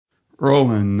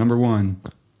Rolling, number one.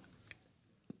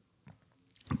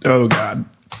 Oh, God.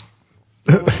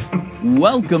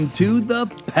 Welcome to The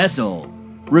Pestle,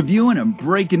 reviewing and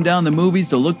breaking down the movies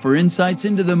to look for insights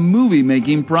into the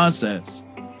movie-making process.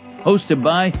 Hosted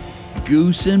by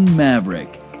Goose and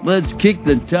Maverick. Let's kick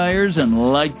the tires and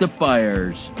light the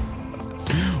fires.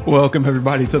 Welcome,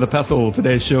 everybody, to The Pestle.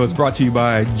 Today's show is brought to you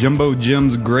by Jumbo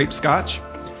Jim's Grape Scotch.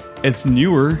 It's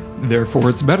newer, therefore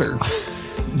it's better.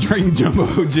 Drink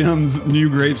Jumbo Jim's new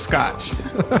grape scotch.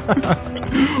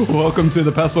 Welcome to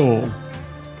The Pestle.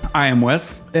 I am Wes.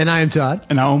 And I am Todd.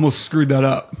 And I almost screwed that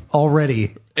up.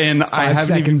 Already. And I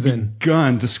haven't even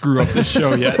begun to screw up this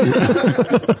show yet.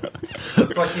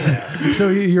 So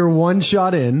you're one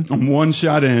shot in. I'm one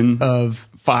shot in. Of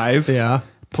 5. Yeah.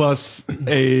 Plus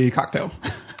a cocktail.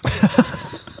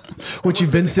 Which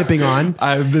you've been sipping on.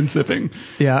 I've been sipping.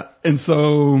 Yeah. And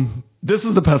so this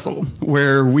is The Pestle,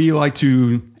 where we like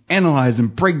to analyze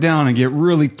and break down and get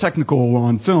really technical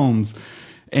on films.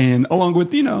 And along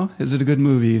with, is it a good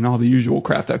movie and all the usual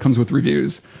crap that comes with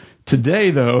reviews. Today,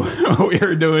 though,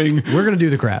 we're going to do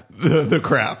the crap. The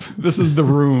crap. This is The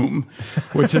Room,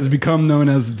 which has become known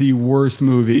as the worst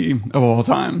movie of all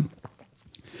time.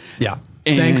 Yeah.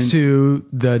 And thanks to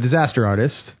the Disaster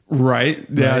Artist. Right.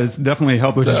 Yeah, it's definitely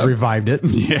helped. Which has revived it.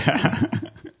 Yeah.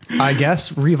 I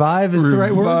guess revive is the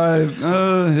right word.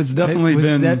 It's definitely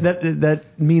been that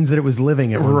means that it was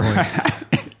living at one point.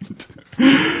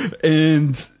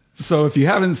 And so, if you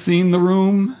haven't seen The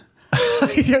Room,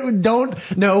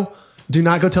 do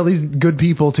not go tell these good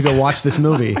people to go watch this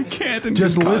movie. I can't.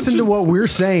 Just listen to what we're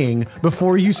saying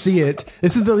before you see it.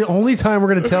 This is the only time we're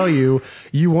going to tell you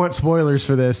want spoilers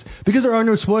for this, because there are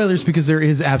no spoilers, because there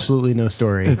is absolutely no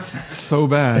story. It's so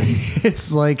bad.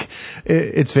 It's like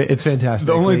it's fantastic.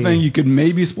 The only thing you could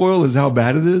maybe spoil is how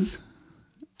bad it is.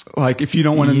 Like, if you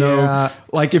don't want to know,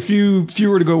 like if you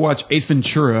were to go watch Ace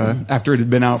Ventura after it had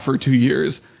been out for 2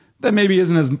 years, that maybe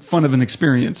isn't as fun of an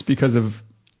experience because of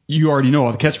you already know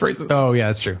all the catchphrases. Oh yeah,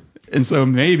 that's true. And so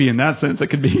maybe in that sense it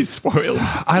could be spoiled.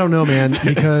 I don't know, man,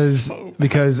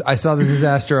 because I saw The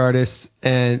Disaster Artist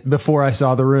and before I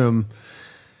saw The Room,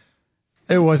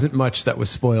 it wasn't much that was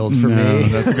spoiled for me.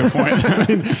 That's a good point. I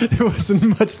mean, there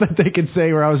wasn't much that they could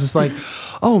say where I was just like,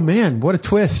 oh man, what a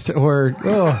twist, or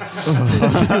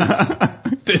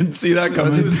didn't see that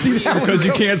coming, because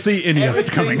you can't see any of it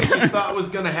coming. Everything you thought was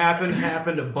going to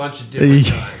happened a bunch of different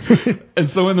times. And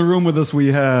so in the room with us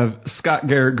we have Scott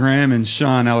Garrett Graham and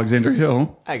Sean Alexander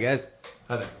Hill. Hi guys.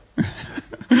 Hi there.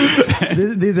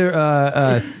 These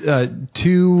are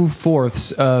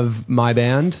 2/4 of my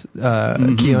band,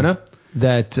 Kiona.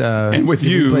 That and with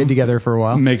you played together for a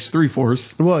while makes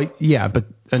 3/4. Well, yeah, but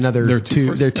another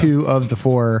two. They're 2 of the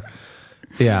 4.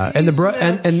 Yeah, and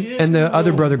and the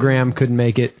other brother Graham couldn't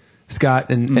make it. Scott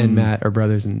and Matt are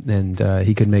brothers, and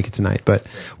he couldn't make it tonight. But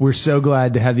we're so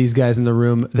glad to have these guys in the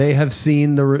room. They have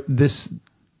seen the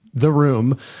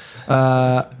Room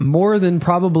more than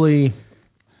probably.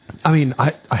 I mean,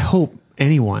 I hope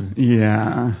anyone.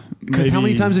 Yeah. Because how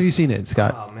many times have you seen it,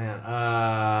 Scott? Oh man.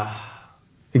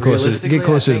 Get closer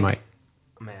to the mic.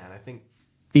 Man, I think...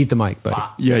 Eat the mic, buddy.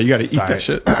 Yeah, you got to eat that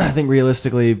shit. I think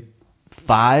realistically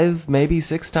 5, maybe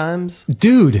 6 times.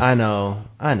 Dude. I know.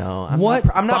 I'm not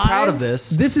proud of this.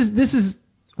 This is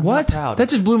what? That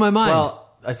just blew my mind. Well,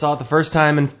 I saw it the first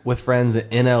time with friends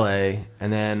in LA,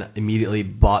 and then immediately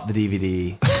bought the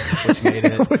DVD, which made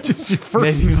it... which is your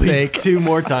first mistake. 2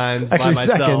 more times actually, by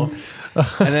myself. Second.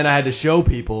 And then I had to show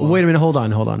people. Wait a minute, hold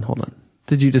on.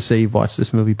 Did you just say you've watched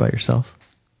this movie by yourself?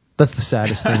 That's the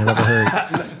saddest thing I've ever heard.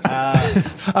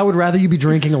 I would rather you be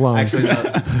drinking alone. Actually, no,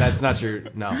 that's not true.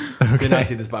 No. Okay. Did not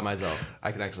see this by myself.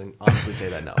 I can actually honestly say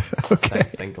that no.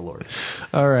 Okay. Thank the Lord.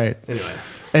 All right. Anyway.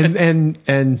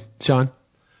 And Sean?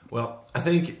 Well, I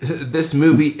think this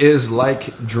movie is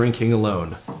like drinking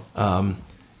alone.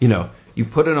 You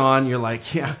put it on, you're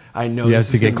like, yeah, I know. You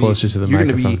have to get closer to the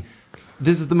microphone.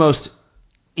 This is the most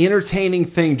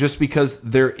entertaining thing just because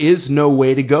there is no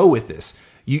way to go with this.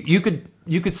 You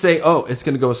could say, oh, it's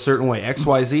going to go a certain way, X,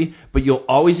 Y, Z, but you'll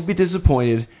always be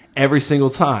disappointed every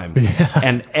single time. Yeah.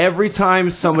 And every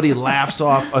time somebody laughs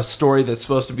off a story that's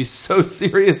supposed to be so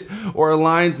serious, or a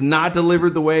line's not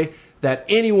delivered the way that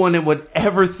anyone would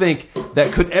ever think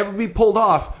that could ever be pulled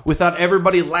off without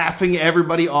everybody laughing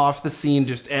everybody off the scene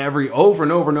just over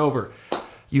and over and over.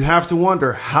 You have to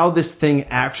wonder how this thing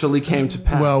actually came to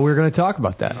pass. Well, we're going to talk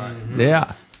about that. Mm-hmm.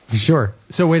 Yeah, sure.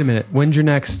 So wait a minute. When's your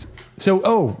next...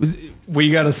 we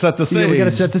got to set the stage. Yeah, we got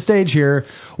to set the stage here.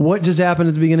 What just happened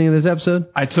at the beginning of this episode?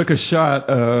 I took a shot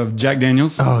of Jack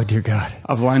Daniels. Oh, dear God.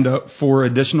 I've lined up 4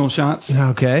 additional shots.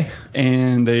 Okay.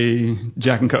 And a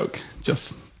Jack and Coke.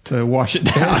 Just to wash it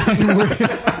down.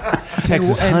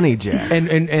 Texas Honey Jack.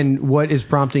 And what is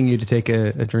prompting you to take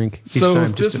a drink each So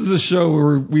time? this is a show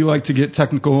where we like to get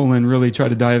technical and really try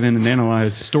to dive in and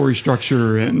analyze story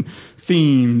structure and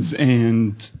themes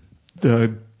and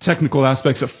the technical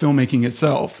aspects of filmmaking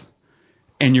itself.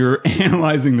 And you're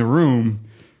analyzing the room.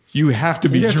 You have to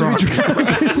be drunk to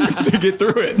get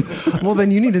through it. Well,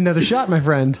 then you need another shot, my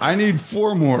friend. I need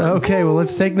 4 more. Okay, well,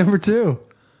 let's take number 2.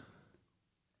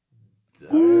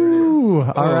 Ooh,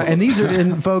 all right.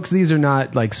 And folks, these are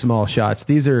not like small shots.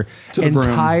 These are to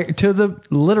the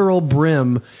literal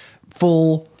brim,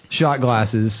 full shot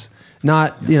glasses.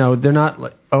 Not, they're not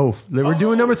like, we're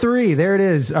doing number 3. There it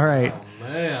is. All right. Oh,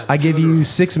 man. I give you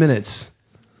 6 minutes.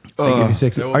 I give you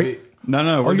 6 minutes.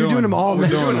 No, we're doing them all. We're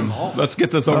doing them all. Let's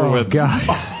get this over with. God.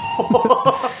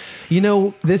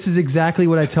 This is exactly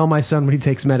what I tell my son when he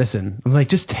takes medicine. I'm like,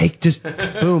 just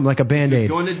boom, like a Band-Aid.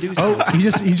 Going to do something.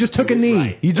 He just took a knee.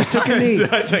 Right. He just took a knee.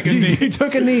 He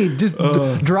took a knee. Just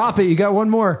drop it. You got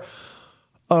one more.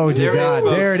 Oh, dear God.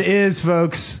 There it is,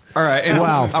 folks. All right. And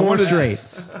wow, 4 straight.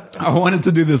 I wanted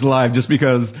to do this live just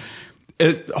because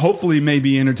it hopefully may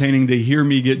be entertaining to hear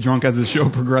me get drunk as the show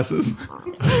progresses.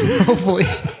 Hopefully.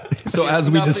 So as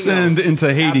we descend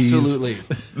into Hades, absolutely,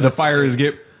 the fires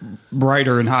get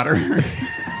brighter and hotter.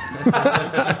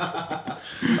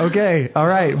 Okay, all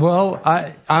right. Well,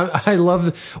 I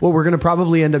love what we're going to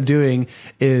probably end up doing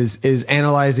is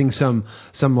analyzing some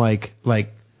like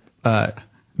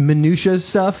minutia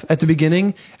stuff at the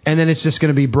beginning, and then it's just going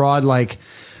to be broad like,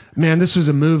 man, this was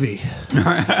a movie.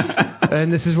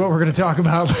 And this is what we're going to talk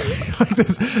about.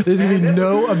 There's going to be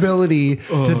no ability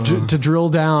to drill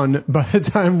down by the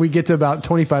time we get to about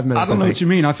 25 minutes. I don't know what you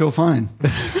mean. I feel fine.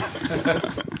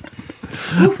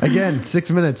 Again, 6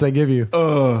 minutes I give you.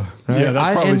 Right? Yeah,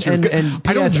 that's probably true. And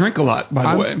I don't drink a lot,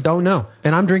 by the way. Don't know.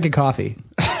 And I'm drinking coffee.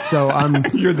 So I'm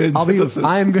You're the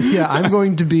I'm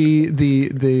going to be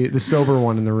the sober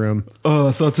one in the room.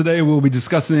 So today we'll be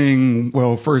discussing,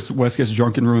 first Wes Gets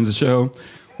Drunk and Ruins the Show.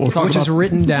 Which is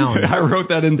written down. I wrote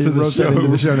that into the show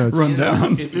notes.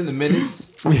 Rundown. It's in the minutes.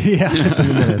 It's in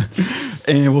the minutes.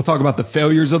 And we'll talk about the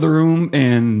failures of the room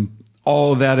and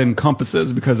all that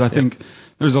encompasses, because I think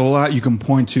there's a lot you can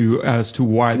point to as to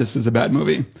why this is a bad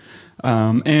movie.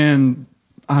 And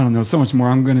I don't know, so much more.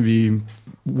 I'm going to be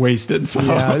wasted. So.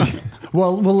 Yeah.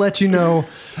 Well, we'll let you know.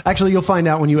 Actually, you'll find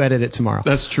out when you edit it tomorrow.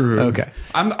 That's true. Okay.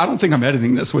 I don't think I'm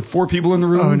editing this with 4 people in the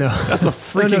room. Oh, no. That's a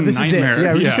freaking nightmare.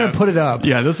 Yeah, we're just going to put it up.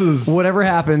 Yeah, this is... Whatever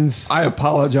happens. I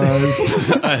apologize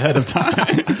ahead of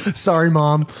time. Sorry,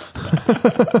 Mom.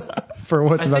 For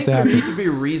what's about to happen. There needs to be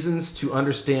reasons to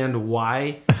understand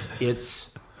why it's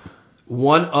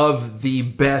one of the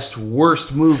best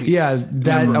worst movies. Yeah,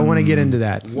 I want to get into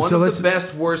that. One of the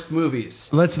best worst movies.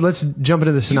 Let's jump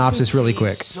into the synopsis really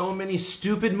quick. So many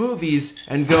stupid movies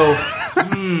and go,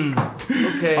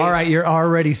 okay. All right, you're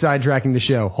already sidetracking the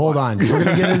show. Hold on. We're going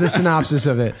to get into the synopsis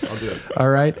of it. I'll do it. All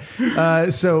right.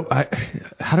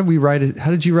 How did we write it?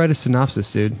 How did you write a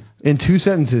synopsis, dude? In 2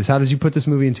 sentences. How did you put this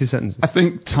movie in 2 sentences? I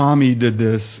think Tommy did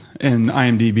this in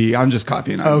IMDb. I'm just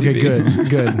copying IMDb. Okay,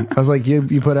 good. I was like,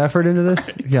 you put effort into this?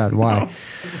 Yeah, why?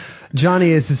 Johnny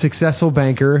is a successful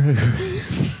banker.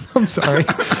 I'm sorry.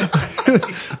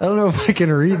 I don't know if I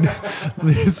can read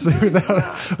this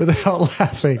without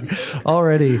laughing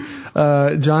already.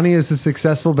 Johnny is a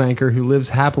successful banker who lives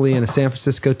happily in a San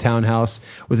Francisco townhouse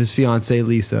with his fiancée,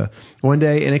 Lisa. One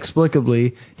day,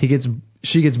 inexplicably,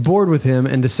 she gets bored with him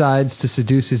and decides to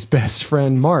seduce his best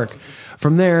friend, Mark.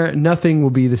 From there, nothing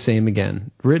will be the same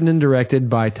again. Written and directed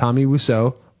by Tommy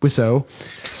Wiseau,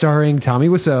 starring Tommy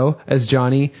Wiseau as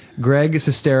Johnny, Greg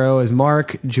Sestero as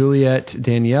Mark, Juliette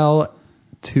Danielle,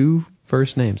 2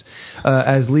 first names,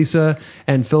 as Lisa,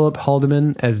 and Philip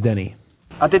Haldeman as Denny.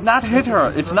 I did not hit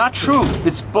her. It's not true.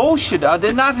 It's bullshit. I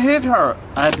did not hit her.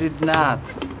 I did not.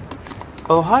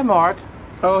 Oh, hi, Mark.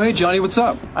 Oh, hey, Johnny, what's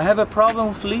up? I have a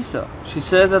problem with Lisa. She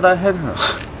said that I hit her.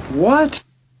 What?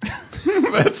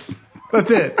 That's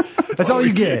it. That's all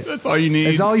you get. That's all you need.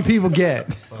 That's all you people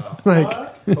get. Wow.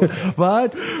 Like,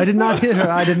 what? I did not hit her.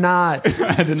 I did not.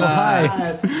 I did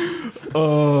not.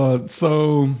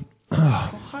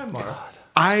 Hi, Mark.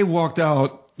 I walked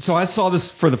out. So I saw this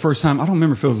for the first time. I don't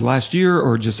remember if it was last year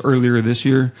or just earlier this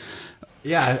year.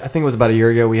 Yeah, I think it was about a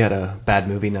year ago. We had a bad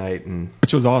movie night,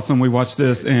 which was awesome. We watched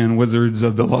this and Wizards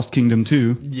of the Lost Kingdom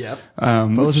 2. Yep.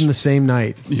 Both in the same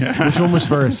night. Yeah. Which one was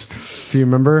first? Do you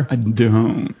remember? I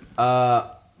don't.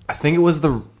 I think it was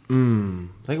I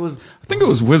think it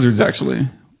was Wizards, actually.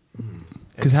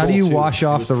 Because how do you wash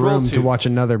off the room to watch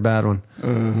another bad one?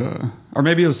 Or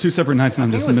maybe it was 2 separate nights and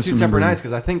I'm just misremembering. 2 separate nights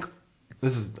because I think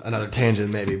this is another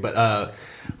tangent maybe, but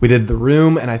we did The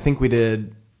Room, and I think we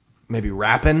did maybe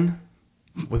Rappin'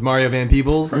 with Mario Van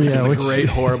Peebles, which is a great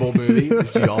horrible movie,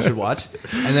 which you all should watch.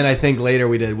 And then I think later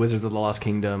we did Wizards of the Lost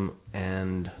Kingdom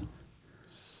and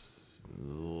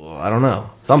I don't know,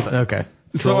 something. Okay.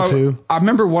 So I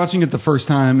remember watching it the first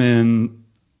time, and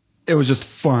it was just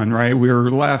fun, right? We were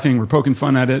laughing, we're poking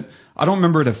fun at it. I don't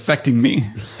remember it affecting me.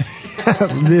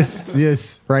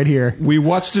 this right here. We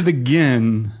watched it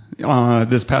again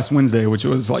this past Wednesday, which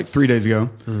was like 3 days ago.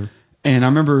 And I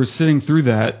remember sitting through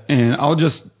that, and I'll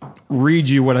just read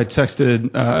you what I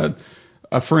texted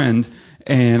a friend,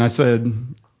 and I said,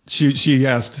 she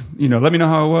asked, let me know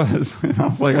how it was. And I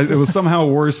was like, it was somehow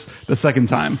worse the second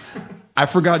time. I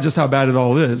forgot just how bad it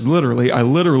all is. I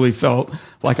literally felt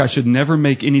like I should never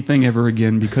make anything ever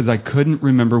again because I couldn't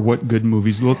remember what good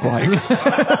movies look like.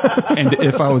 And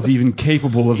if I was even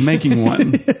capable of making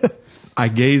one. I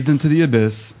gazed into the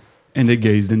abyss, and it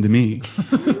gazed into me.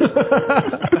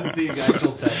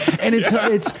 And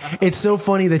it's so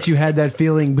funny that you had that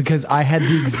feeling, because I had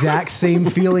the exact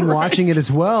same feeling watching it as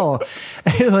well.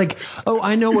 Like,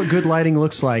 I know what good lighting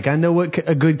looks like. I know what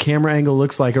a good camera angle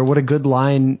looks like, or what a good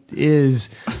line is.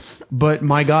 But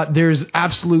my God, there's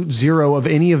absolute zero of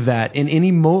any of that in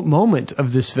any moment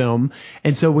of this film.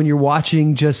 And so when you're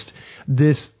watching just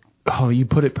this, you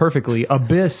put it perfectly,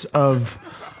 abyss of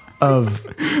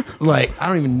like, I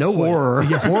don't even know horror.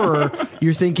 Horror.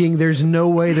 You're thinking there's no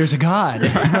way there's a God,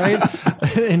 right?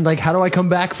 And like, how do I come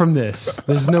back from this?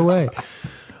 There's no way.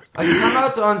 You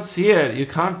cannot unsee it. You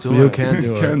can't do it. You can't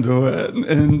do it. Can't do it.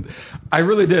 And I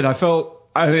really did. I felt,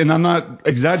 and I'm not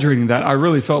exaggerating that, I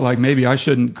really felt like maybe I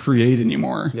shouldn't create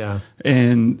anymore. Yeah.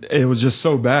 And it was just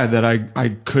so bad that I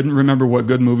couldn't remember what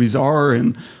good movies are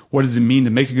and what does it mean to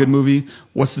make a good movie.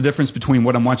 What's the difference between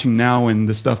what I'm watching now and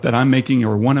the stuff that I'm making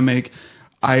or want to make.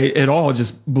 It all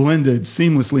just blended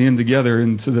seamlessly in together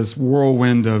into this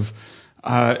whirlwind of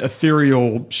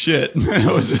ethereal shit. It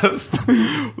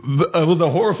was a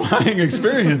horrifying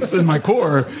experience in my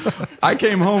core. I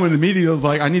came home and immediately was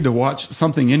like, I need to watch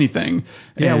something, anything.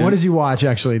 Yeah, and what did you watch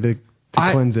actually to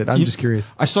cleanse it? I'm just curious.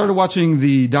 I started watching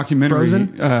the documentary.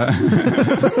 Frozen?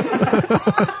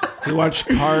 You watched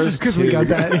Cars because we got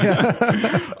that.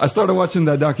 Yeah. I started watching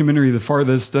that documentary, The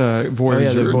Farthest Voyager. Oh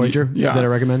yeah, the Voyager. Yeah, that I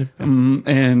recommended.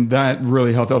 And that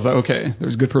really helped. I was like, okay,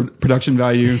 there's good production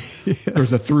value. Yeah.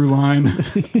 There's a through line.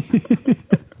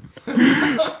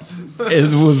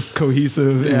 It was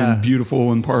cohesive and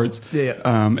beautiful in parts. Yeah.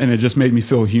 And it just made me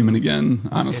feel human again,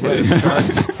 honestly.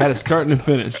 Had a start and a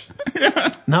finish.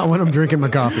 Yeah. Not when I'm drinking my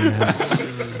coffee, man.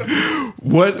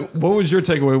 What was your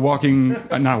takeaway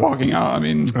not walking out? I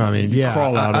mean,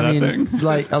 crawl out of that thing.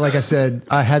 Like I said,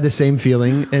 I had the same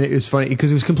feeling, and it was funny because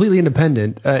it was completely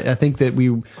independent. I think that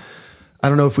I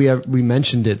don't know if we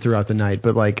mentioned it throughout the night,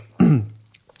 but like,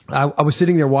 I was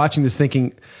sitting there watching this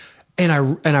thinking, and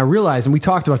I realized, and we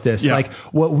talked about this, like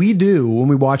what we do when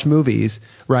we watch movies,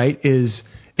 right, is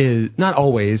not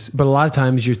always, but a lot of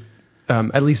times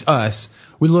at least us,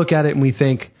 we look at it and we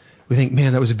think,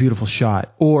 man, that was a beautiful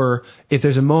shot. Or if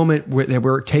there's a moment that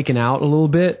we're taken out a little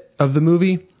bit of the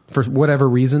movie for whatever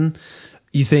reason,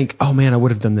 you think, oh man, I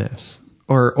would have done this.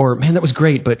 Or man, that was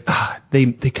great, but I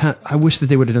wish that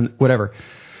they would have done whatever.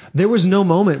 There was no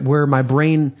moment where my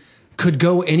brain could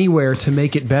go anywhere to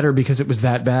make it better because it was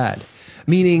that bad.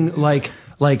 Meaning like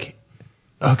okay,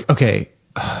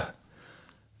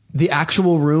 the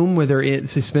actual room where they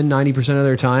spend 90% of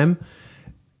their time,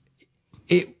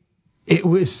 it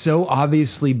was so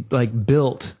obviously like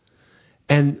built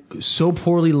and so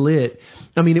poorly lit.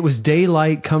 I mean, it was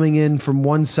daylight coming in from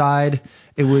one side.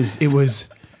 It was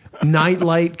night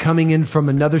light coming in from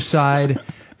another side.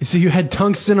 So you had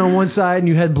tungsten on one side and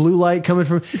you had blue light coming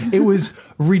from. It was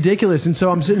ridiculous. And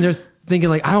so I'm sitting there thinking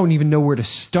like, I don't even know where to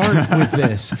start with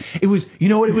this. It was, you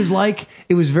know what it was like?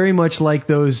 It was very much like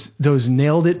those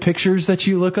Nailed It pictures that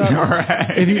you look up. All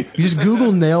right. If you just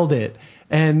Google Nailed It.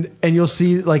 And you'll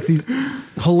see like these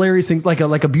hilarious things, like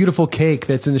a beautiful cake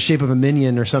that's in the shape of a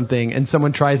minion or something, and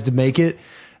someone tries to make it,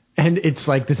 and it's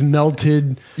like this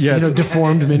melted,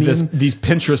 deformed minion. These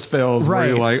Pinterest fails where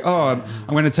you're like, I'm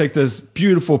going to take this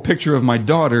beautiful picture of my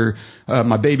daughter,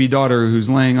 my baby daughter, who's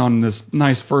laying on this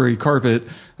nice furry carpet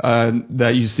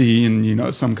that you see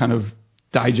in some kind of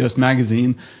digest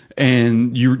magazine,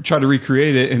 and you try to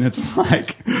recreate it, and it's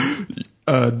like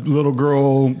a little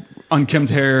girl, unkempt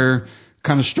hair,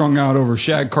 kind of strung out over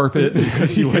shag carpet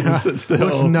because you wouldn't sit still.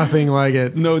 Looks nothing like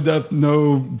it. No depth,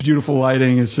 no beautiful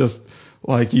lighting. It's just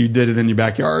like you did it in your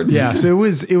backyard. Yeah, so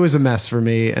it was a mess for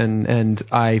me, and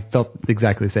I felt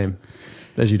exactly the same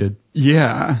as you did.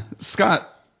 Yeah. Scott,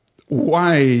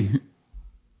 why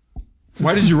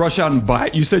Why did you rush out and buy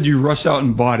it? You said you rushed out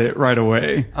and bought it right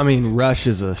away. I mean, rush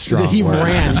is a strong He word.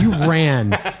 ran. You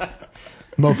ran.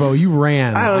 Mofo, you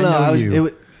ran. I don't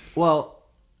know. Well,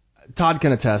 Todd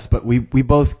can attest, but we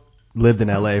both lived in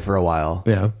LA for a while.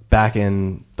 Yeah. Back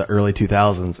in the early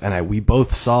 2000s, and we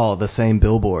both saw the same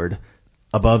billboard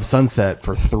above Sunset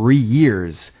for 3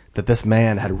 years that this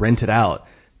man had rented out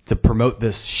to promote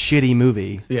this shitty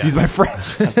movie. Yeah. Excuse my French.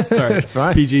 Sorry. It's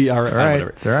fine. PG, All right.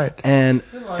 Whatever. It's all right. And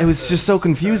it was just so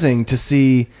confusing to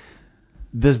see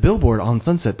this billboard on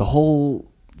Sunset the whole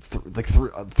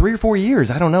 3 or 4 years.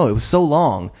 I don't know. It was so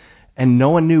long, and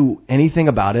no one knew anything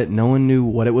about it. No one knew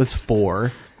what it was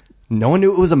for. No one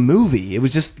knew it was a movie. It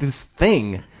was just this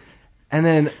thing. And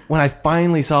then when I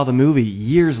finally saw the movie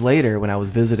years later, when I was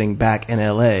visiting back in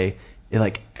LA,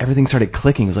 everything started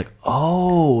clicking. It was like,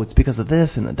 oh, it's because of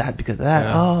this and that because of that.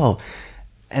 Yeah. Oh.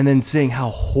 And then seeing how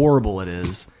horrible it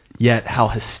is, yet how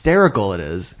hysterical it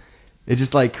is, it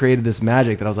just created this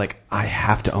magic that I was like, I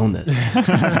have to own this.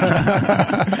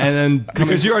 And then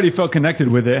because you already felt connected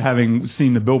with it, having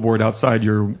seen the billboard outside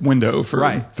your window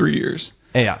for 3 years.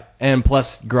 Yeah, and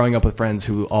plus growing up with friends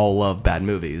who all love bad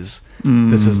movies,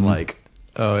 this is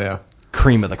Oh, yeah.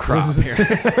 cream of the crop here.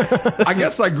 I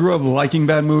guess I grew up liking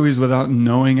bad movies without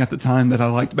knowing at the time that I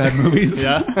liked bad movies.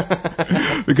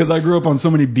 Yeah. Because I grew up on so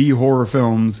many B horror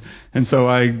films, and so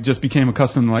I just became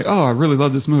accustomed to oh, I really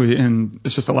love this movie, and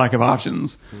it's just a lack of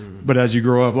options. But as you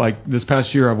grow up, this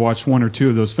past year, I've watched 1 or 2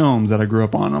 of those films that I grew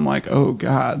up on. I'm like, oh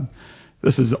God,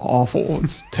 this is awful.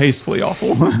 It's tastefully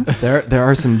awful. There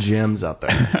are some gems out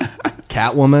there.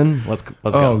 Catwoman, let's go.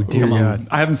 Oh, dear God.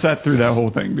 I haven't sat through that whole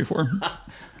thing before.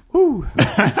 Woo.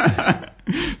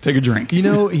 Take a drink.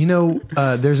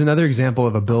 There's another example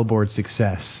of a billboard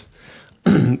success.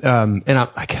 And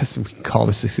I guess we can call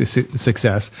this a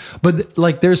success, but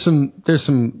there's some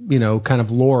kind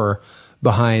of lore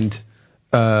behind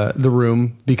the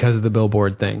Room because of the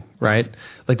billboard thing, right?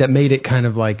 That made it kind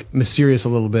of mysterious a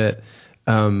little bit.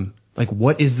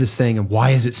 What is this thing and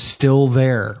why is it still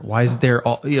there? Why is it there?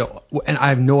 And I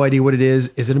have no idea what it is.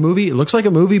 Is it a movie? It looks like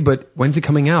a movie, but when's it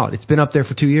coming out? It's been up there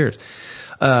for 2 years.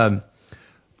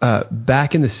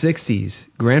 Back in the 60s,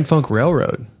 Grand Funk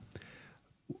Railroad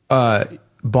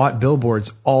bought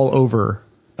billboards all over.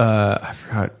 I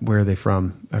forgot where they're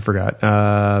from. I forgot.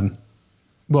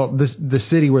 The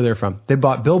city where they're from. They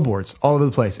bought billboards all over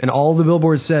the place, and all the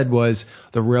billboards said was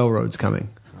the railroad's coming.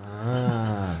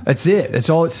 That's it. That's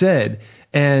all it said.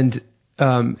 And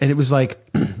it was I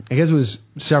guess it was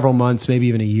several months, maybe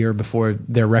even a year before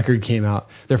their record came out,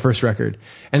 their first record.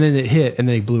 And then it hit and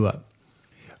they blew up.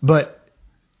 But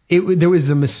there was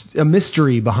a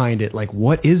mystery behind it.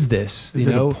 What is this? Is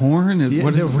it a porn?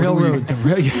 What is the railroad?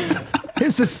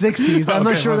 It's the 60s. I'm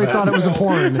not sure they thought it was a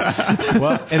porn.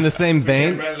 Well, in the same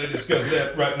vein, discuss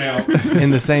that right now.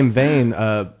 in the same vein,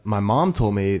 my mom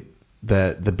told me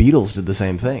that the Beatles did the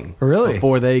same thing. Really?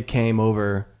 Before they came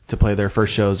over to play their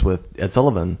first shows with Ed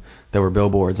Sullivan, there were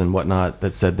billboards and whatnot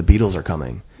that said the Beatles are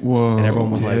coming. Whoa. And everyone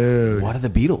was Dude. like, what are the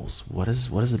Beatles? What is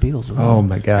the Beatles? Oh,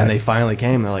 my God. And they finally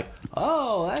came and they're like,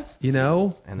 oh, that's...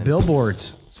 And then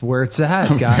billboards. It's where it's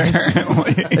at, guys.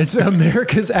 It's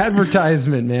America's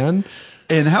advertisement, man.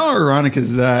 And how ironic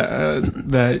is that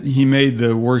that he made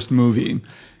the worst movie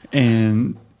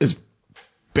and is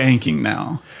banking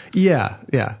now? Yeah.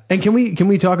 And can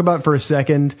we talk about for a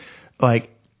second,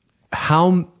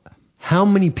 how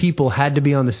many people had to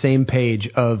be on the same page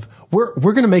of we're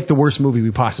going to make the worst movie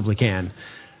we possibly can?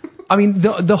 I mean,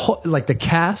 the whole, the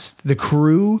cast, the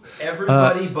crew,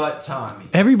 Everybody but Tommy.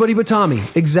 Everybody but Tommy,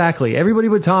 exactly. Everybody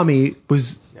but Tommy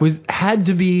had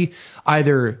to be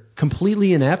either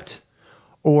completely inept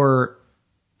or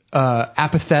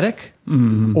apathetic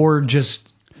or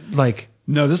just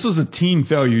No, this was a team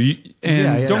failure.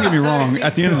 Don't get me wrong.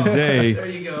 At the end of the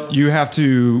day, you have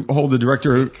to hold the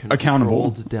director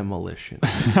accountable. Controlled demolition.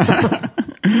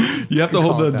 You have to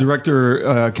hold the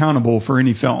director accountable for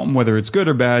any film, whether it's good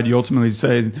or bad. You ultimately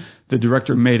say the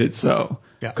director made it so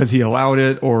because he allowed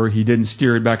it, or he didn't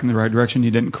steer it back in the right direction.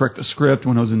 He didn't correct the script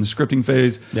when it was in the scripting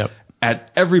phase. Yep. At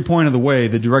every point of the way,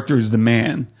 the director is the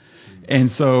man. And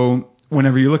so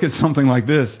whenever you look at something like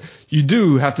this, you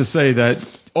do have to say that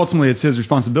ultimately it's his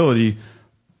responsibility.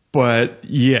 But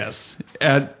yes,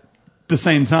 at the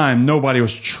same time, nobody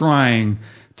was trying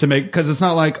to make, because it's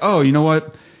not like, oh, you know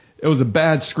what? It was a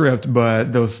bad script,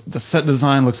 but the set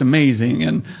design looks amazing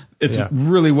and it's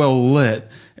really well lit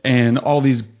and all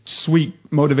these sweet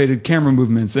motivated camera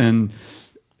movements and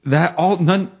that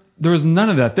there was none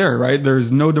of that there, right?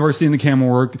 There's no diversity in the camera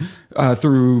work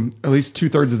through at least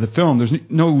 2/3 of the film. There's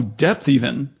no depth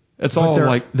even. It's all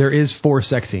there is 4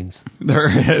 sex scenes. There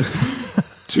is.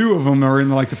 2 of them are in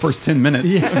like the first 10 minutes.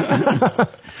 Yeah.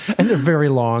 And they're very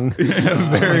long.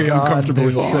 Very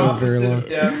uncomfortably long. So very long.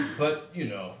 But, you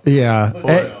know.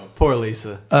 Yeah. Poor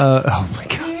Lisa. Oh, my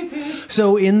God.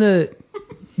 So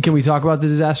can we talk about the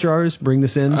disaster artist? Bring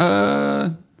this in?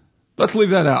 Let's leave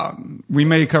that out. We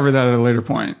may cover that at a later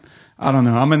point. I don't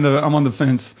know. I'm on the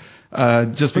fence.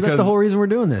 Just because that's the whole reason we're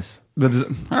doing this. All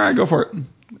right, go for it.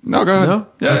 No, go ahead. No?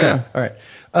 Yeah, okay. yeah. All right.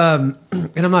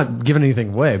 And I'm not giving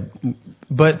anything away,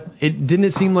 but didn't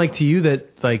it seem like to you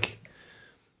that like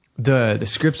the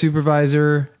script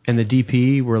supervisor and the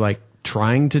DP were like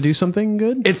trying to do something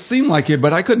good? It seemed like it,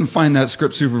 but I couldn't find that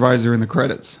script supervisor in the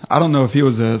credits. I don't know if he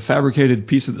was a fabricated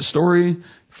piece of the story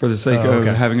for the sake of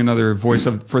having another voice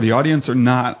for the audience or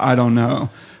not. I don't know.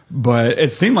 But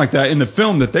it seemed like that in the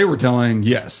film that they were telling,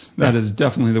 yes, that is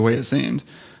definitely the way it seemed.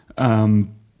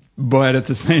 But at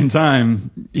the same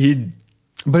time,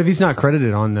 But if he's not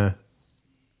credited on the...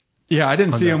 Yeah, I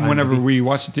didn't see him whenever we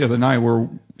watched it the other night. We're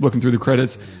looking through the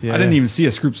credits. Yeah, I didn't even see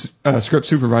a script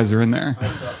supervisor in there.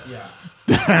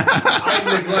 I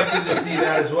neglected to see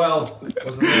that as well.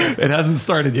 It hasn't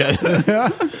started yet.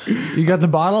 You got the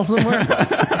bottle somewhere?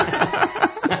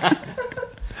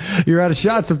 You're out of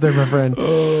shots up there, my friend.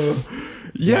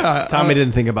 Yeah. Tommy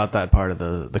didn't think about that part of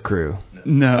the crew.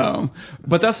 No.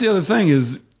 But that's the other thing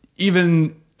is,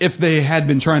 even if they had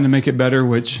been trying to make it better,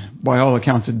 which by all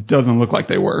accounts it doesn't look like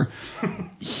they were,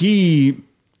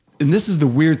 and this is the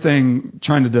weird thing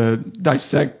trying to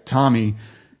dissect Tommy,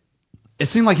 it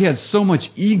seemed like he had so much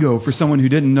ego for someone who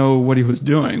didn't know what he was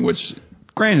doing, which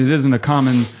granted isn't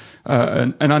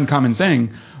an uncommon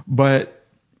thing, but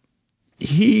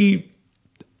he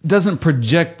doesn't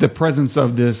project the presence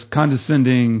of this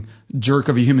condescending jerk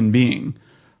of a human being.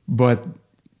 But,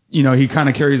 you know, he kind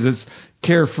of carries this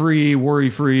carefree,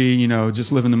 worry-free, you know,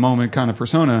 just live in the moment kind of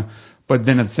persona. But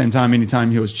then at the same time,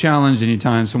 anytime he was challenged,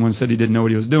 anytime someone said he didn't know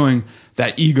what he was doing,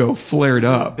 that ego flared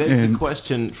up. The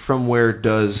question, from where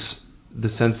does the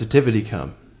sensitivity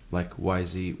come? Like, why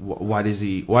is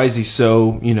he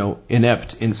so, you know,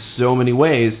 inept in so many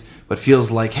ways, but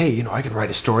feels like, hey, you know, I can write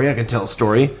a story, I can tell a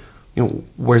story. You know,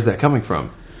 where's that coming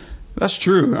from? That's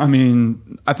true. I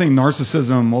mean, I think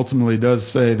narcissism ultimately does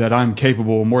say that I'm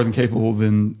more than capable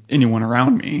than anyone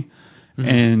around me. Mm-hmm.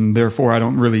 And therefore I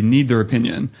don't really need their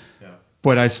opinion. Yeah.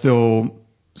 But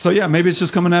maybe it's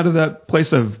just coming out of that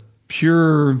place of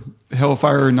pure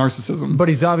hellfire narcissism. But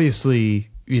he's obviously,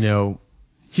 you know,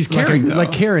 he's caring,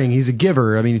 caring. He's a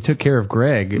giver. I mean, he took care of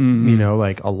Greg, mm-hmm. you know,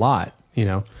 like a lot, you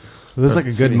know. There's like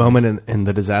a good moment in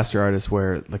The Disaster Artist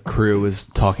where the crew is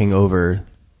talking over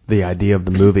the idea of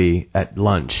the movie at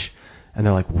lunch, and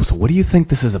they're like, so what do you think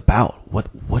this is about?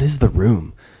 What is The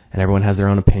Room? And everyone has their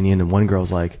own opinion, and one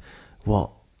girl's like,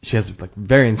 well, she has like a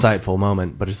very insightful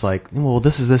moment, but it's like, well,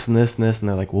 this is this and this and this, and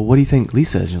they're like, well, what do you think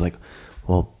Lisa is? And you're like,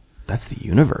 well, that's the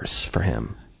universe for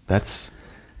him. That's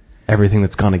everything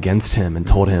that's gone against him and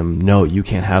told him, no, you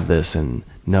can't have this, and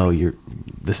no,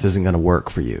 this isn't going to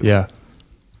work for you. Yeah.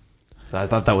 So I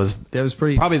thought that was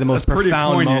pretty, probably the most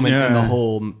profound poignant, moment in the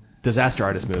whole Disaster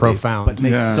Artist movie. Profound. But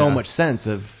makes so much sense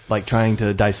of like trying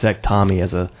to dissect Tommy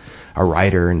as a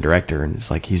writer and director, and it's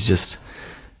like he's just,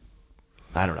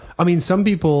 I don't know. I mean, some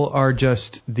people are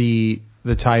just the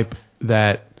type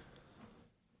that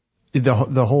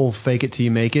the whole fake it till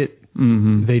you make it,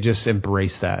 mm-hmm. they just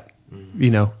embrace that. Mm-hmm.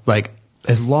 You know, like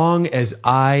as long as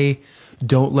I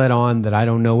don't let on that I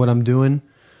don't know what I'm doing,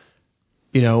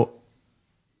 you know,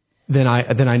 then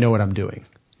I know what I'm doing.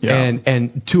 Yeah.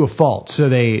 And to a fault. So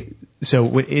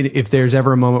if there's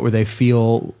ever a moment where they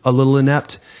feel a little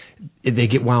inept, they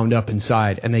get wound up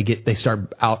inside and they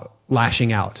start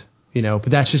lashing out, you know,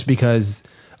 but that's just because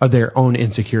of their own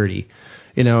insecurity,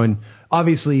 you know, and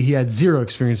obviously he had zero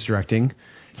experience directing.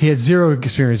 He had zero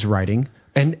experience writing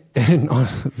and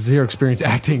zero experience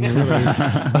acting. Really.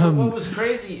 What was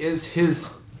crazy is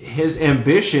his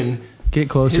ambition. Get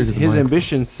closer to the mic. His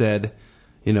ambition said,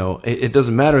 you know, it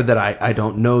doesn't matter that I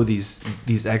don't know these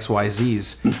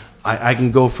XYZs. I can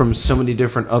go from so many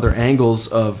different other angles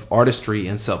of artistry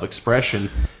and self-expression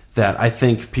that I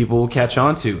think people will catch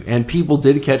on to. And people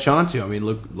did catch on to. I mean,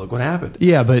 look what happened.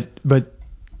 Yeah, but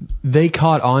they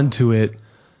caught on to it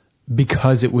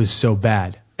because it was so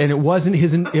bad. And it wasn't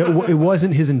his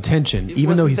intention,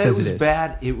 even though he says it is.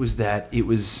 Bad. It was that it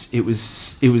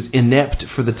was inept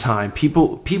for the time.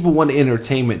 People wanted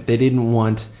entertainment. They didn't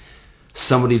want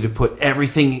somebody to put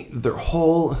everything, their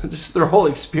whole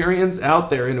experience out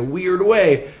there in a weird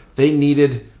way. They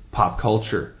needed pop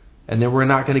culture, and then we're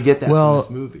not going to get that from this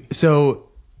movie. So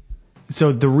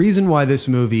the reason why this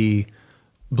movie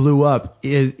blew up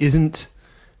isn't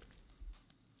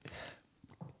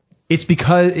it's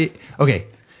because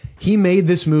he made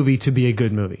this movie to be a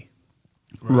good movie.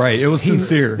 Right. It was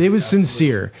sincere. It was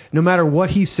sincere. No matter what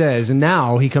he says, and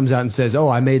now he comes out and says, "Oh,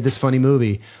 I made this funny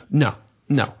movie." No.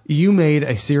 You made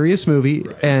a serious movie,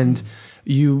 and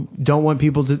you don't want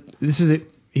people to.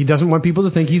 He doesn't want people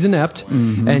to think he's inept,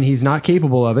 and he's not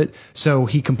capable of it. So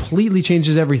he completely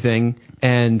changes everything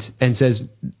and says,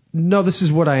 "No, this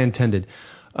is what I intended."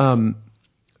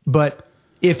 But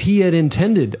if he had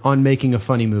intended on making a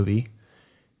funny movie,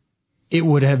 it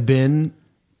would have been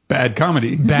bad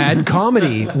comedy,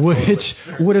 which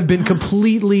would have been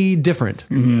completely different,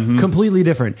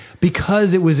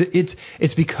 because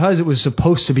it's because it was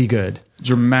supposed to be good,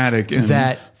 dramatic,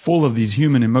 and full of these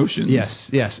human emotions.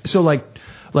 Yes. So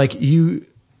like you,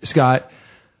 Scott,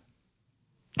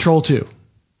 Troll 2,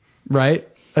 right?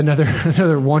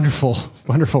 Another wonderful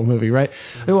movie, right?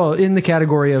 Well, in the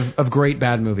category of great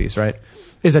bad movies, right?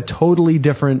 Is a totally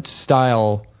different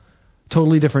style,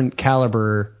 totally different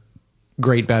caliber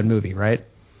great bad movie, right?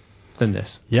 Than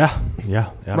this. Yeah.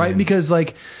 Right? Because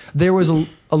like there was a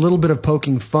little bit of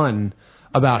poking fun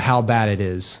about how bad it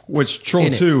is. Which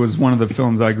Troll 2 was one of the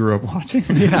films I grew up watching.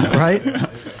 Yeah, right?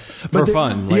 For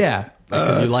fun.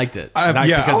 Because you liked it. Not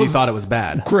because you thought it was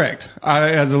bad. Correct.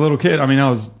 As a little kid,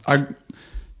 I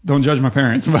don't judge my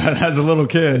parents, but as a little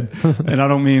kid, and I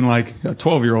don't mean like a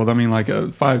 12-year-old, I mean like a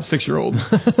 5-6-year-old,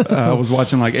 I was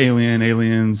watching like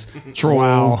Aliens, Troll.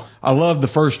 Wow. I loved the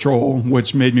first Troll,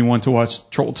 which made me want to watch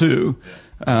Troll 2.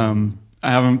 I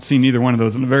haven't seen either one of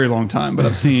those in a very long time, but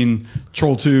I've seen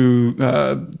Troll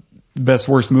 2, Best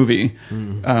Worst Movie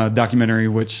documentary,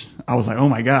 which I was like, oh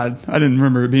my God, I didn't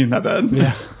remember it being that bad.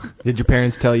 Yeah. Did your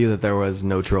parents tell you that there was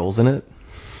no trolls in it?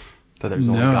 That there's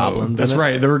only goblins. That's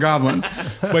right. There were goblins.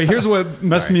 But here's what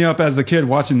messed me up as a kid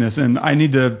watching this, and I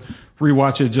need to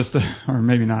rewatch it or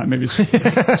maybe not. Maybe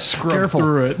scrub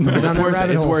through it.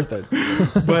 It's worth it.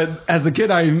 But as a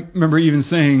kid, I remember even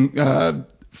saying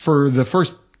for the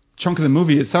first chunk of the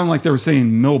movie, it sounded like they were saying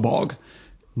Milbog.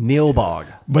 Neilbog.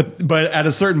 But at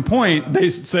a certain point, they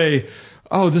say,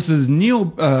 "Oh, this is Neil."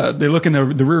 They look in the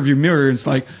rearview mirror, and it's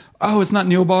like, "Oh, it's not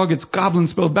Neilbog, it's Goblin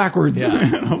spelled backwards." Yeah.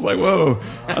 And I was like, "Whoa!"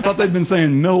 I thought they'd been saying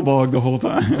Milbog the whole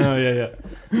time. Oh yeah.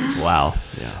 Wow.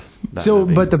 Yeah. So,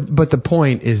 but the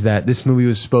point is that this movie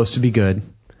was supposed to be good.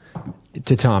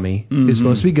 To Tommy, it was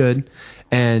supposed to be good,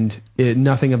 and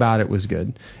nothing about it was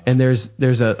good. And there's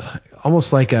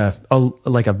almost like a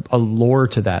lore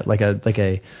to that, like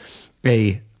a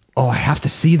I have to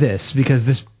see this because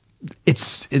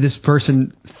this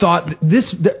person thought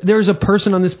this. There's a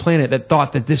person on this planet that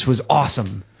thought that this was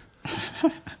awesome.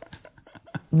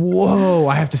 Whoa!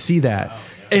 I have to see that.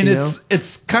 And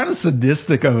it's kind of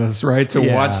sadistic of us, right, to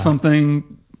watch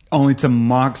something only to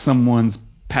mock someone's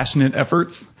passionate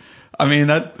efforts. I mean,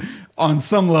 that on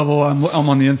some level, I'm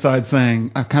on the inside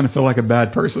saying I kind of feel like a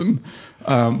bad person,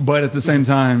 but at the same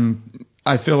time,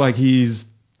 I feel like he's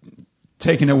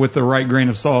taking it with the right grain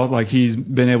of salt, like he's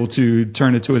been able to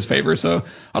turn it to his favor. So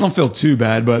I don't feel too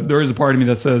bad, but there is a part of me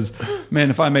that says,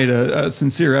 man, if I made a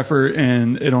sincere effort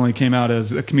and it only came out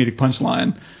as a comedic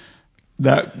punchline,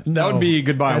 that would be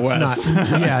goodbye, Wes.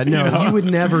 You would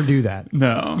never do that.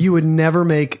 No. You would never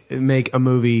make a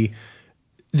movie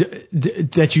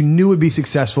that you knew would be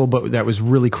successful, but that was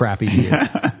really crappy to you.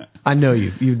 I know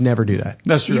you. You'd never do that.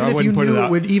 That's true. I wouldn't put it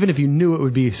out. Even if you knew it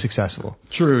would be successful.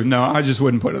 True. No, I just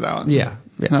wouldn't put it out. Yeah.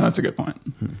 No, that's a good point.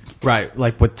 Right.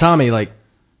 Like with Tommy, like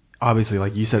obviously,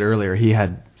 like you said earlier, he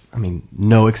had,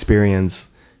 no experience,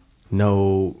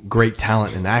 no great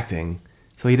talent in acting.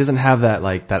 So he doesn't have that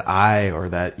eye or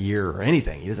that ear or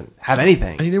anything. He doesn't have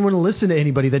anything. And he didn't want to listen to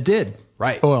anybody that did.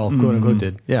 Right. Well, quote unquote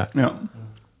did. Yeah.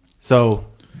 So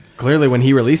clearly, when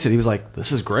he released it, he was like,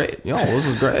 "This is great. This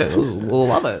is great. We'll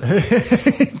love it."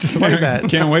 Just like that.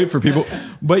 Can't wait for people.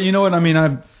 But you know what? I mean,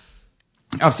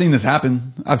 I've seen this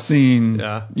happen. I've seen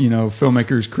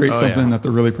filmmakers create something that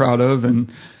they're really proud of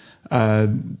and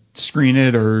screen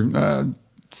it or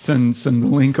send the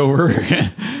link over,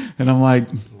 and I'm like,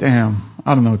 damn,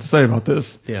 I don't know what to say about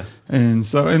this. Yeah. And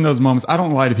so in those moments, I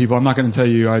don't lie to people. I'm not going to tell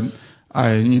you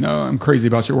I'm crazy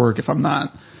about your work if I'm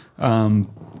not.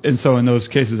 And so in those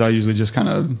cases, I usually just kind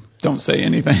of don't say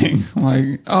anything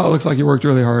like, oh, it looks like you worked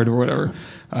really hard or whatever.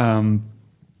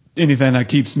 Anything that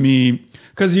keeps me,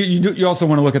 because you also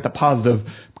want to look at the positive,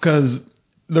 because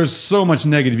there's so much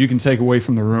negative you can take away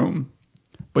from the room.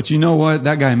 But you know what?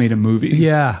 That guy made a movie.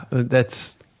 Yeah,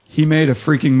 he made a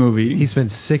freaking movie. He spent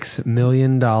 $6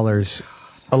 million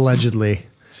allegedly.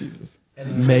 Jesus.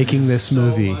 Making this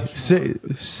movie.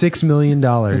 $6 million.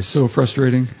 It's so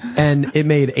frustrating. And it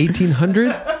made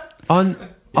 $1,800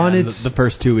 on on its the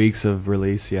first 2 weeks of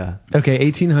release. Yeah. Okay,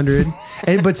 1,800.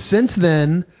 But since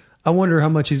then, I wonder how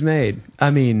much he's made.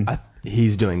 I mean,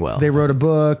 he's doing well. They wrote a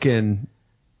book, and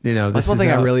that's one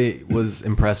thing I really was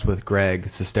impressed with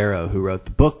Greg Sestero, who wrote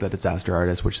the book, The Disaster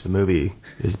Artist, which the movie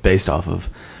is based off of.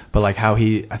 But like how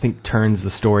he, I think, turns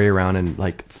the story around and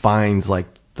like finds like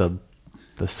the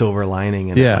silver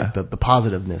lining and like, the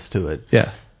positiveness to it.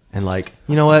 Yeah. And like,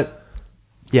 you know what?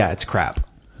 Yeah, it's crap,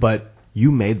 but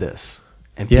you made this,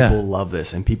 and people love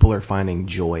this, and people are finding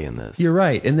joy in this. You're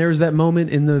right. And there's that moment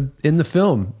in the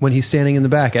film when he's standing in the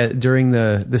back during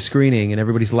the screening, and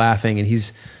everybody's laughing, and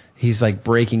he's like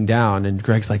breaking down, and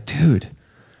Greg's like, dude,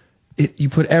 you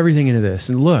put everything into this,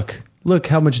 and look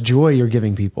how much joy you're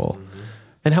giving people. Mm-hmm.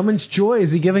 And how much joy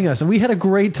is he giving us? And we had a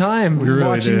great time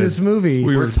watching this movie.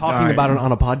 We were talking about it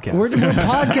on a podcast. We're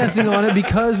podcasting on it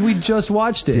because we just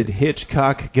watched it. Did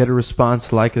Hitchcock get a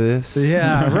response like this?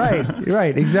 Yeah,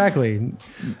 right, exactly.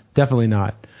 Definitely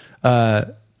not.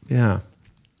 Yeah,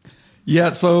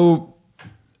 so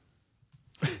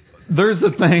there's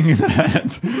a thing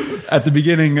that at the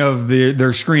beginning of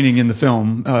their screening in the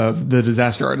film of The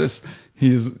Disaster Artist,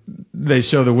 they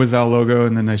show the Wizal logo,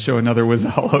 and then they show another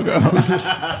Wizal logo.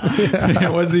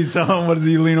 What does he tell him? What does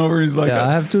he lean over? He's like,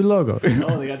 I have 2 logos.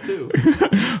 Oh, they got 2.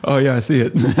 Oh, yeah, I see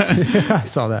it. I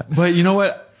saw that. But you know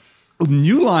what?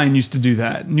 New Line used to do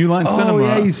that. New Line Cinema. Oh,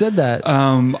 yeah, you said that.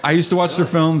 I used to watch their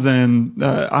films, and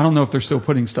I don't know if they're still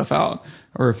putting stuff out,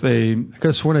 or if they I could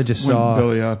have sworn I just saw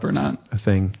Billy up or not. A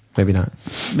thing. Maybe not.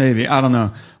 Maybe. I don't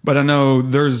know. But I know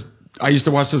I used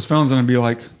to watch those films and I'd be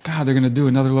like, God, they're going to do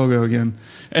another logo again.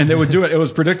 And they would do it. It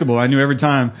was predictable. I knew every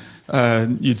time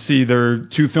you'd see their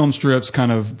 2 film strips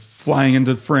kind of flying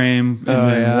into the frame,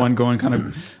 and then one going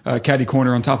kind of catty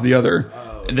corner on top of the other.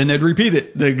 And then they'd repeat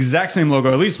it. The exact same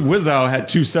logo. At least Wizao had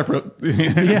 2 separate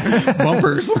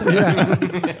bumpers.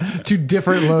 2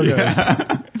 different logos.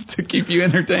 Yeah. To keep you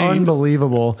entertained.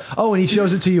 Unbelievable. Oh, and he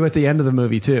shows it to you at the end of the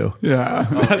movie, too. Yeah,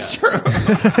 that's true.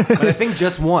 But I think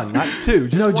just 1, not 2.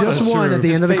 Just one at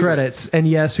the end of the credits. And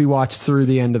yes, we watched through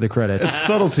the end of the credits. It's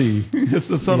subtlety. It's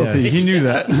the subtlety. Yes. He knew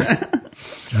that.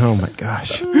 Oh, my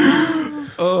gosh.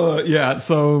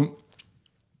 So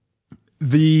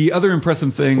the other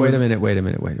impressive thing Wait a minute.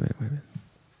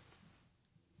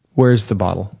 Where's the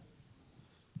bottle?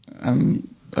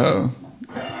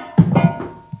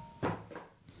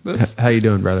 How you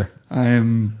doing, brother? I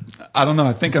don't know.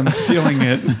 I think I'm feeling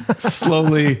it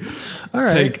slowly. All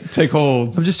right. Take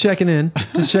hold. I'm just checking in.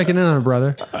 On it,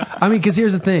 brother. I mean, because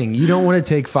here's the thing. You don't want to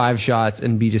take 5 shots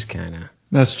and be just kind of...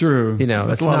 That's true.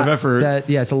 That's a lot of effort.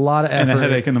 It's a lot of effort. And a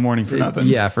headache in the morning for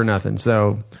nothing. For nothing.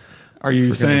 So... Are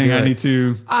you saying I need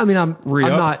to... I mean,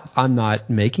 I'm not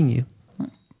making you.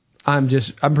 I'm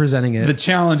presenting it. The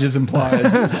challenge is implied.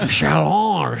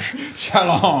 Challenge.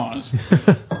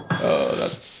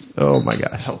 Oh my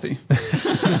gosh. Healthy.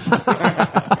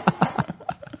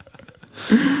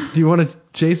 Do you want to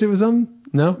chase it with something?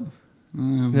 No?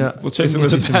 Yeah. We'll chase it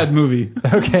with a bad movie.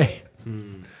 Okay.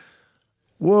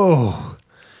 Whoa.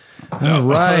 All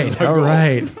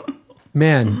right.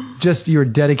 Man, you're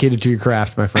dedicated to your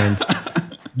craft, my friend.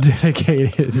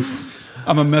 Dedicated.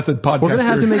 I'm a method podcaster. We're going to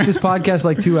have to make this podcast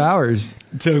like 2 hours.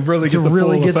 to really get the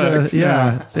full effect.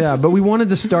 Yeah. But we wanted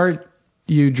to start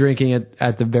you drinking it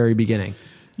at the very beginning.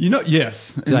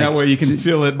 Yes. And that way you can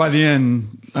feel it by the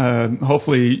end.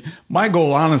 Hopefully, my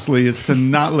goal, honestly, is to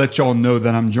not let y'all know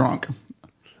that I'm drunk.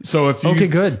 So if you,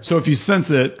 good. So if you sense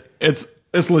it,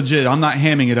 it's legit. I'm not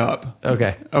hamming it up.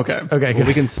 Okay. Well,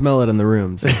 we can smell it in the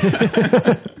rooms.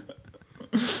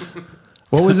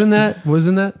 What was in that?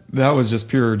 That was just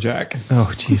pure Jack.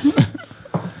 Oh, jeez.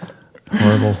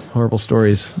 Horrible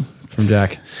stories from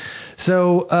Jack.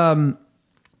 So,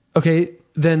 okay,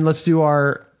 then let's do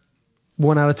our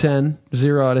 1 out of 10,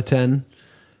 0 out of 10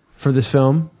 for this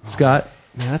film. Scott?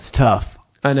 Yeah, that's tough.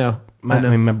 I know.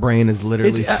 My brain is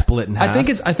literally split in half.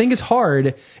 I think it's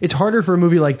hard. It's harder for a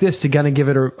movie like this to kind of give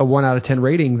it a 1 out of 10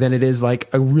 rating than it is like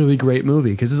a really great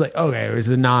movie, because it's like, okay, it's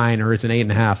a 9 or it's an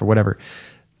 8.5 or whatever.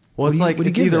 Well,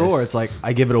 it's either or. It's like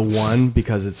I give it a 1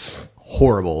 because it's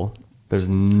horrible. There's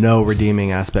no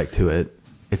redeeming aspect to it.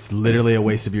 It's literally a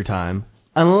waste of your time,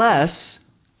 unless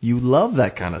you love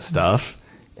that kind of stuff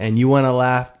and you want to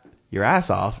laugh your ass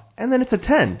off. And then it's a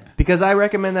 10, because I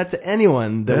recommend that to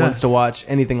anyone that wants to watch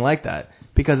anything like that,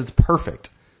 because it's perfect.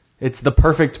 It's the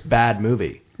perfect bad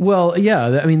movie. Well,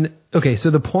 yeah. I mean, okay,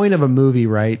 so the point of a movie,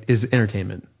 right, is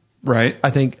entertainment. Right. I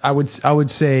think I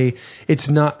would say it's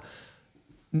not...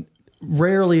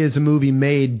 Rarely is a movie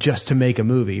made just to make a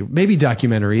movie. Maybe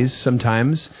documentaries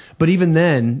sometimes, but even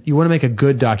then, you want to make a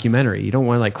good documentary. You don't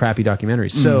want like crappy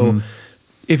documentaries. So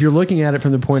if you're looking at it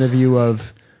from the point of view of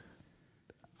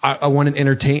I want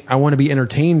to be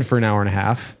entertained for an hour and a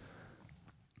half.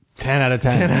 10 out of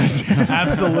 10. 10 out of 10.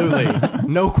 Absolutely.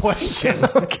 No question.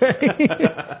 Okay.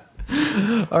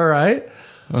 All right.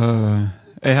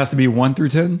 It has to be 1 through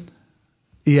 10?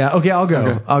 Yeah. Okay, I'll go.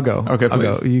 Okay. I'll go. Okay, please.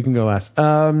 I'll go. You can go last.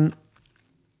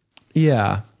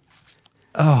 Yeah.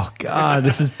 Oh God,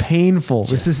 this is painful.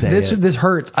 This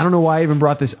hurts. I don't know why I even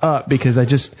brought this up because I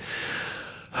just.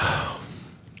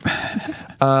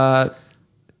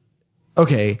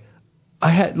 Okay. I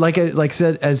had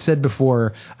as said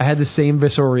before, I had the same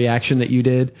visceral reaction that you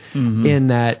did in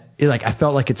that I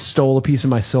felt like it stole a piece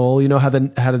of my soul. You know how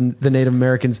the Native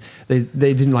Americans they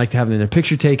didn't like to have their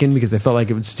picture taken because they felt like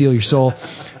it would steal your soul.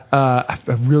 I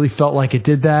really felt like it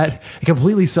did that. It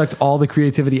completely sucked all the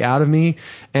creativity out of me,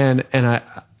 and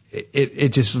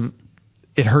it just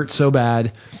hurt so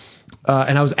bad,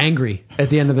 and I was angry at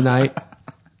the end of the night.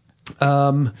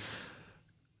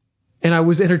 And I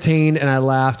was entertained and I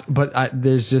laughed, but I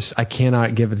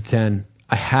cannot give it a 10.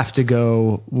 I have to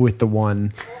go with the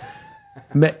 1.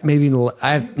 Maybe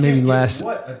less.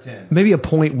 What a 10? Maybe a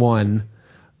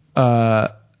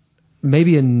 0.1.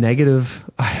 Maybe a negative.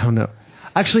 I don't know.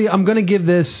 Actually, I'm going to give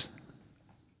this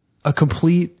a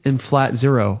complete and flat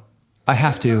 0. I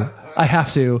have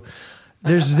to.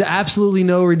 There's absolutely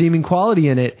no redeeming quality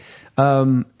in it.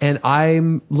 And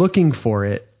I'm looking for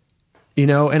it,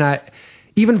 and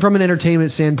even from an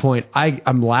entertainment standpoint,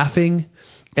 I'm laughing,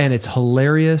 and it's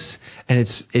hilarious, and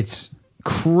it's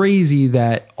crazy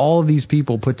that all of these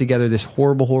people put together this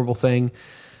horrible, horrible thing.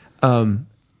 And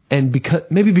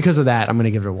because of that, I'm going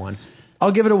to give it a 1.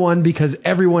 I'll give it a 1 because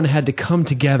everyone had to come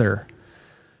together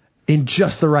in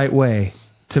just the right way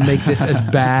to make this as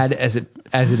bad as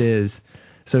it is.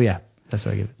 So yeah. That's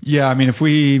what I give it. Yeah, I mean, if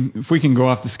we can go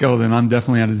off the scale, then I'm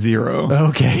definitely at a 0.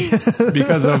 Okay.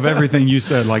 Because of everything you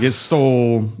said, it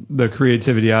stole the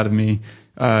creativity out of me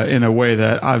in a way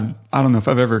that I don't know if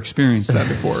I've ever experienced that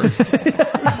before.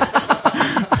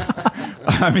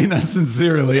 I mean that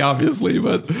sincerely, obviously,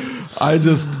 but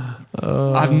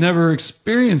I've never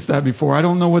experienced that before. I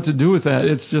don't know what to do with that.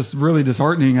 It's just really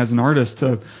disheartening as an artist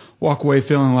to walk away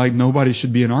feeling like nobody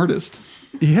should be an artist.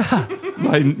 Yeah.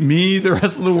 Like me, the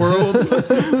rest of the world.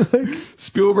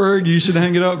 Spielberg, you should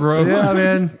hang it up, bro. Yeah,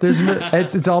 man.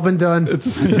 It's all been done.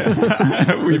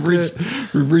 We've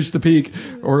reached the peak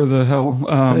or the hell.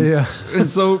 Yeah. And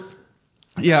so,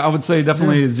 I would say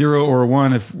definitely a 0 or a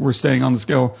 1 if we're staying on the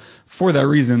scale for that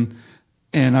reason.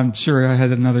 And I'm sure I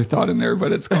had another thought in there,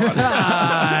 but it's gone.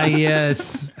 Yes.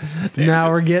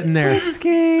 Now we're getting there.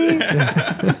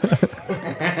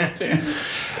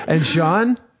 And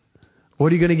Sean?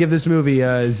 What are you going to give this movie?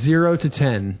 0 to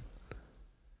 10.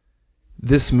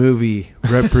 This movie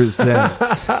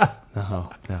represents...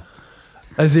 No.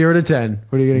 A 0 to 10.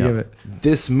 What are you going to give it?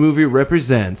 This movie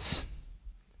represents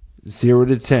 0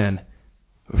 to 10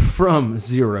 from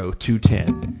 0 to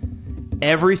 10.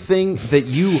 Everything that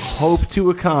you hope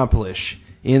to accomplish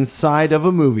inside of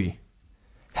a movie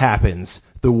happens.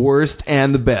 The worst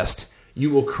and the best.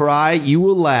 You will cry. You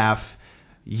will laugh.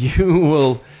 You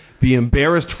will... be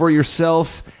embarrassed for yourself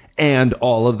and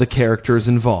all of the characters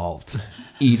involved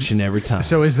each and every time.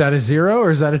 So is that a 0 or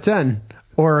is that a 10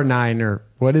 or a 9 or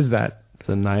what is that? It's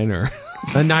a 9er.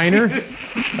 A 9er?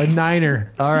 A 9er.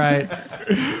 All right.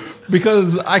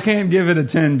 Because I can't give it a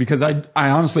 10 because I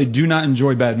honestly do not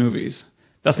enjoy bad movies.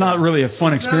 That's not really a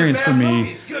fun experience for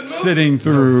me sitting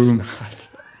through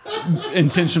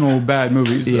intentional bad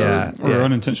movies or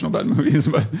unintentional bad movies.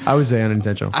 But I would say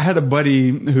unintentional. I had a buddy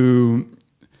who...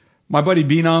 My buddy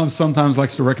Benov sometimes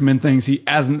likes to recommend things he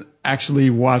hasn't actually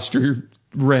watched or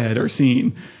read or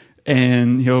seen.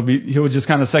 And he'll just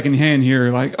kind of secondhand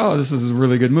hear like, oh, this is a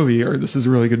really good movie or this is a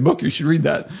really good book. You should read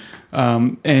that.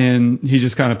 And he's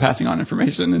just kind of passing on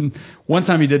information. And one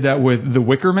time he did that with The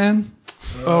Wicker Man.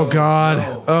 Oh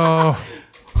God. Oh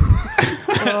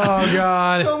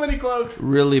God. So many quotes.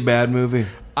 Really bad movie.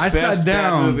 I sat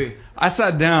down,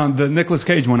 the Nicolas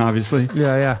Cage one, obviously.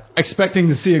 Yeah. Expecting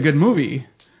to see a good movie.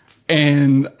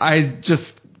 And I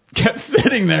just kept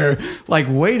sitting there,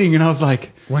 waiting, and I was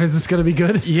like, when is this going to be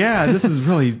good? Yeah, this is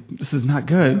not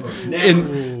good.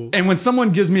 And when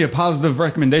someone gives me a positive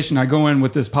recommendation, I go in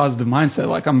with this positive mindset,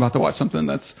 like I'm about to watch something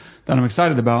that I'm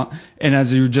excited about. And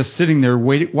as you're just sitting there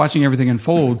watching everything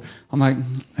unfold, I'm like,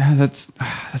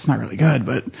 that's not really good,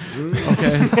 but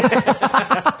okay.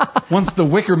 Once the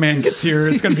Wicker Man gets here,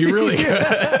 it's going to be really good.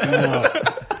 No.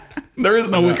 There is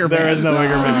no Wicker Man. There is no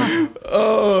Wicker Man.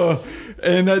 Oh,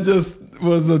 and that just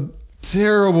was a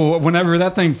terrible... Whenever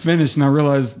that thing finished and I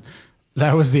realized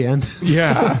That was the end.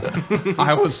 Yeah.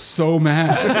 I was so mad.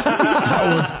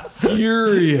 I was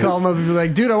furious. Call him up and be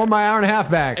like, dude, I want my hour and a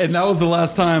half back. And that was the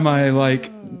last time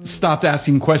I stopped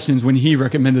asking questions when he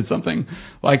recommended something.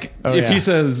 Like he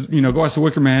says, go watch The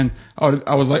Wicker Man,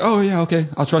 I was like, oh yeah, okay,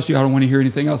 I'll trust you. I don't want to hear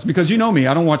anything else because you know me.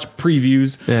 I don't watch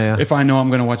previews. Yeah. If I know I'm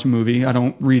going to watch a movie, I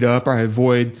don't read up. I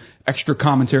avoid extra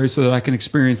commentary so that I can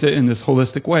experience it in this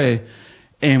holistic way.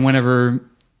 And whenever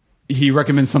he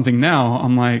recommends something now,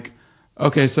 I'm like,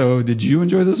 okay, so did you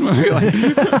enjoy this movie?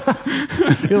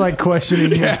 You're like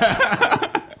questioning him.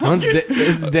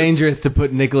 It's dangerous to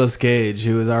put Nicolas Cage,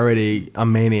 who is already a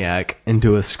maniac,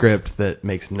 into a script that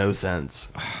makes no sense.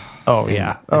 Oh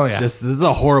yeah. This is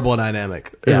a horrible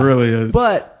dynamic. It really is.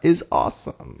 But is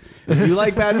awesome. If you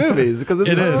like bad movies, because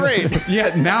it's great.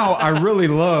 Yeah, now I really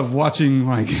love watching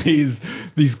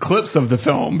these clips of the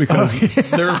film because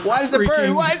they're Why is it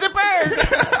bird? Why is it bird?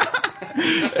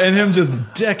 And him just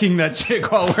decking that chick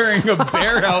while wearing a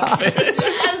bear outfit.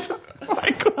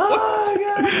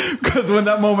 Because when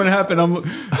that moment happened, I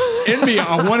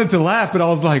wanted to laugh, but I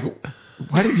was like,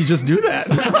 why did you just do that?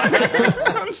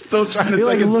 I'm still trying to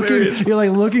take it serious. You're like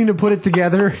looking to put it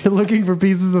together, looking for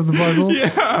pieces of the puzzle.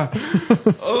 Yeah.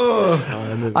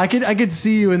 I could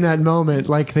see you in that moment,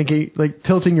 like thinking, like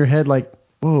tilting your head, like,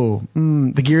 whoa,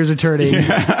 the gears are turning.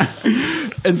 Yeah.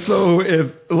 And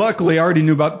so luckily I already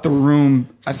knew about The Room.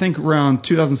 I think around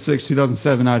 2006,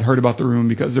 2007, I'd heard about The Room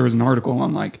because there was an article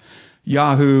on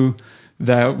Yahoo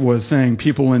that was saying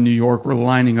people in New York were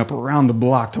lining up around the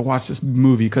block to watch this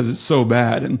movie because it's so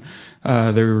bad. And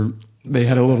they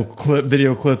had a little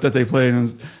video clip that they played,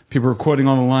 and people were quoting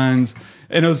all the lines.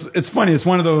 And it's funny. It's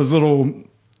one of those little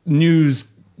news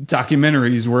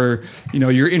documentaries where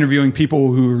you're interviewing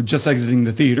people who are just exiting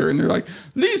the theater, and they're like,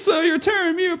 Lisa, you're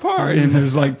tearing me apart, and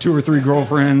there's like 2 or 3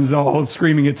 girlfriends all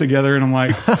screaming it together, and I'm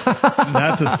like,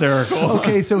 that's hysterical.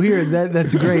 Okay, so here,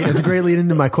 that's great. That's a great lead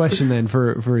into my question then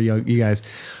for you guys.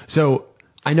 So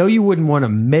I know you wouldn't want to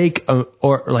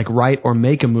write or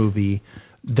make a movie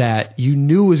that you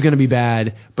knew was going to be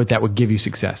bad, but that would give you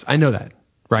success. I know that,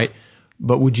 right?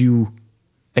 But would you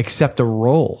accept a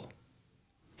role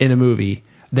in a movie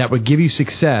that would give you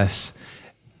success,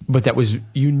 but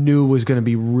you knew was going to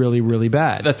be really, really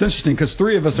bad? That's interesting because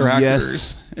 3 of us are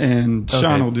actors, and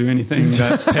Sean will do anything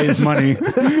that pays money.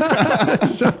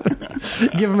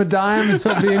 Give him a dime and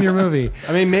he'll be in your movie.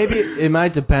 I mean, maybe it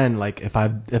might depend. Like if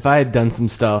I had done some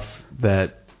stuff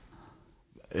that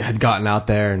had gotten out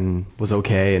there and was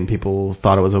okay, and people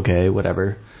thought it was okay,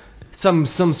 whatever, some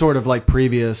sort of like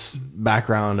previous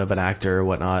background of an actor or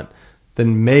whatnot,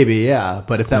 then maybe, yeah.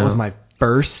 But if that was my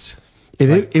first,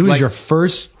 it was your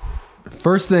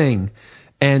first thing,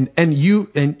 and you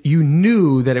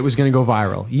knew that it was going to go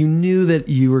viral. You knew that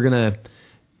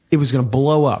it was going to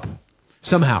blow up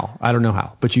somehow. I don't know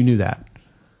how, but you knew that.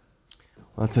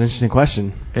 Well, that's an interesting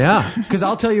question. Yeah, because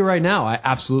I'll tell you right now, I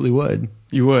absolutely would.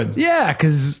 You would? Yeah,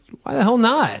 because why the hell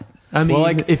not? I mean,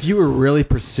 well, if you were really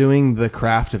pursuing the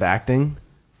craft of acting,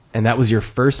 and that was your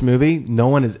first movie, no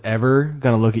one is ever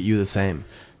going to look at you the same.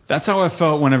 That's how I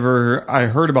felt whenever I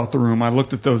heard about The Room. I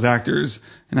looked at those actors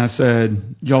and I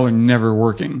said, y'all are never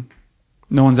working.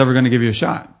 No one's ever going to give you a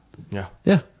shot. Yeah.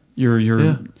 Yeah. You're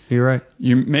right.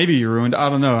 Maybe you're ruined. I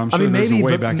don't know. I'm sure there's a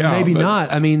way back out. Maybe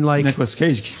not. I mean, like Nicolas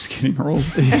Cage keeps getting roles.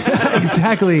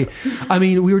 Exactly. I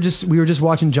mean, we were just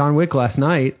watching John Wick last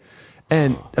night,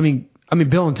 and I mean,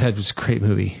 Bill and Ted was a great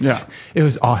movie. Yeah. It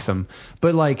was awesome.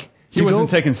 But like, he wasn't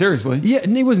taken seriously. Yeah,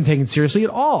 and he wasn't taken seriously at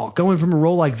all. Going from a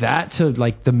role like that to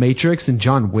like The Matrix and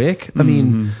John Wick. I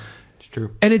mean, it's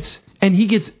true. And he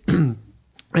gets and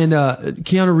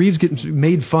Keanu Reeves gets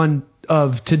made fun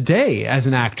of today as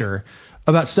an actor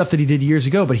about stuff that he did years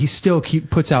ago, but he still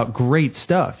puts out great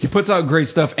stuff. He puts out great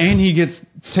stuff, and he gets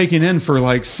taken in for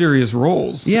like serious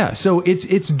roles. Yeah, so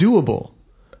it's doable.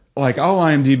 Like I'll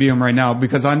IMDb him right now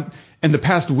because in the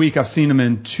past week I've seen him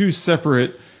in 2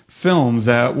 separate films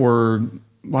that were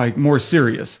like more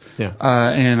serious. Yeah.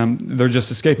 And they're just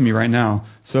escaping me right now.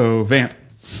 So Vamp.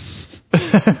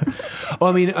 Well,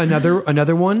 I mean,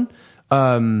 another one.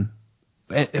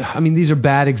 I mean, these are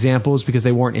bad examples because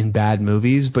they weren't in bad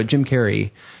movies, but Jim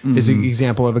Carrey is an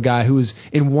example of a guy who was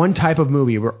in one type of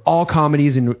movie where all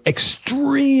comedies and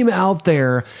extreme out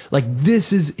there, like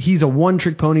he's a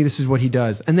one-trick pony, this is what he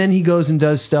does. And then he goes and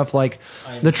does stuff like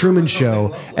The Truman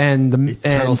Show and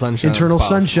Eternal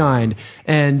Sunshine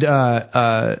and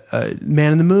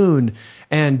Man in the Moon,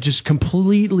 and just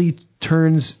completely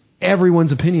turns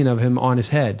everyone's opinion of him on its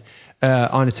head.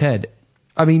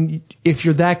 I mean, if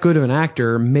you're that good of an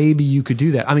actor, maybe you could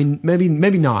do that. I mean, maybe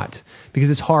not, because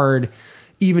it's hard,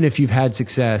 even if you've had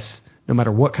success, no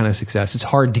matter what kind of success, it's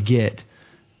hard to get,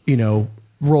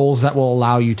 roles that will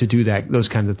allow you to do those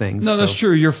kinds of things. No, that's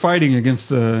true. You're fighting against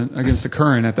the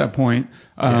current at that point.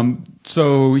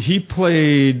 So he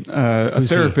played a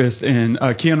therapist in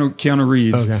Keanu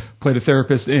Reeves played a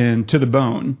therapist in To the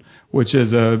Bone, which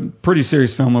is a pretty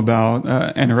serious film about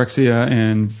anorexia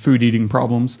and food eating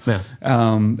problems. Yeah.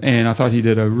 And I thought he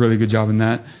did a really good job in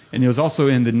that. And he was also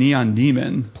in The Neon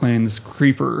Demon playing this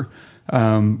creeper,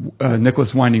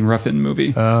 Nicholas Winding Refn movie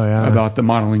about the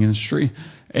modeling industry.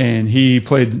 And he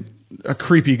played a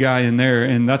creepy guy in there,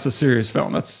 and that's a serious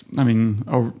film.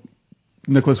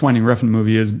 Nicholas Winding Refn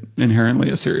movie is inherently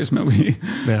a serious movie.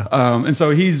 Yeah. And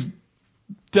so he's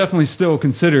definitely still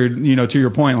considered, to your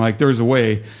point, like there's a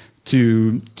way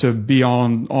to be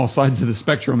on all sides of the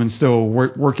spectrum and still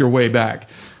work your way back.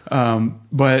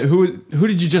 But who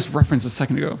did you just reference a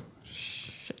second ago?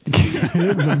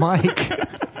 The mic.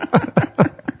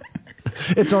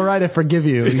 It's all right, I forgive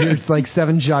you. You're like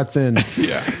 7 shots in.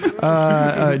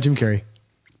 Yeah. Jim Carrey.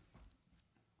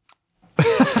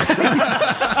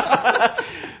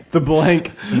 The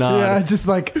blank nod. Yeah, just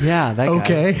like, that guy.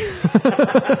 Okay.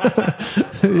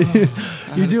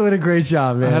 You're doing a great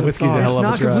job, man. Whiskey's a hell of a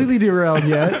not drug. completely derailed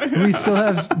yet. We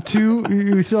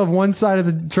still have one side of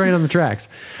the train on the tracks.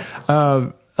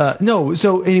 No,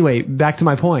 so anyway, back to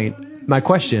my point. My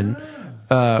question,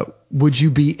 would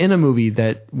you be in a movie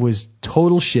that was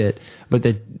total shit, but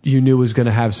that you knew was going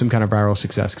to have some kind of viral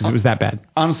success because it was that bad?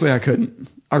 Honestly, I couldn't.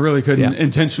 I really couldn't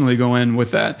intentionally go in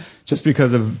with that just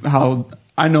because of how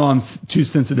I know I'm too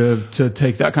sensitive to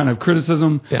take that kind of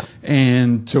criticism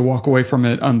and to walk away from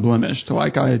it unblemished.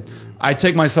 Like I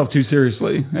take myself too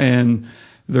seriously, and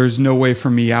there's no way for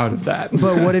me out of that.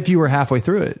 But what if you were halfway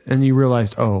through it and you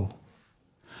realized,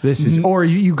 this is, or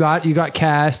you got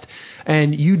cast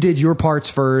and you did your parts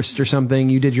first or something,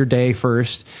 you did your day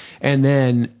first,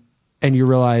 and you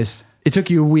realized it took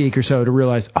you a week or so to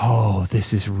realize,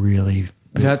 this is really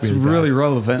really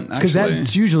relevant, actually. Because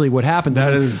that's usually what happens.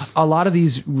 That is a lot of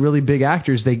these really big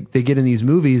actors, they get in these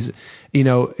movies,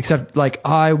 except like,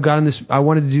 I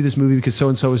wanted to do this movie because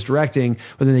so-and-so was directing,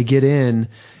 but then they get in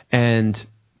and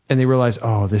they realize,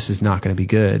 this is not going to be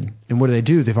good. And what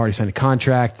do? They've already signed a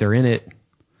contract. They're in it.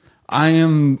 I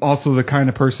am also the kind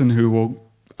of person who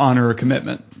will honor a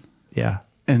commitment. Yeah.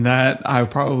 And that I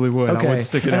probably would. Okay. I would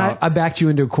stick it out. I backed you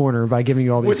into a corner by giving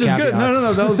you all these Which is caveats. good.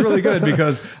 No. That was really good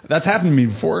because that's happened to me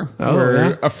before.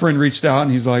 Where a friend reached out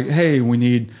and he's like, hey, we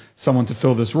need someone to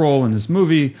fill this role in this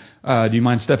movie. Do you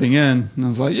mind stepping in? And I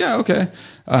was like, yeah, okay.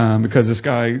 Because this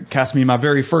guy cast me in my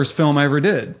very first film I ever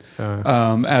did.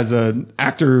 As an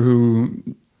actor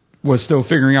who was still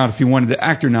figuring out if he wanted to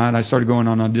act or not, I started going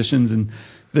on auditions, and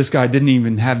this guy didn't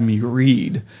even have me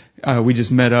read. We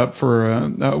just met up for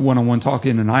a one-on-one talk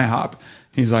in an IHOP.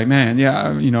 He's like, man, I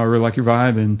really like your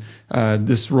vibe, and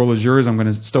this role is yours. I'm going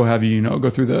to still have you, go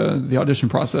through the audition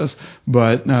process,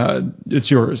 but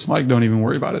it's yours. Like, don't even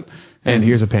worry about it. And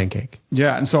here's a pancake.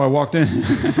 Yeah, and so I walked in.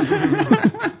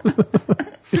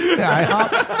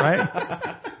 IHOP,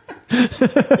 right?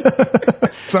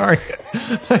 Sorry.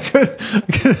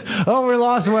 We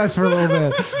lost Wes for a little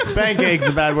bit. Pancake's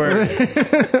a bad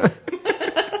word.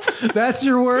 That's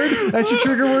your word? That's your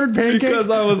trigger word, pancake? Because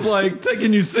I was like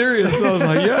taking you serious. So I was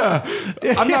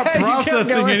like, I'm not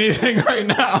processing anything right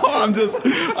now.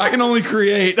 I can only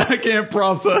create. I can't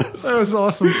process. That was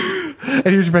awesome. And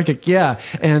here's your pancake. Yeah.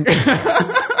 And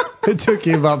it took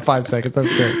you about 5 seconds. That's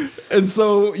great. And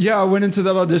so, I went into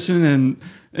that audition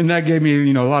and that gave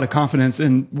me, a lot of confidence.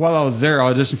 And while I was there,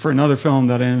 I auditioned for another film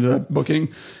that I ended up booking.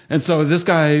 And so this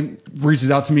guy reaches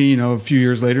out to me, a few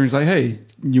years later. And he's like, hey,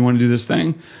 you want to do this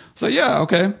thing? I was like, yeah,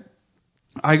 okay.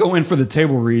 I go in for the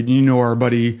table read. Our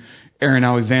buddy Aaron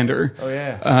Alexander. Oh,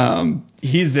 yeah.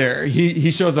 He's there.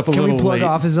 He shows up a little late. Can we plug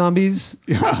Office Zombies?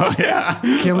 Oh, yeah.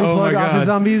 Can we plug Office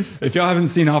Zombies? If y'all haven't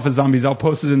seen Office Zombies, I'll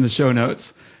post it in the show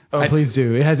notes. Oh, please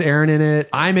do. It has Aaron in it.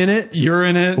 I'm in it. You're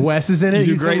in it. Wes is in it. You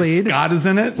do He's great. the lead. Scott is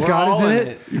in it. Scott is in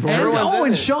it.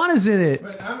 And Sean is in it.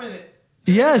 But I'm in it.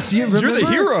 Yes, you're the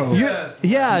hero. You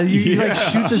like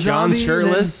shoot the zombie. John's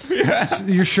shirtless.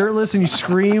 You're shirtless and you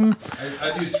scream.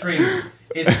 I do scream.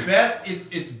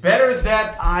 It's better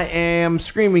that I am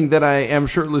screaming than I am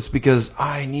shirtless because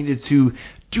I needed to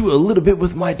do a little bit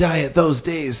with my diet those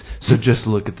days. So just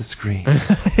look at the screen.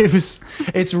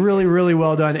 It's really, really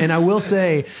well done. And I will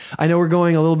say, I know we're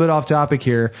going a little bit off topic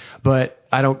here, but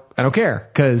I don't care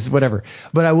because whatever.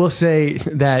 But I will say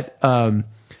that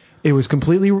it was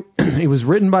it was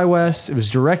written by Wes. It was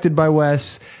directed by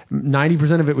Wes.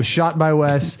 90% of it was shot by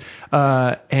Wes.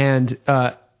 And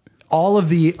all of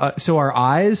the, so our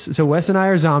eyes, so Wes and I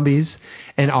are zombies,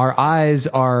 and our eyes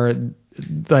are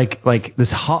like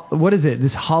this what is it?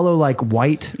 This hollow like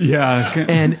white. Yeah.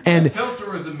 And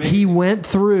filter was amazing. he went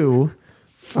through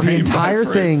the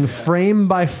entire thing frame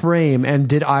by frame and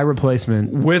did eye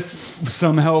replacement with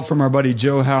some help from our buddy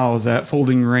Joe Howes at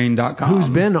foldingrain.com, who's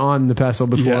been on the Pestle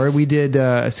before. Yes. We did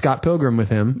Scott Pilgrim with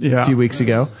him a few weeks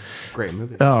ago. Great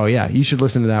movie. Oh yeah, you should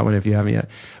listen to that one if you haven't yet.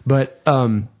 But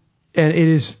and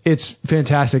it's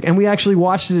fantastic. And we actually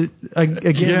watched it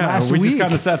again last week. We just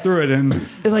kind of sat through it and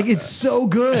like it's so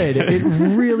good. It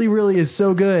really, really is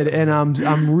so good. And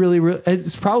I'm really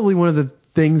it's probably one of the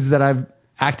things that I've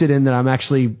acted in that I'm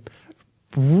actually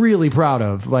really proud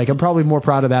of. Like I'm probably more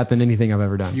proud of that than anything I've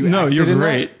ever done. You're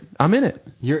great. I'm in it.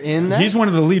 You're in that? He's one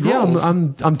of the lead roles. Yeah,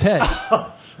 I'm Ted.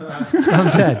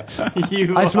 I'm Ted.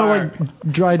 I smell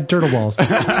like dried turtle balls.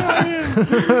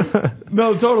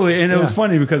 No, totally. And it was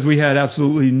funny because we had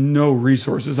absolutely no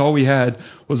resources. All we had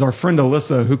was our friend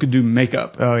Alyssa who could do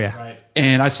makeup. Oh yeah. Right.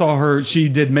 And I saw her. She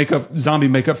did zombie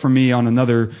makeup for me on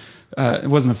another. It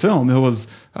wasn't a film. It was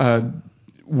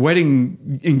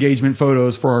wedding engagement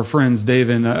photos for our friends Dave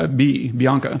and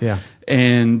Bianca. Yeah.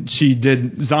 And she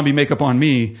did zombie makeup on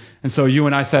me. And so you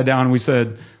and I sat down and we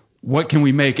said, what can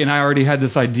we make? And I already had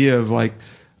this idea of like,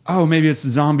 oh, maybe it's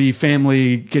a zombie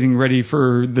family getting ready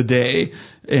for the day.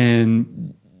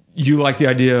 And you like the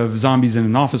idea of zombies in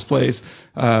an office place,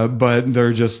 but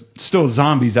they're just still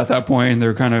zombies at that point, and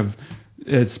they're kind of,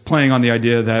 it's playing on the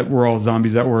idea that we're all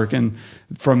zombies at work. And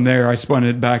from there, I spun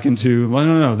it back into, well,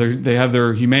 no, they have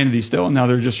their humanity still, and now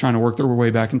they're just trying to work their way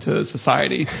back into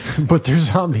society. But they're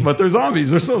zombies.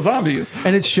 They're still zombies.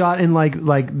 And it's shot in like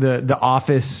the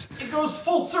Office. It goes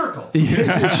full circle.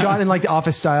 It's shot in like the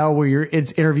Office style, where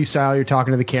it's interview style. You're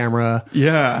talking to the camera.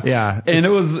 Yeah. And it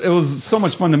was so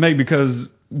much fun to make because,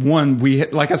 one,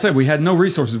 like I said, we had no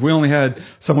resources. We only had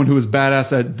someone who was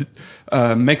badass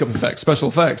at makeup effects, special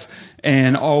effects,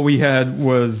 and all we had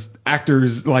was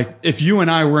actors. Like if you and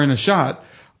I were in a shot,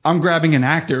 I'm grabbing an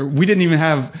actor. We didn't even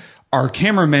have, our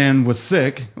cameraman was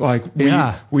sick. Like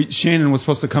Shannon was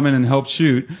supposed to come in and help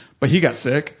shoot, but he got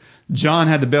sick. John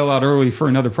had to bail out early for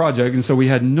another project, and so we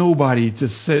had nobody to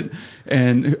sit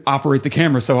and operate the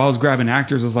camera. So I was grabbing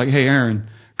actors. I was like, hey, Aaron,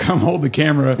 come hold the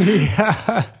camera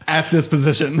at this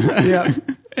position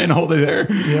and hold it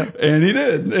there. Yeah. And he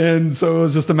did. And so it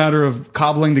was just a matter of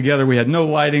cobbling together. We had no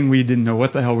lighting. We didn't know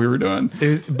what the hell we were doing.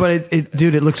 But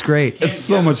dude, it looks great. It's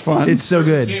so much fun. It's so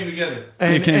good. It came together.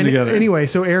 It came together. Anyway,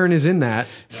 so Aaron is in that.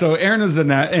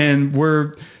 And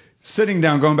we're sitting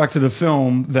down, going back to the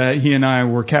film that he and I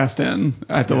were cast in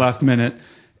at the last minute,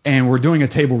 and we're doing a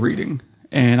table reading.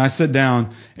 And I sit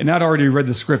down, and I'd already read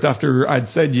the script after I'd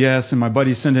said yes, and my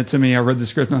buddy sent it to me. I read the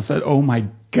script, and I said, oh my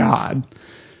God,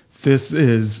 this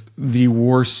is the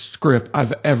worst script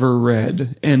I've ever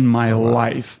read in my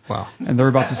life. Wow. And they're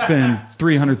about to spend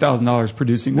 $300,000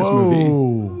 producing this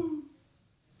movie.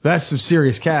 That's some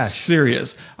serious cash.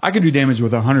 Serious. I could do damage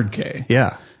with $100K.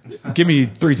 Yeah. Give me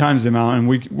 3 times the amount, and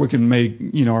we can make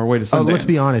our way to Sundance. Oh, let's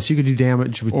be honest. You could do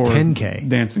damage with $10K.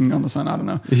 Dancing on the Sun. I don't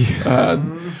know.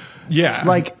 Yeah.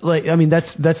 Like I mean,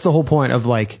 that's the whole point of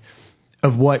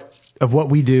what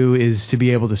we do is to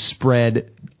be able to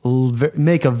spread,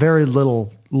 make a very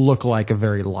little look like a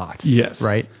very lot. Yes.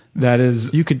 Right. That is.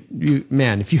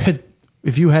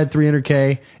 If you had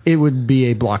 $300K, it would be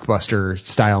a blockbuster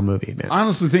style movie, man. I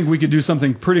honestly think we could do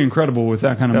something pretty incredible with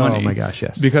that kind of money. Oh my gosh,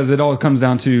 yes. Because it all comes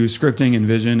down to scripting and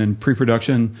vision and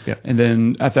pre-production. Yep. And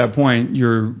then at that point,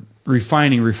 you're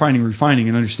refining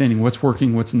and understanding what's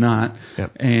working, what's not.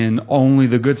 Yep. And only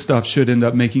the good stuff should end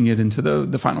up making it into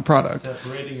the final product.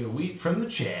 Separating the wheat from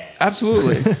the chaff.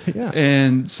 Absolutely. Yeah.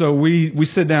 And so we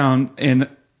sit down, and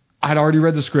I'd already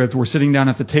read the script. We're sitting down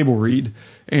at the table read.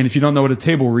 And if you don't know what a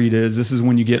table read is, this is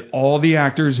when you get all the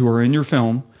actors who are in your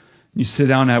film. You sit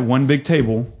down at one big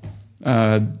table.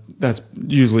 That's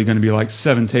usually going to be like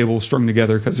 7 tables strung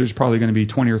together because there's probably going to be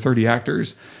 20 or 30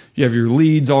 actors. You have your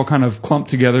leads all kind of clumped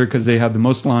together because they have the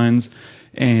most lines.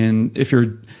 And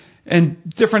different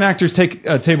actors take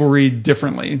a table read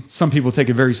differently. Some people take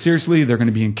it very seriously. They're going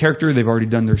to be in character. They've already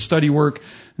done their study work.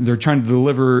 And they're trying to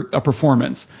deliver a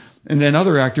performance. And then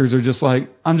other actors are just like,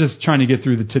 I'm just trying to get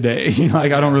through the today. I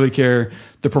don't really care.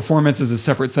 The performance is a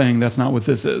separate thing. That's not what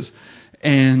this is.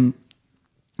 And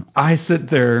I sit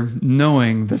there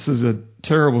knowing this is a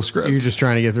terrible script. You're just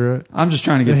trying to get through it? I'm just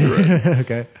trying to get through it.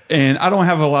 Okay. And I don't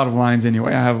have a lot of lines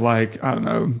anyway. I have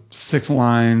 6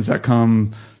 lines that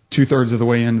come 2/3 of the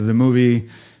way into the movie.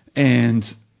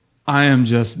 And I am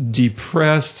just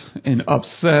depressed and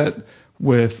upset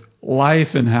with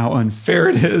life and how unfair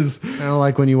it is. Kind of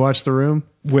like when you watch The Room.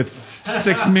 With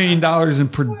 $6 million in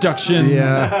production.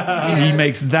 Yeah. He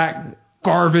makes that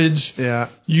garbage. Yeah.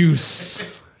 You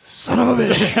son of a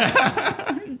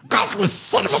bitch. Godless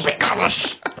son of a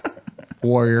bitch.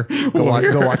 Warrior. Go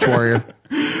watch Warrior.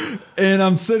 And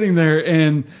I'm sitting there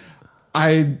and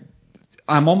I'm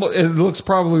almost, it looks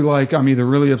probably like I'm either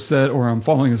really upset or I'm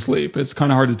falling asleep. It's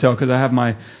kind of hard to tell because I have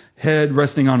my head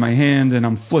resting on my hand and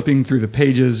I'm flipping through the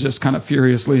pages just kind of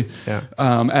furiously. Yeah.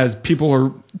 As people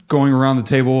are going around the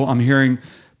table, I'm hearing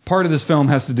part of this film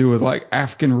has to do with like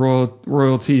African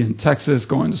royalty in Texas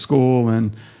going to school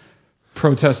and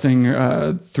protesting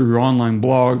through online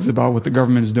blogs about what the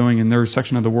government is doing in their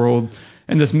section of the world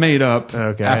in this made up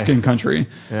African country.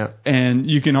 Yeah. And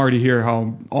you can already hear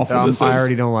how awful this is. I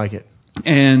already don't like it.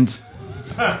 And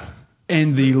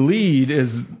the lead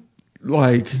is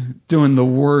like doing the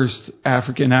worst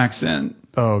African accent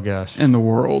in the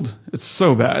world. It's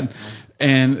so bad.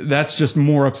 And that's just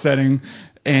more upsetting.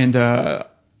 And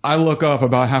I look up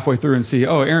about halfway through and see,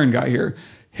 Aaron got here.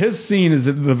 His scene is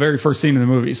the very first scene in the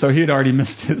movie, so he had already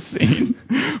missed his scene.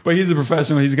 But he's a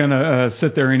professional. He's going to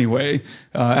sit there anyway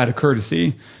out of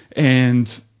courtesy.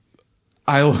 And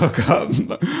I look up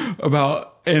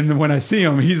and when I see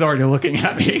him, he's already looking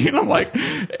at me. And I'm like,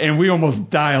 and we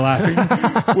almost die laughing,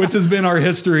 which has been our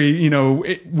history. You know,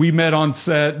 we met on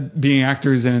set being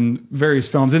actors in various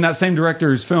films. In that same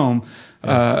director's film,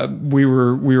 we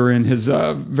were in his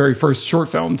very first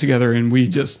short film together, and we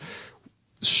just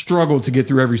struggled to get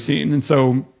through every scene. And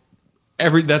so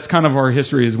that's kind of our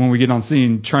history, is when we get on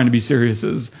scene, trying to be serious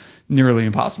is nearly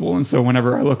impossible. And so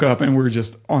whenever I look up and we're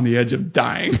just on the edge of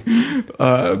dying,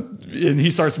 and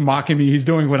he starts mocking me, he's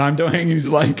doing what I'm doing. He's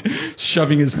like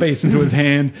shoving his face into his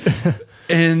hand.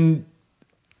 And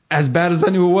as bad as I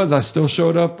knew it was, I still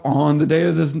showed up on the day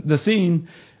of the scene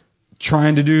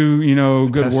trying to do,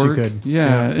 good Best work. you could.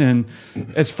 Yeah. And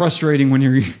it's frustrating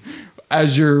when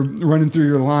as you're running through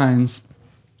your lines,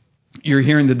 you're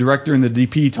hearing the director and the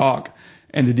DP talk,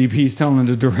 and the DP's telling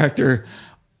the director,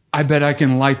 I bet I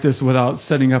can light this without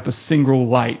setting up a single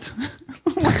light.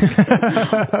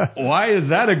 Why is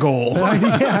that a goal?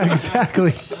 Yeah,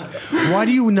 exactly. Why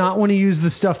do you not want to use the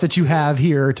stuff that you have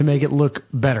here to make it look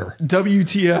better?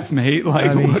 WTF, mate?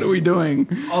 Like, what are we doing?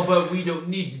 Oh, but we don't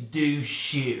need to do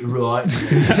shit right.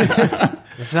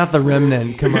 It's not the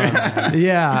Remnant. Come on.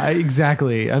 Yeah,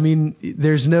 exactly. I mean,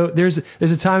 there's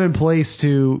a time and place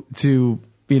to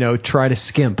try to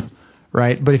skimp,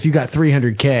 right? But if you got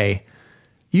 $300K,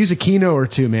 use a Kino or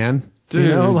two, man.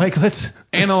 Dude, let's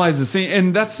analyze the scene.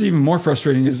 And that's even more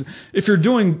frustrating, is if you're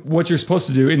doing what you're supposed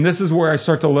to do, and this is where I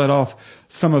start to let off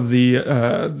some of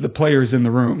the players in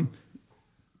the room,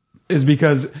 is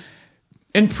because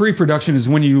in pre-production is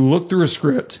when you look through a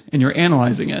script and you're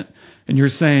analyzing it and you're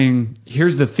saying,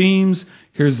 here's the themes,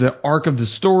 here's the arc of the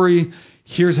story,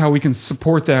 here's how we can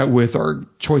support that with our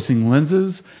choosing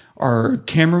lenses, our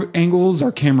camera angles,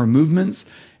 our camera movements,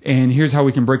 and here's how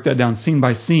we can break that down scene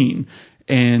by scene.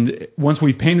 And once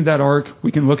we painted that arc,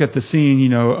 we can look at the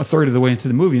scene, a third of the way into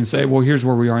the movie and say, well, here's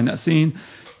where we are in that scene.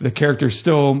 The character's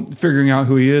still figuring out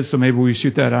who he is, so maybe we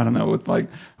shoot that, I don't know, with like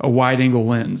a wide angle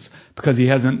lens, because he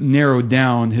hasn't narrowed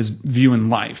down his view in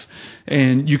life.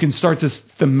 And you can start to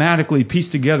thematically piece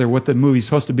together what the movie's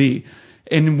supposed to be.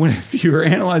 And if you're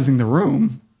analyzing the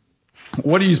room,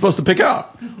 what are you supposed to pick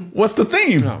up? What's the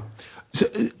theme? No. So,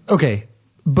 okay.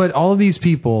 But all these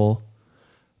people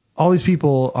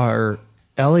are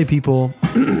LA people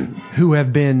who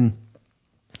have been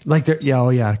like,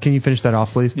 can you finish that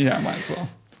off, please? Yeah, I might as well.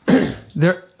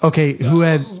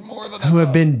 Who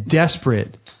have been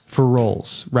desperate for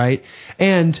roles, right?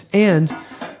 And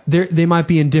they might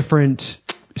be in different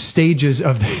stages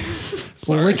of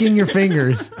licking your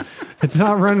fingers. It's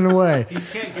not running away. You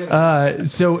can't get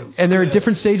and they're at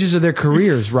different stages of their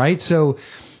careers, right? So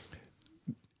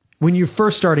when you're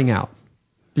first starting out,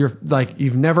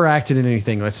 you've never acted in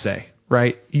anything, let's say,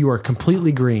 right? You are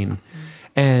completely green,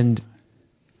 and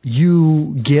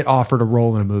you get offered a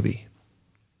role in a movie.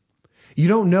 You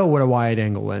don't know what a wide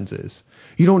angle lens is.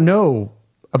 You don't know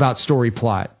about story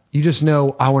plot. You just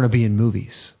know, I want to be in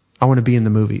movies. I want to be in the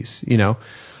movies,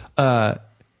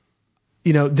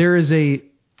 there is a...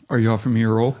 Are you offering me a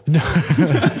role? No,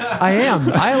 I am.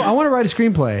 I want to write a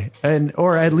screenplay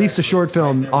or at least a short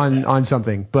film on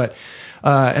something, but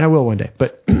and I will one day.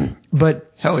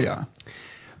 But hell yeah.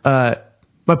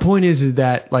 My point is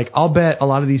that I'll bet a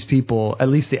lot of these people, at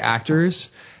least the actors,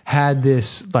 had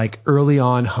this early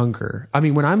on hunger. I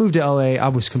mean, when I moved to LA, I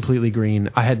was completely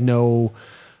green. I had no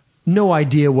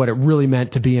idea what it really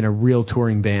meant to be in a real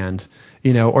touring band,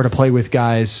 or to play with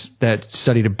guys that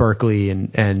studied at Berkeley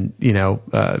and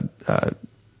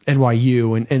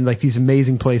NYU and these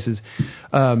amazing places.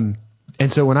 And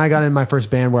so when I got in my first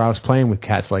band where I was playing with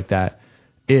cats like that,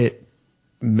 it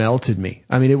melted me.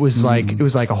 I mean, it was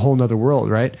like a whole nother world,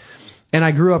 right? And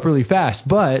I grew up really fast.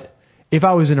 But if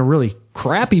I was in a really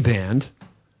crappy band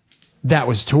that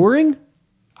was touring,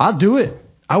 I'll do it.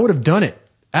 I would have done it.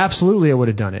 Absolutely, I would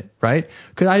have done it, right?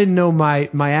 Because I didn't know my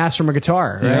ass from a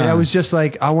guitar, right? Yeah. I was just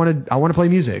like, I want to play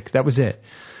music. That was it.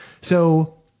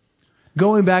 So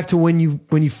going back to when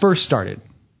you first started,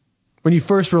 when you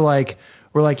first were like,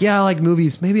 yeah, I like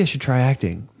movies. Maybe I should try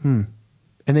acting.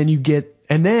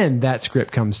 And then that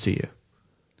script comes to you.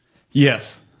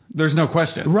 Yes. There's no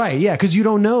question. Right, yeah, because you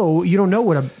don't know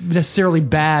what a necessarily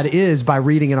bad is by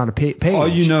reading it on a page. All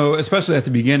you know, especially at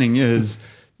the beginning, is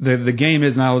the game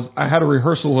is, and I had a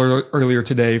rehearsal earlier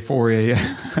today for a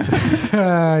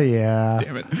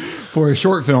damn it, for a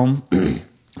short film,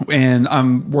 and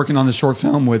I'm working on the short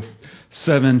film with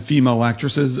 7 female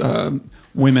actresses,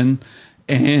 women,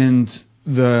 and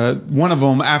one of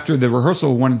them after the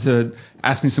rehearsal wanted to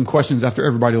ask me some questions after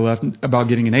everybody left about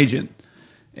getting an agent,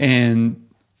 and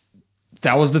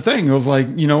that was the thing. It was like,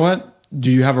 you know what?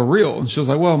 Do you have a reel? And she was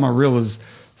like, well, my reel is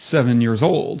 7 years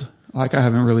old. Like, I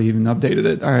haven't really even updated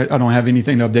it. I don't have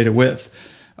anything to update it with.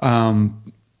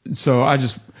 So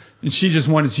she just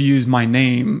wanted to use my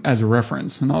name as a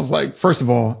reference. And I was like, first of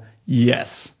all,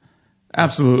 yes,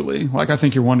 absolutely. Like, I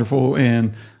think you're wonderful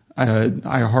and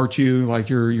I heart you. Like,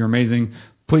 you're amazing.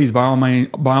 Please, by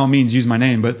all means, use my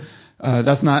name. But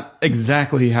that's not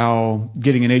exactly how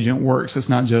getting an agent works. It's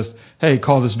not just, hey,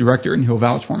 call this director and he'll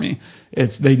vouch for me.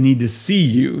 It's they need to see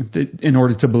you in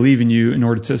order to believe in you, in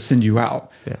order to send you out.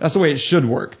 Yeah. That's the way it should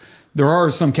work. There are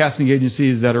some casting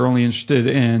agencies that are only interested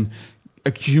in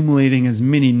accumulating as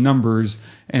many numbers,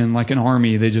 and like an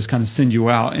army, they just kind of send you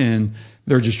out and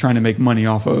they're just trying to make money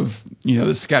off of, the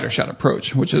scattershot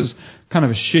approach, which is kind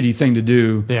of a shitty thing to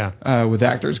do with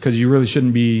actors, because you really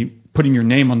shouldn't be putting your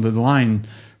name on the line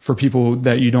for people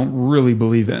that you don't really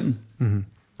believe in. Mm-hmm.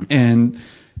 And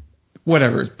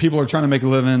whatever, people are trying to make a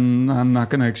living. I'm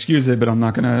not going to excuse it, but I'm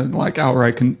not going to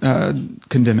outright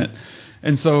condemn it.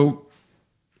 And so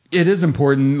it is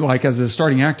important, as a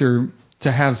starting actor,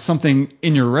 to have something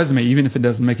in your resume, even if it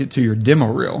doesn't make it to your demo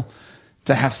reel,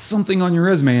 to have something on your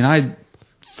resume. And I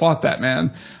fought that,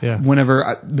 man. Yeah.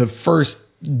 Whenever the first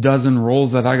dozen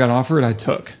roles that I got offered, I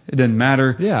took. It didn't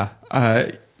matter. Yeah.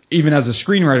 Even as a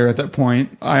screenwriter at that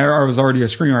point, I was already a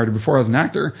screenwriter before I was an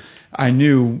actor. I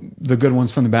knew the good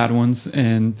ones from the bad ones,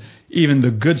 and even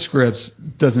the good scripts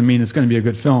doesn't mean it's going to be a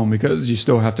good film, because you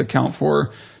still have to account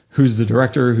for who's the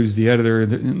director, who's the editor,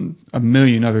 and a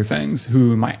million other things.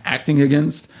 Who am I acting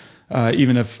against?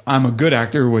 Even if I'm a good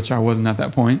actor, which I wasn't at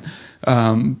that point,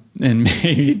 and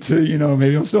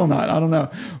maybe I'm still not. I don't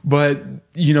know, but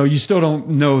you still don't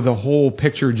know the whole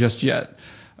picture just yet.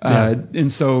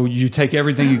 And so you take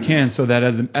everything you can, so that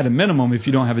at a minimum, if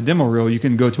you don't have a demo reel, you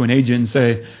can go to an agent and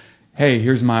say, hey,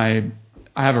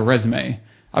 I have a resume.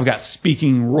 I've got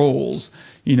speaking roles,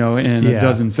 in a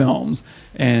dozen films,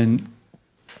 and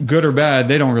good or bad,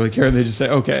 they don't really care. They just say,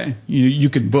 okay,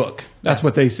 you can book. That's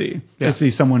what they see. Yeah. They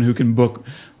see someone who can book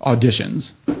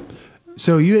auditions.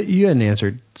 So you hadn't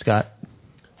answered, Scott.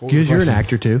 Because you're an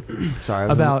actor too. Sorry,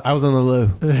 I was on the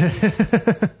loo.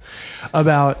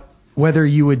 About whether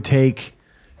you would take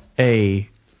would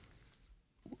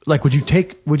you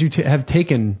have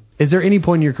taken, is there any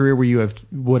point in your career where you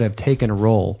would have taken a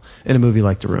role in a movie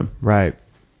like The Room? Right.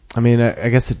 I mean, I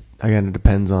guess it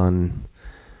depends on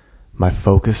my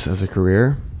focus as a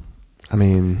career. I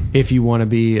mean, if you want to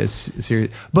be a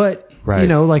serious, but right.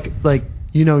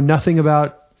 Nothing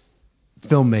about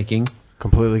filmmaking.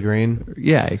 Completely green.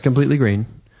 Yeah, completely green.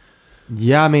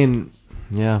 Yeah, I mean,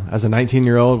 as a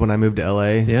 19-year-old when I moved to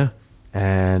LA. Yeah.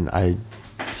 And I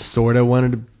sort of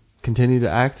wanted to continue to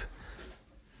act.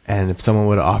 And if someone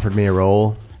would have offered me a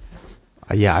role,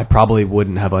 I probably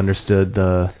wouldn't have understood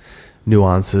the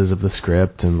nuances of the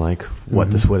script and what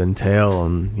this would entail,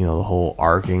 and the whole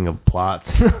arcing of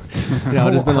plots.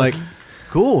 I've just been like,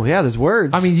 cool, yeah, there's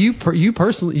words. I mean, you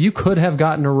personally, you could have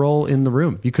gotten a role in The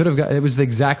Room. You could have it was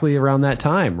exactly around that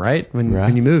time, right? When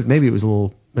you moved. Maybe it was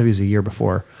a year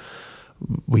before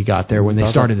we got there, when they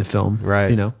started the film,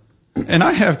 right? And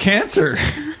I have cancer,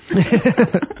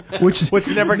 which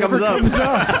never comes up.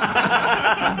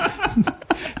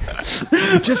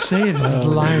 Just say it.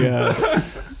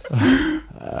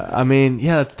 I mean,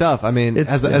 it's tough. I mean,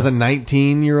 as a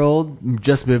 19-year-old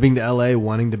just moving to LA,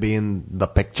 wanting to be in the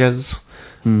pictures.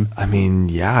 I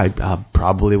mean, I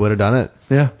probably would have done it.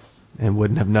 Yeah, and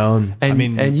wouldn't have known.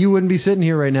 And you wouldn't be sitting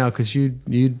here right now because you'd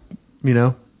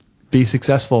be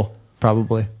successful.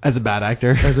 Probably as a bad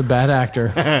actor.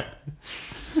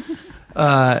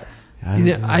 I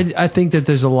think that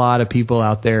there's a lot of people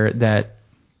out there that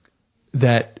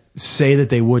that say that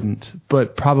they wouldn't,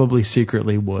 but probably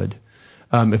secretly would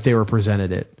if they were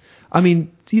presented it. I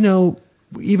mean,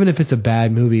 even if it's a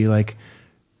bad movie, like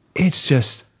it's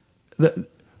just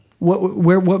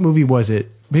what movie was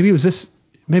it? Maybe it was this.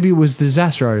 Maybe it was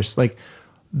Disaster Artist. Like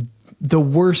the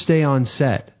worst day on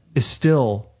set is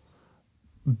still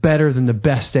better than the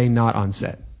best day not on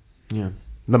set. Yeah,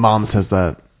 the mom says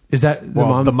that. Is that the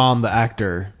mom? The mom, the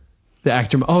actor. The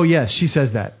actor. Oh yes, she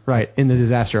says that right in the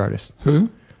Disaster Artist. Who?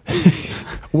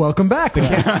 Welcome back.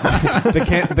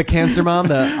 The cancer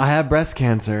mom. I have breast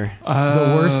cancer.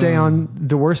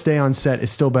 The worst day on set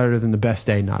is still better than the best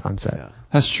day not on set. Yeah.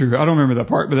 That's true. I don't remember that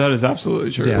part, but that is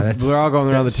absolutely true. Yeah, we're all going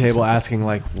around the table asking,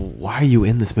 like, why are you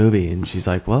in this movie? And she's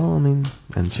like, well, I mean,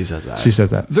 and she says that. She says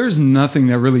that. There's nothing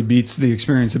that really beats the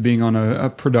experience of being on a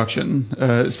production,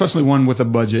 especially one with a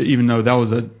budget, even though that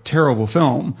was a terrible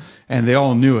film, and they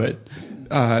all knew it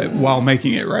while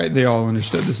making it, right? They all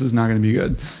understood this is not going to be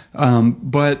good.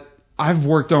 But I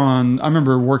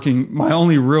remember working, my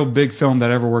only real big film that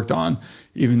I ever worked on,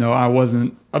 even though I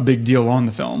wasn't a big deal on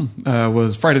the film,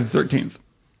 was Friday the 13th.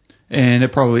 And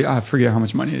it probably, I forget how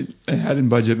much money it had in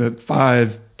budget, but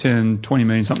 5, 10, 20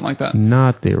 million, something like that.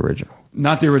 Not the original.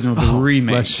 Not the original, the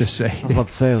remake. Let's just say. I was about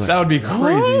to say, like, that would be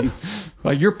crazy. What?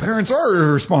 Like, your parents are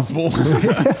irresponsible.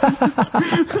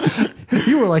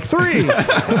 You were like 3.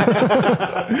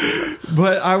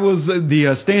 But I was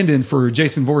the stand-in for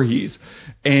Jason Voorhees,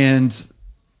 and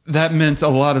that meant a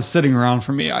lot of sitting around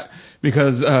for me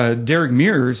because Derek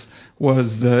Mears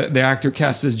was the actor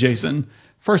cast as Jason.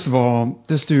 First of all,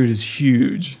 this dude is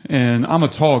huge, and I'm a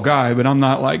tall guy, but I'm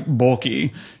not like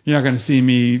bulky. You're not going to see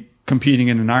me competing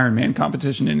in an Ironman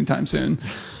competition anytime soon.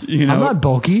 I'm not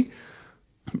bulky.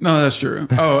 No, that's true.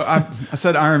 Oh, I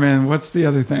said Ironman. What's the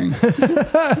other thing?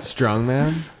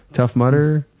 Strongman? Tough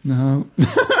Mudder? No.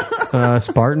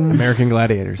 Spartan? American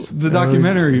Gladiators. The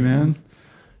documentary, man.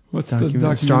 What's the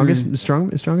documentary?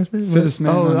 Strongest man? Fittest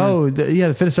man.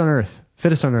 The Fittest on Earth.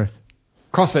 Fittest on Earth.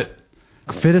 CrossFit.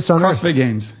 Fittest on Earth. CrossFit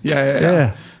Games.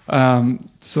 Yeah.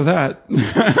 So that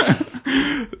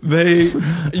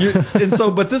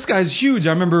but this guy's huge. I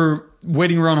remember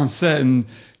waiting around on set, and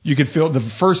you could feel the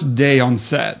first day on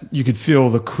set. You could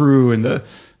feel the crew and the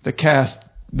cast.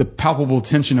 The palpable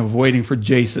tension of waiting for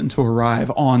Jason to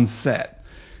arrive on set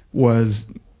was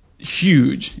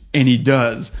huge, and he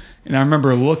does. And I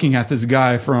remember looking at this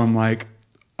guy from like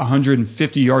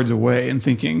 150 yards away and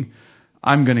thinking,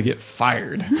 I'm going to get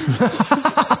fired.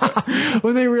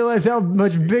 When they realized how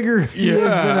much bigger he is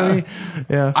than me.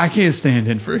 Yeah. I can't stand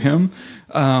in for him.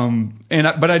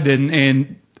 But I didn't.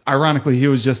 And ironically, he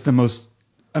was just the most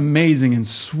amazing and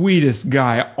sweetest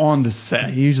guy on the set.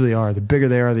 They usually are. The bigger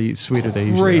they are, the sweeter they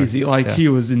usually are. Crazy. Like, he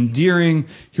was endearing.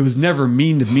 He was never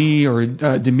mean to me or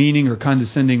demeaning or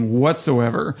condescending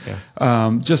whatsoever.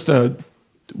 Yeah. Just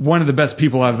one of the best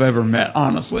people I've ever met,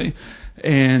 honestly.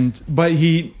 And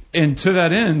to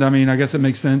that end, I mean, I guess it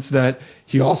makes sense that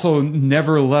he also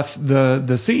never left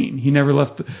the scene. He never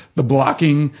left the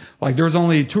blocking. Like, there was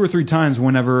only 2 or 3 times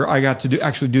whenever I got to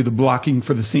actually do the blocking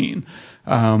for the scene.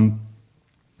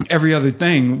 Every other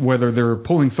thing, whether they're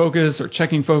pulling focus or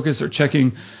checking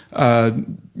the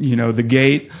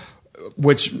gate,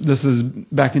 which this is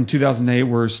back in 2008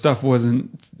 where stuff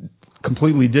wasn't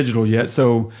completely digital yet.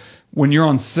 So when you're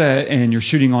on set and you're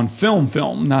shooting on film,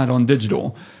 not on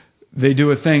digital, they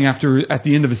do a thing at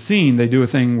the end of a scene, they do a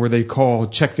thing where they call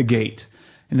check the gate.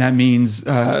 And that means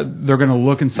they're going to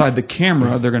look inside the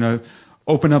camera. They're going to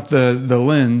open up the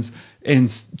lens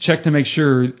and check to make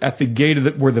sure at the gate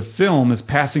where the film is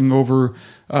passing over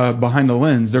behind the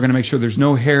lens, they're going to make sure there's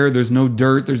no hair, there's no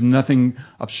dirt, there's nothing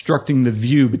obstructing the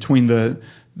view between the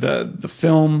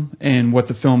film and what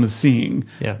the film is seeing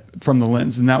from the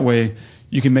lens. And that way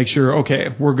you can make sure, okay,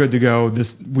 we're good to go.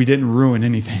 We didn't ruin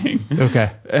anything.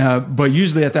 Okay. But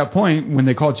usually at that point, when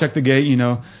they call check the gate,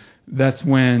 that's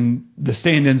when the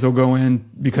stand-ins will go in,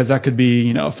 because that could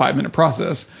be, a 5-minute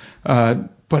process.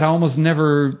 But I almost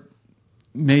never,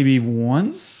 maybe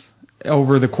once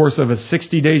over the course of a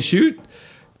 60-day shoot,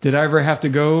 did I ever have to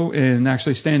go and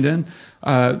actually stand in.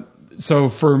 So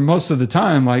for most of the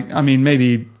time,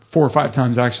 maybe 4 or 5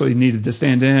 times I actually needed to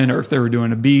stand in, or if they were doing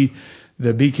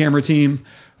the B camera team,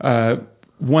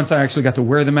 once I actually got to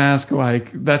wear the mask,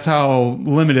 that's how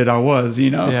limited I was,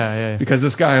 because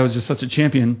this guy was just such a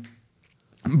champion.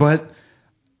 But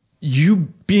you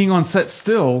being on set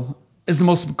still is the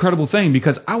most incredible thing,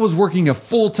 because I was working a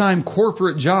full-time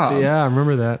corporate job. Yeah, I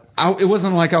remember that. It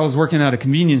wasn't like I was working at a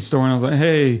convenience store and I was like,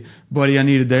 hey, buddy, I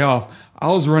need a day off. I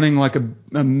was running like a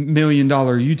 $1 million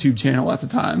YouTube channel at the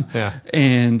time. Yeah.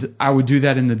 And I would do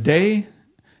that in the day,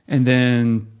 and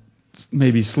then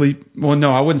maybe sleep. Well,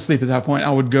 no, I wouldn't sleep at that point.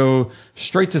 I would go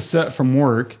straight to set from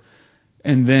work.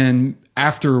 And then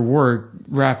after work,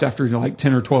 wrapped after like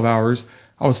 10 or 12 hours,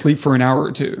 I would sleep for an hour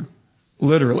or two.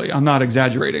 Literally. I'm not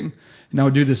exaggerating. And I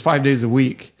would do this 5 days a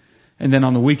week. And then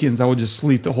on the weekends, I would just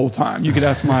sleep the whole time. You could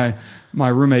ask my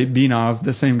roommate, Binov,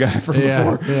 the same guy from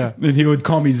before. Yeah. And he would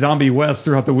call me Zombie West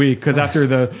throughout the week because after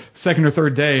the second or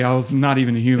third day, I was not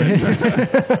even a human.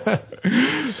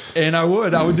 And I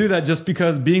would do that just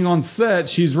because being on set,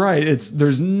 she's right.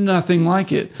 There's nothing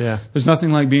like it. Yeah. There's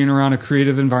nothing like being around a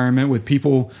creative environment with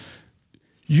people.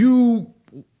 You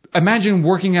imagine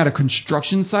working at a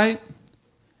construction site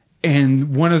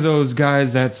and one of those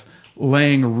guys that's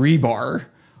laying rebar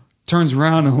turns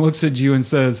around and looks at you and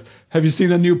says, "Have you seen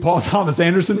the new Paul Thomas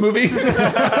Anderson movie?"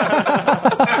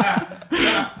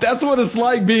 That's what it's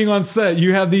like being on set.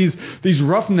 You have these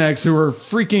roughnecks who are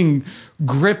freaking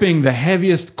gripping the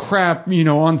heaviest crap,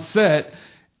 on set,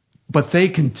 but they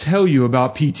can tell you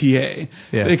about PTA.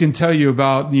 Yeah. They can tell you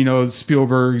about,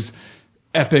 Spielberg's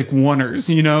epic wonders.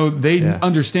 They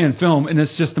understand film, and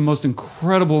it's just the most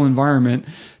incredible environment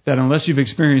that unless you've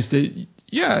experienced it,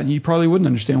 you probably wouldn't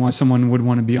understand why someone would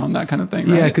want to be on that kind of thing.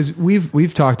 Right? Yeah, because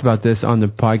we've talked about this on the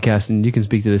podcast, and you can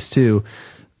speak to this too.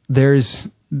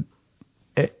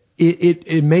 It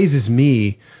amazes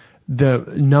me the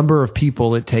number of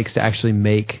people it takes to actually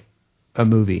make a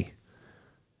movie.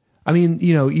 I mean,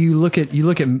 you look at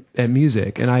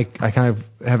music, and I kind of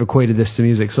have equated this to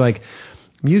music. So like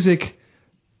music,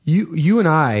 you and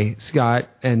I, Scott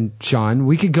and Sean,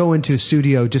 we could go into a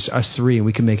studio, just us three, and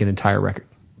we could make an entire record.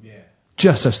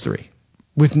 Just us three,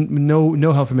 with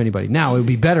no help from anybody. Now, it would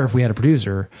be better if we had a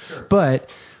producer, but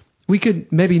we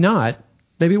could, maybe not,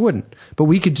 maybe it wouldn't, but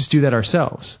we could just do that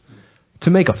ourselves. To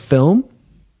make a film,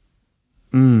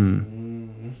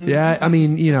 yeah, I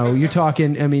mean, you're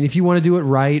talking, I mean, if you want to do it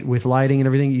right with lighting and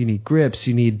everything, you need grips,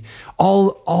 you need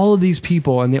all of these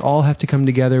people, and they all have to come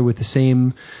together with the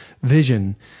same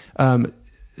vision.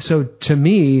 So to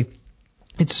me,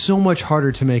 it's so much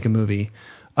harder to make a movie,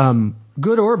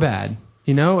 good or bad.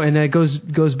 And that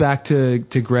goes back to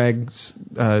Greg's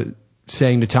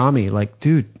saying to Tommy, like,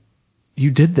 dude, you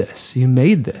did this, you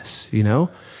made this, And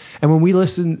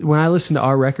when I listen to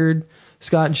our record,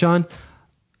 Scott and Sean,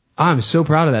 I'm so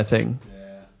proud of that thing.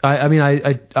 Yeah. I mean,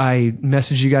 I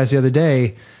messaged you guys the other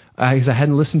day because I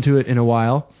hadn't listened to it in a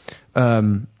while,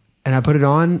 and I put it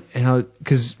on,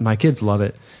 because my kids love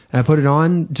it, and I put it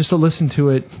on just to listen to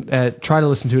it, try to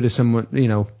listen to it as someone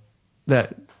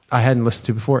that I hadn't listened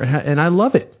to before, and I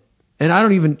love it. And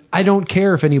I don't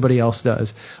care if anybody else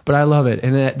does, but I love it.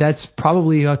 And that's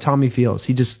probably how Tommy feels.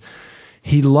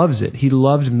 He loves it. He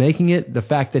loved making it. The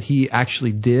fact that he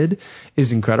actually did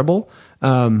is incredible.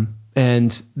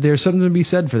 And there's something to be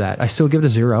said for that. I still give it a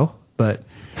 0, but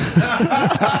because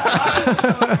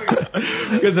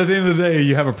at the end of the day,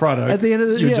 you have a product. At the end of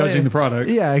the day, you're judging the product.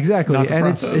 Yeah, exactly.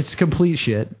 And it's complete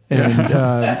shit. And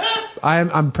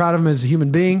I'm proud of him as a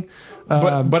human being.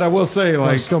 But I will say,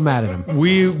 like, I'm still mad at him.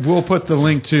 We will put the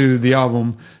link to the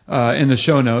album in the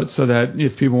show notes so that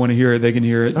if people want to hear it, they can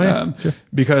hear it. Sure.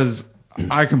 Because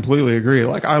I completely agree.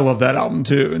 Like, I love that album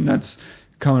too, and that's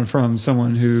coming from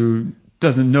someone who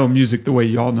doesn't know music the way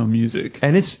y'all know music.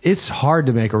 And it's hard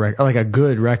to make a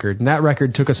good record. And that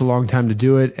record took us a long time to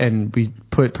do it, and we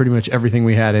put pretty much everything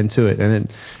we had into it.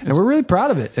 And we're really proud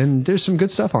of it. And there's some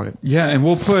good stuff on it. Yeah, and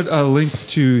we'll put a link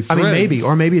to Threads. I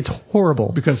mean, maybe it's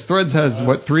horrible. Because Threads has,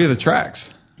 3 of the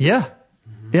tracks? Yeah.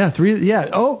 Yeah, 3. Yeah.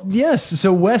 Oh, yes.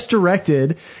 So Wes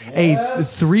directed a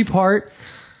 3-part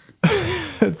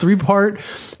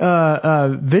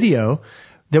video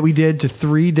that we did to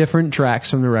 3 different tracks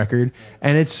from the record,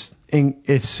 and it's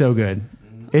so good.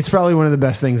 It's probably one of the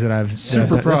best things that I've said.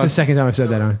 That's the second time I've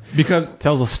said that on. Because it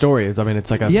tells a story. I mean, it's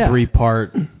like a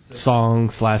 3-part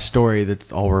song/story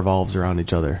that all revolves around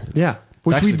each other. Yeah.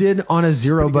 Which we did on a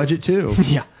 0 budget too.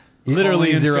 Yeah.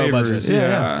 Literally 0 budget.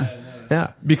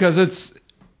 Yeah. Because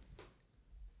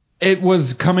it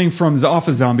was coming from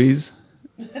Office Zombies,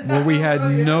 where we had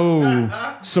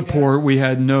no support. We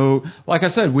had no, like I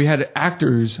said, we had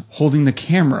actors holding the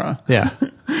camera. Yeah.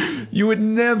 You would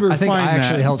never find that. I think I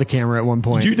actually held a camera at one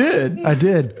point. You did? I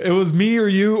did. It was me or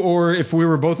you, or if we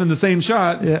were both in the same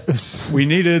shot, we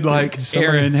needed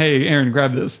Aaron, hey, Aaron,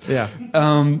 grab this. Yeah.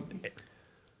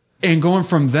 And going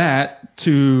from that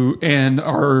to, and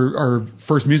our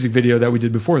first music video that we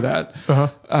did before that.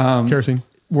 Kerosene.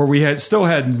 Where we still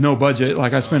had no budget.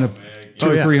 Like, I spent $200 or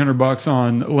 $300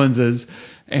 on lenses,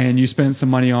 and you spent some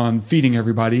money on feeding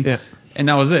everybody. Yeah. and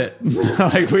that was it.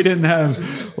 Like we didn't have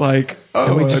like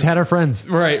and we just had our friends,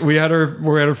 right? We had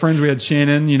our friends. We had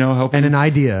Shannon, helping, and an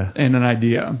idea, and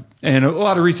a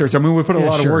lot of research. I mean, we put a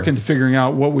lot of work into figuring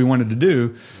out what we wanted to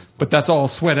do, but that's all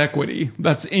sweat equity.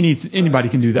 That's anybody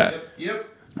can do that. Yep.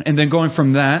 And then going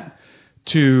from that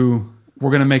to we're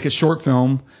going to make a short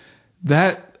film,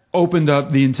 that opened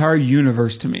up the entire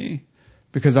universe to me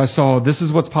because I saw this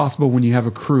is what's possible when you have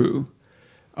a crew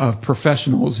of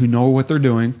professionals who know what they're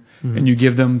doing and you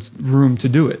give them room to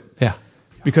do it. Yeah.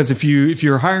 Because if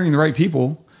you're hiring the right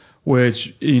people,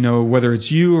 which, whether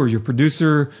it's you or your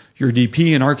producer, your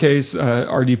DP, in our case,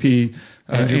 our DP,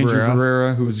 Andrew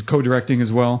Barrera, who was co-directing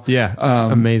as well. Yeah.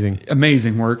 Amazing.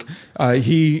 Amazing work.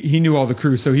 He knew all the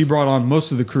crew. So he brought on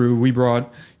most of the crew. We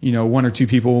brought, one or two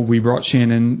people. We brought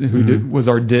Shannon, who was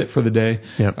our DIT for the day,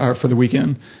 for the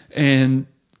weekend. And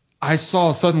I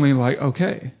saw suddenly like,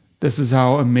 okay, this is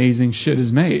how amazing shit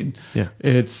is made. Yeah.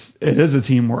 It is a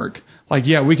teamwork. Like,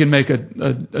 yeah, we can make a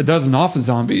dozen Office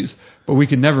Zombies, but we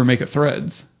can never make a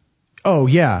Threads. Oh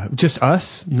yeah. Just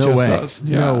us? No way. Us.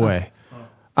 Yeah. No way.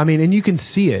 I mean, and you can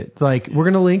see it. Like, we're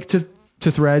going to link to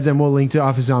Threads and we'll link to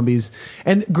Office Zombies.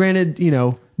 And granted,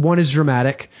 one is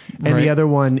dramatic and the other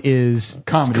one is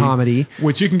comedy.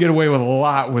 Which you can get away with a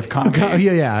lot with comedy.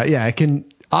 Yeah. It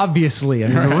can, obviously. I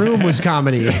mean, The Room was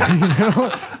comedy,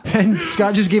 and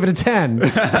Scott just gave it a 10. So,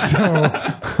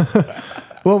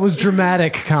 well, it was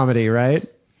dramatic comedy, right?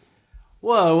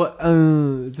 Well,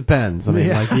 it depends. I mean,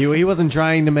 like he wasn't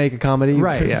trying to make a comedy,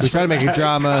 right? Yeah. He was trying to make a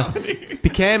drama,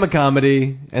 became a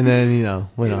comedy, and then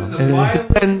went on.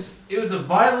 It was a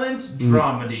violent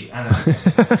dramedy.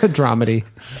 Dramedy.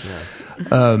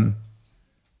 Yeah.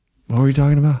 What were we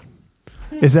talking about?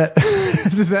 Is that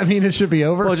does that mean it should be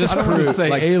over? Well, just crew, say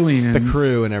like aliens, the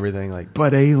crew and everything,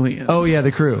 but aliens. Oh yeah,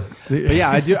 the crew. But yeah,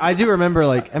 I do remember.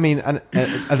 Like, I mean, at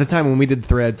the time when we did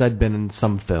Threads, I'd been in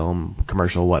some film,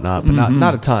 commercial, whatnot, but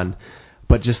not a ton.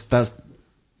 But just that's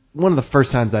one of the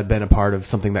first times I'd been a part of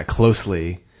something that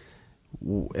closely,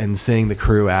 and seeing the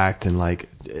crew act, and like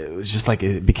it was just like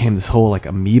it became this whole like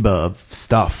amoeba of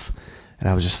stuff, and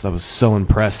I was so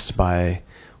impressed by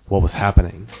what was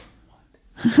happening.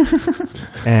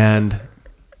 And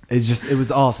it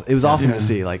was awesome. It was awesome to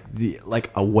see like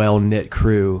a well knit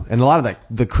crew, and a lot of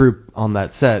the crew on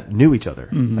that set knew each other.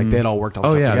 Like they had all worked on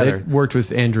stuff together. They worked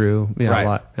with Andrew, right. A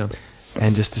lot. Yeah.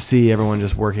 And just to see everyone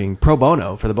just working pro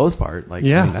bono for the most part, like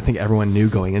I think everyone knew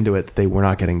going into it that they were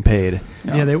not getting paid.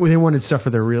 Yeah, they wanted stuff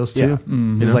for their reels too.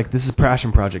 Yeah. It was like, this is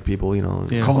passion project, people.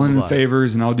 Call in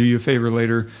favors, and I'll do you a favor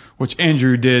later, which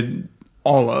Andrew did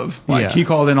all of. He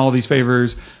called in all these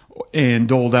favors and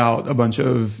doled out a bunch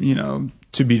of,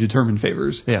 to be determined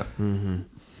favors. Yeah. Mm-hmm.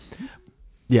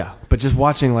 Yeah. But just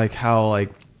watching like how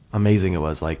like amazing it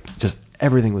was, like just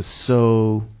everything was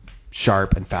so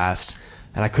sharp and fast,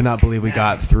 and I could not believe we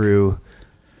got through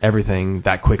everything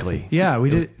that quickly. Yeah, we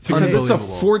did. Because it's a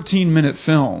 14-minute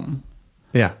film.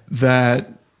 Yeah.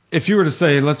 That if you were to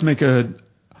say, let's make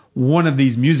one of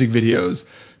these music videos,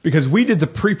 because we did the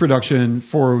pre-production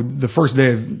for the first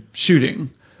day of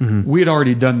shooting. We had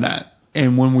already done that.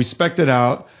 And when we spec'd it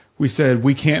out, we said,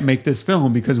 we can't make this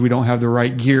film because we don't have the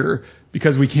right gear,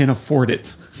 because we can't afford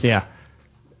it. Yeah.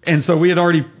 And so we had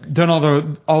already done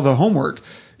all the homework.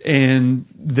 And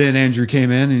then Andrew came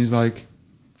in and he's like,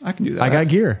 I can do that. I got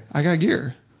gear.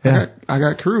 Yeah. I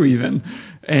got crew even.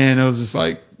 And it was just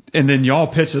like, and then y'all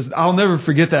pitched us. I'll never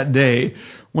forget that day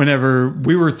whenever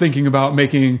we were thinking about we're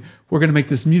going to make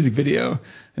this music video.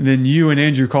 And then you and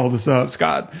Andrew called us up,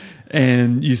 Scott,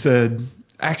 and you said,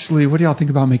 actually, what do y'all think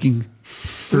about making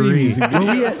 3 music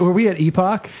videos? Were we at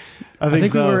Epoch? I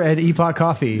think so. We were at Epoch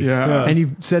Coffee. Yeah. And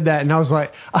you said that, and I was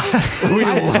like,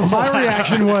 my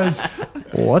reaction was,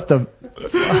 what the?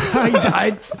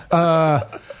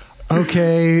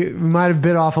 Okay, we might have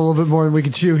bit off a little bit more than we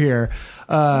could chew here.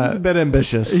 A bit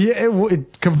ambitious. Yeah,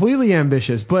 completely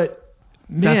ambitious, but.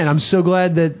 Man, I'm so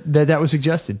glad that was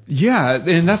suggested. Yeah,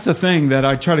 and that's the thing that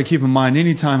I try to keep in mind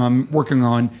anytime I'm working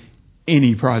on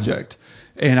any project.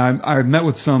 And I met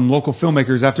with some local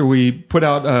filmmakers after we put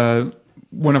out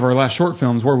one of our last short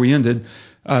films, Where We Ended.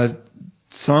 By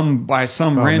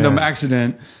some random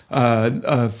accident,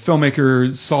 a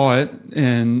filmmaker saw it,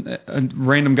 and a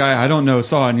random guy I don't know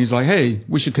saw it, and he's like, "Hey,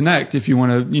 we should connect if you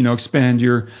want to, expand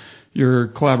your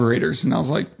collaborators." And I was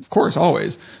like, of course,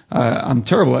 always. I'm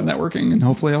terrible at networking, and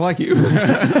hopefully I like you.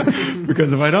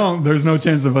 Because if I don't, there's no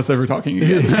chance of us ever talking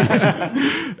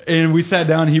again. And we sat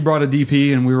down, he brought a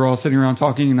DP, and we were all sitting around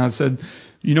talking, and I said,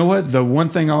 you know what? The one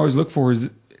thing I always look for is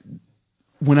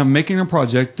when I'm making a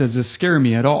project, does this scare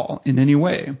me at all in any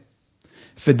way?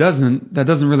 If it doesn't, that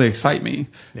doesn't really excite me.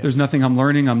 Yeah. There's nothing I'm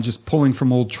learning. I'm just pulling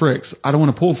from old tricks. I don't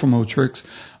want to pull from old tricks.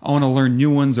 I want to learn new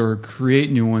ones or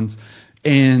create new ones.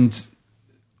 And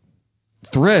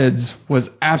Threads was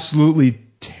absolutely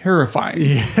terrifying.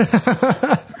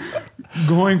 Yeah.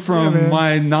 Going from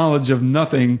my knowledge of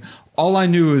nothing, all I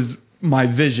knew is my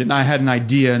vision. I had an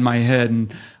idea in my head,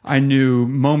 and I knew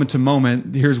moment to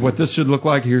moment, here's what this should look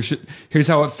like, here's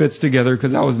how it fits together,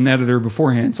 because I was an editor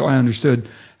beforehand, so I understood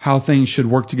how things should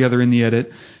work together in the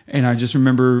edit. And I just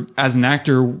remember, as an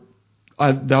actor,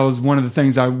 that was one of the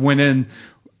things I went in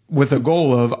with a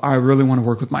goal of, I really want to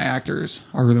work with my actors.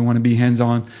 I really want to be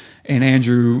hands-on. And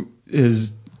Andrew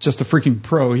is just a freaking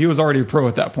pro. He was already a pro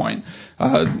at that point.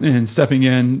 And stepping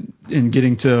in and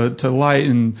getting to light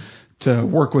and to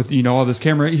work with, all this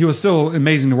camera, he was still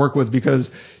amazing to work with,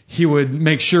 because he would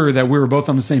make sure that we were both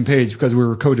on the same page, because we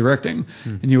were co-directing.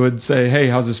 And he would say, hey,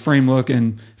 how's this frame look?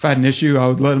 And if I had an issue, I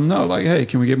would let him know, like, hey,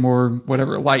 can we get more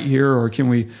whatever light here? Or can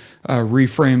we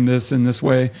reframe this in this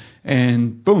way?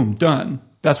 And boom, done.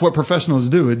 That's what professionals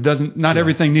do. Not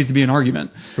everything needs to be an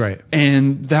argument. Right.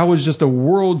 And that was just a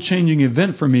world-changing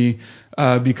event for me,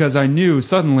 because I knew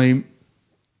suddenly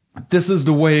this is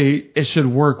the way it should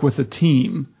work with a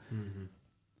team. Mm-hmm.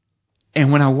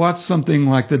 And when I watch something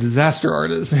like The Disaster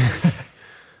Artist,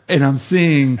 and I'm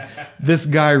seeing this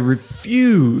guy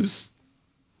refuse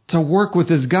to work with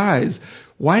his guys,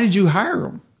 why did you hire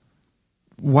him?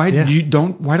 Why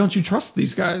don't you trust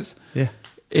these guys? Yeah.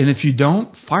 And if you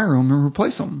don't, fire them and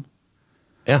replace them.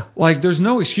 Yeah. Like, there's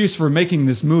no excuse for making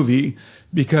this movie,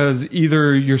 because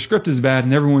either your script is bad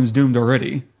and everyone's doomed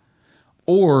already,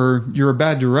 or you're a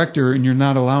bad director and you're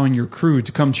not allowing your crew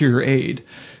to come to your aid.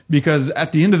 Because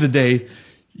at the end of the day,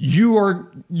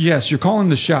 you're calling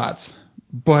the shots,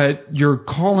 but you're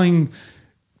calling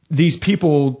these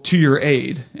people to your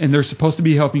aid, and they're supposed to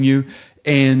be helping you.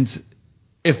 And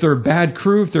if they're a bad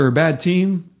crew, if they're a bad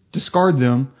team, discard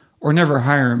them or never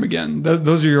hire them again.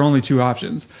 Those are your only two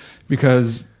options,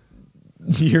 because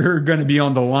you're going to be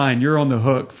on the line. You're on the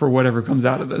hook for whatever comes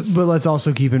out of this. But let's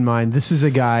also keep in mind, this is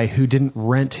a guy who didn't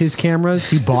rent his cameras.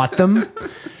 He bought them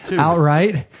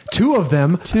outright. 2 of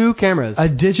them. 2 cameras. A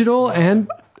digital and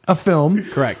a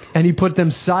film. Correct. And he put them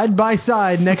side by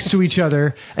side next to each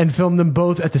other and filmed them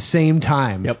both at the same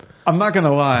time. Yep. I'm not going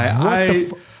to lie.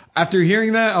 After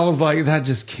hearing that, I was like, that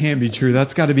just can't be true.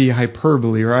 That's got to be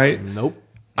hyperbole, right? Nope.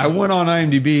 I went on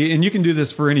IMDb, and you can do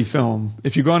this for any film.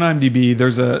 If you go on IMDb,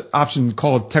 there's an option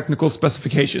called technical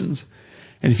specifications.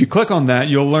 And if you click on that,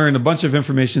 you'll learn a bunch of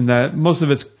information that most of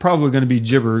it's probably going to be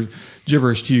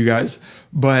gibberish to you guys.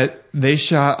 But they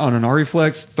shot on an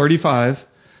Arriflex 35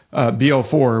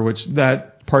 BL4, which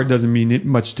that part doesn't mean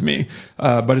much to me.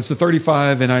 But it's the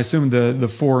 35, and I assume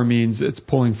the 4 means it's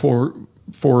pulling for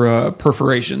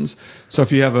perforations. So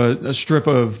if you have a strip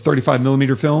of 35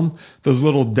 millimeter film, those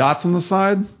little dots on the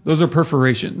side, those are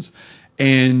perforations.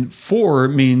 And 4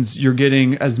 means you're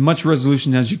getting as much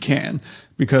resolution as you can,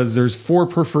 because there's 4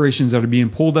 perforations that are being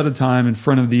pulled at a time in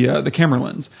front of the camera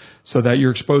lens, so that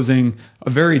you're exposing a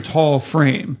very tall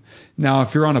frame. Now,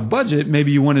 if you're on a budget,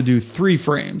 maybe you want to do 3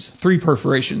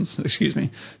 perforations,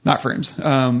 not frames.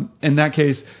 In that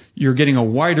case, you're getting a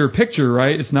wider picture,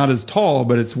 right? It's not as tall,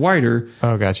 but it's wider.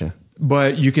 Oh, gotcha.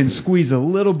 But you can squeeze a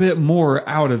little bit more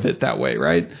out of it that way,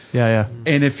 right? Yeah.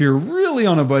 And if you're really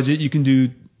on a budget, you can do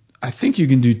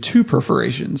 2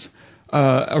 perforations.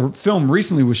 A film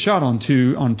recently was shot on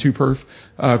two perf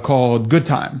called Good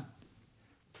Time.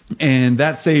 And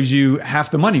that saves you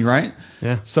half the money, right?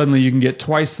 Yeah. Suddenly you can get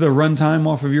twice the runtime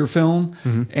off of your film,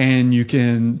 and you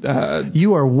can...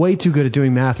 you are way too good at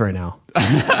doing math right now.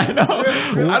 I know.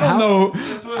 I don't know.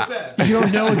 You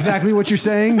don't know exactly what you're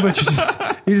saying, but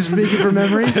you're just speaking from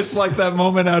memory. It's like that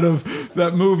moment out of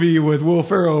that movie with Will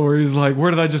Ferrell where he's like,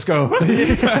 where did I just go?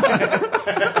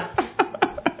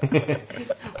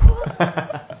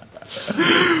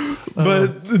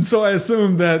 But so I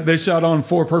assume that they shot on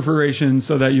 4 perforations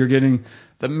so that you're getting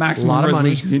the maximum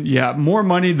resolution. Yeah, more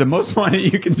money, the most money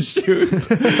you can shoot.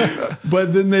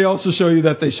 But then they also show you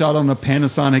that they shot on the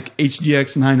Panasonic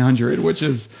HDX 900, which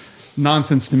is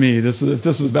nonsense to me. If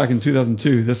this was back in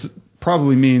 2002, this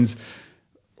probably means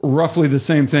roughly the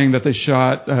same thing that they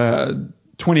shot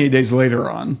 28 Days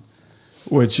Later on,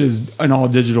 which is an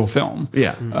all-digital film.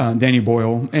 Yeah. Danny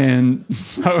Boyle. And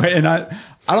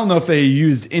I don't know if they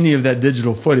used any of that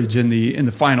digital footage in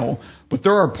the final, but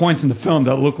there are points in the film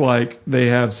that look like they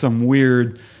have some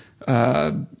weird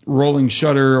rolling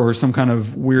shutter or some kind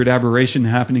of weird aberration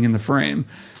happening in the frame.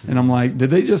 And I'm like,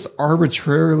 did they just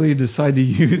arbitrarily decide to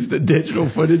use the digital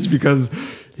footage? Because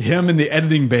him in the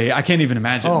editing bay, I can't even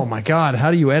imagine. Oh my God,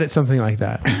 how do you edit something like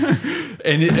that?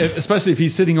 And especially if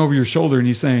he's sitting over your shoulder and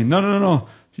he's saying, no,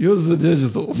 use the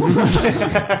digital.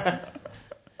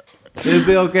 It'll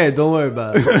be okay. Don't worry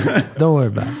about it. Don't worry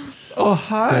about it. Oh,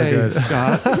 hi,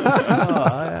 Scott.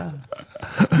 Yeah.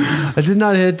 I did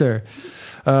not hit her.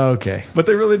 Okay. But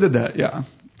they really did that, yeah.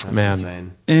 Man.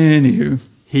 Insane. Anywho.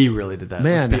 He really did that.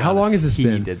 Man, how long has this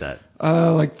been? He did that.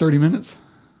 Like 30 minutes.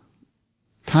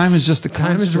 Time is just a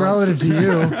Time is construct. relative to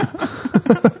you.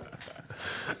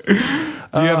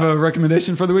 Do you have a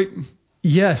recommendation for the week?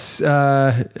 Yes, and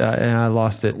I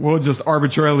lost it. We'll just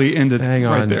arbitrarily end it Hang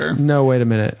on. right there. No, wait a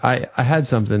minute. I had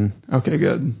something. Okay,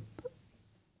 good.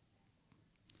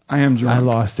 I am drunk. I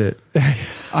lost it.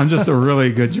 I'm just a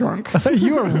really good drunk.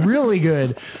 You are really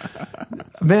good.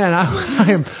 Man,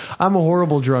 I'm a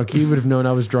horrible drunk. You would have known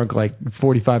I was drunk like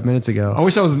 45 minutes ago. I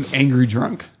wish I was an angry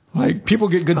drunk. Like, people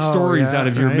get good stories out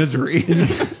of your misery.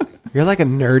 You're like a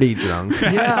nerdy drunk.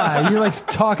 Yeah, you're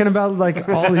like talking about like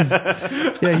all these.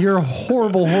 Yeah, you're a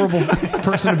horrible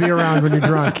person to be around when you're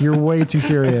drunk. You're way too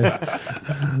serious.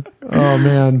 Oh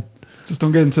man, just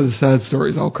don't get into the sad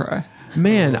stories. I'll cry.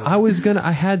 Man,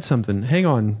 I had something. Hang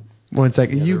on 1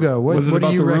 second. You go. What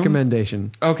are you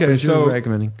recommendation? Okay, what so you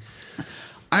recommending?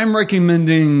 I'm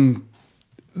recommending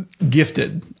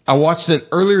Gifted. I watched it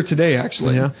earlier today,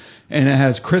 actually. Yeah. And it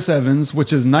has Chris Evans,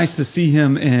 which is nice to see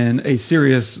him in a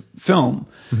serious film.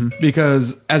 Mm-hmm.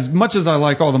 Because as much as I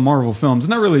like all the Marvel films,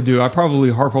 and I really do, I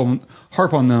probably harp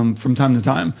on them from time to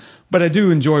time, but I do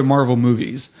enjoy Marvel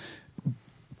movies.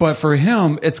 But for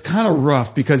him, it's kind of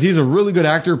rough because he's a really good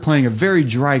actor playing a very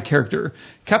dry character.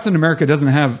 Captain America doesn't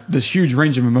have this huge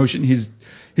range of emotion. He's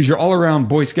your all-around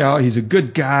Boy Scout. He's a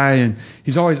good guy, and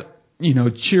he's always,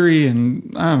 cheery,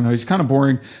 and I don't know, he's kind of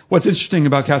boring. What's interesting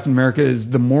about Captain America is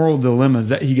the moral dilemmas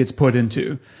that he gets put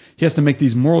into. He has to make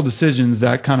these moral decisions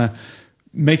that kind of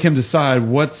make him decide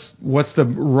what's the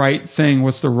right thing,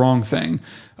 what's the wrong thing.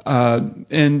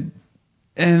 And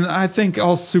I think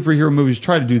all superhero movies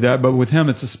try to do that, but with him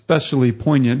it's especially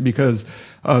poignant because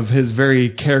of his very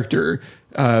character.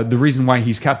 The reason why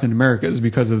he's Captain America is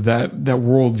because of that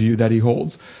worldview that he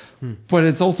holds. But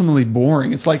it's ultimately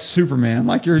boring. It's like Superman.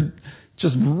 Like, you're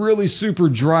just really super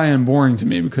dry and boring to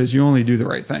me because you only do the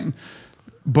right thing.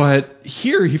 But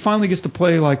here he finally gets to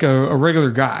play like a regular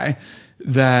guy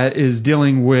that is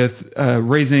dealing with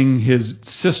raising his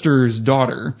sister's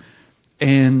daughter.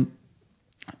 And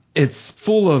it's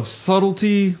full of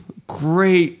subtlety,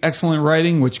 great, excellent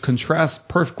writing, which contrasts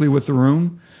perfectly with The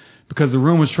Room, because The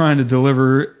Room was trying to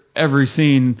deliver every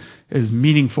scene is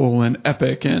meaningful and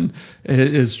epic, and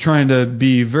it is trying to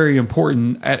be very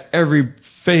important at every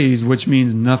phase, which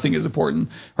means nothing is important,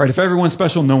 right? If everyone's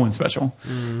special, no one's special.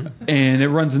 And it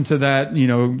runs into that,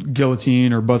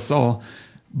 guillotine or buzzsaw.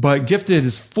 But Gifted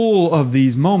is full of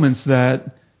these moments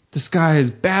that this guy is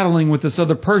battling with this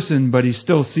other person, but he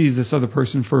still sees this other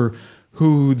person for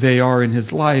who they are in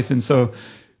his life. And so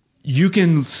you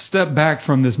can step back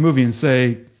from this movie and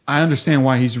say, I understand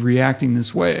why he's reacting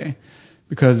this way,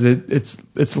 because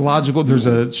it's logical. There's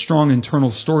a strong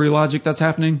internal story logic that's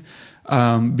happening,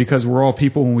 because we're all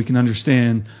people and we can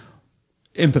understand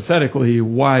empathetically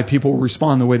why people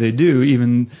respond the way they do,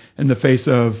 even in the face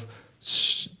of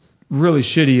really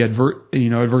shitty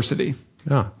adversity.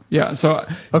 Oh. Yeah. So,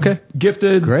 okay.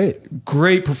 Gifted.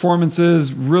 Great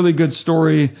performances, really good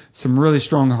story, some really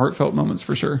strong heartfelt moments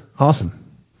for sure. Awesome.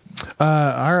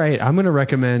 All right. I'm going to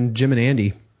recommend Jim and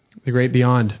Andy, The Great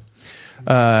Beyond.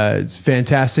 It's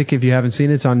fantastic. If you haven't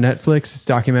seen it, it's on Netflix. It's a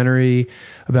documentary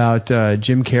about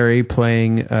Jim Carrey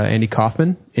playing Andy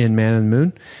Kaufman in Man on the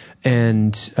Moon.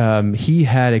 And he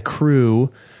had a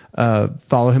crew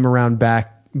follow him around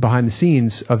back behind the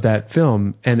scenes of that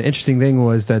film. And the interesting thing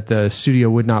was that the studio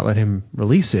would not let him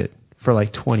release it for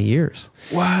like 20 years.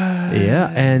 What? Yeah.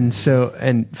 And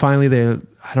finally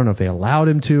I don't know if they allowed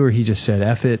him to, or he just said,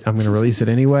 F it, I'm going to release it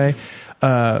anyway.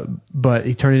 But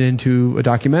he turned it into a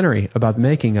documentary about the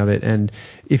making of it. And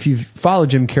if you've followed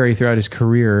Jim Carrey throughout his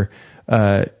career,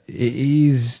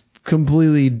 he's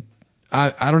completely,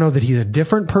 I don't know that he's a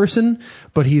different person,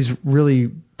 but he's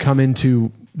really come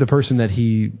into the person that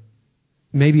he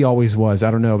maybe always was.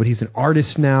 I don't know, but he's an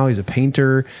artist now. He's a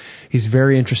painter. He's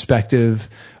very introspective.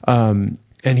 And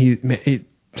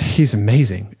he's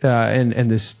amazing. And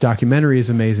this documentary is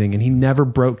amazing. And he never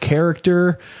broke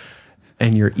character.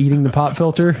 And you're eating the pop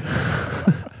filter.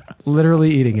 Literally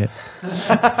eating it.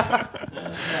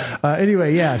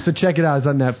 Anyway, yeah. So check it out. It's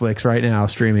on Netflix right now,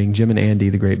 streaming. Jim and Andy,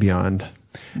 The Great Beyond.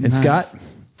 And nice. Scott?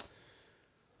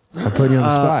 I'm putting you on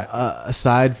the spot.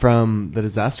 Aside from The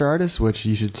Disaster Artist, which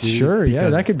you should see. Sure,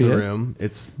 yeah, that could be The it. Room,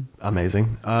 it's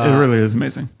amazing. It really is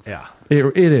amazing. Yeah.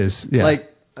 It is, yeah.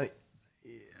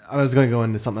 I was going to go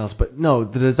into something else, but no,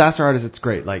 The Disaster Artist, it's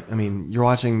great. Like, I mean, you're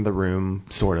watching The Room,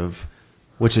 sort of,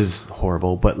 which is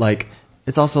horrible, but like,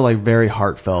 it's also like very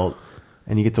heartfelt,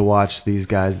 and you get to watch these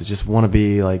guys that just want to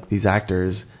be like these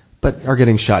actors, but are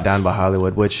getting shot down by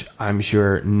Hollywood, which I'm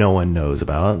sure no one knows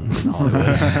about.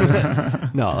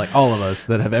 Hollywood. No, like all of us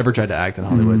that have ever tried to act in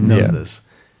Hollywood knows this.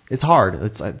 It's hard.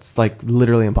 It's like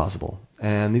literally impossible.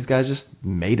 And these guys just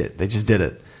made it. They just did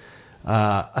it.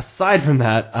 Aside from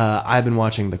that, I've been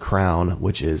watching The Crown,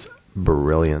 which is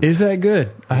brilliant. Is that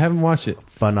good? I haven't watched it.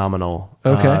 Phenomenal.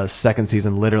 Okay. Second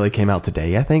season literally came out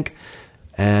today, I think.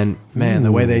 And man,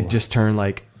 the way they just turn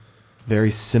like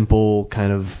very simple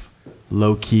kind of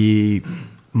low-key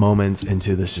moments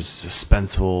into this just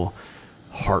suspenseful,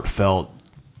 heartfelt,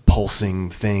 pulsing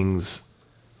things.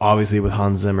 Obviously with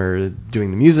Hans Zimmer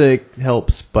doing the music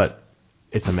helps, but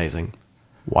it's amazing.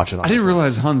 Watch it on. I didn't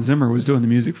realize Hans Zimmer was doing the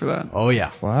music for that. Oh,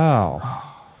 yeah. Wow.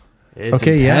 It's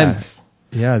okay, intense.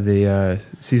 Yeah, the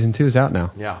season 2 is out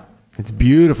now. Yeah. It's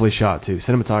beautifully shot, too.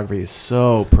 Cinematography is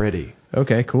so pretty.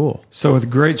 Okay, cool. So with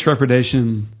great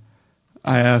trepidation,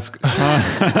 I ask,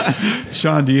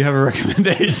 Sean, do you have a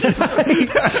recommendation?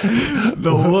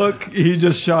 The look he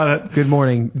just shot at. Good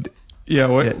morning. Yeah,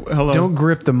 hello. Don't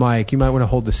grip the mic. You might want to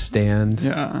hold the stand.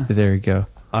 Yeah. There you go.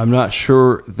 I'm not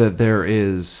sure that there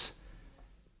is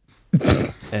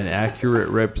an accurate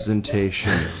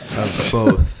representation of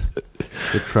both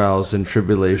the trials and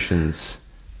tribulations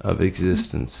of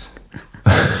existence.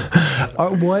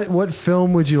 What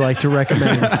film would you like to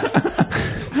recommend?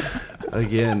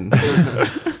 Again,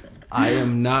 I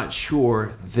am not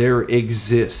sure there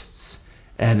exists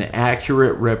an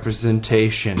accurate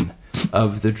representation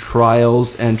of the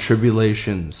trials and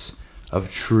tribulations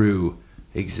of true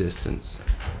existence.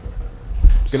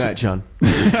 Good night, John.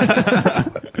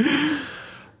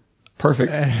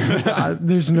 Perfect.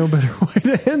 There's no better way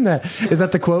to end that. Is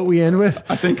that the quote we end with?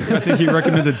 I think he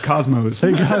recommended Cosmos.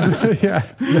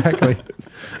 Yeah, exactly.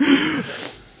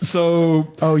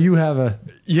 So, you have a...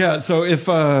 Yeah, so if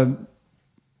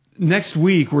next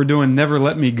week we're doing Never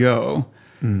Let Me Go,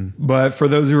 but for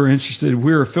those who are interested,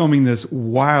 we're filming this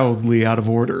wildly out of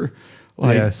order.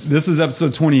 Like, This is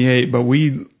episode 28, but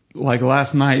we, like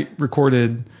last night,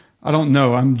 recorded... I don't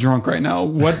know, I'm drunk right now.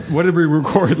 What did we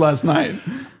record last night?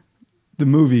 The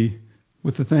movie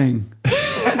with the thing.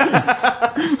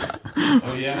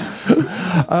 Oh,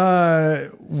 yeah?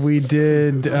 We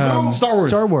did...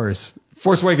 Star Wars.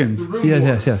 Force Awakens.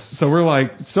 Yes. So we're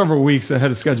like several weeks ahead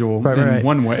of schedule in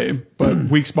one way, but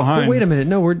weeks behind. But wait a minute.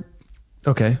 No, we're...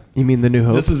 Okay. You mean The New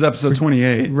Hope? This is episode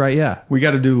 28. Right, yeah. We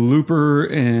got to do Looper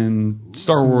and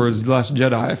Star Wars The Last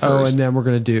Jedi first. Oh, and then we're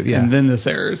going to do... Yeah. And then this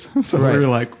airs. So we're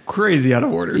like crazy out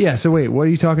of order. Yeah, so wait, what are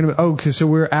you talking about? Oh, so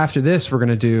we're after this, we're going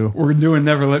to do... We're doing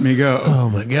Never Let Me Go. Oh,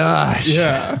 my gosh.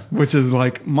 Yeah, which is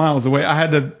like miles away. I had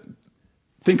to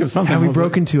think of something. Have we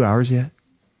broken 2 hours yet?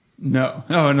 No.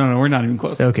 Oh, no, we're not even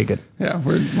close. Okay, good. Yeah,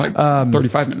 we're like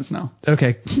 35 minutes now.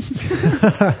 Okay.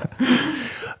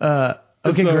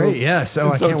 Okay, great. Yeah,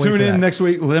 so I can't wait for that. Tune in next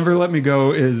week. Never Let Me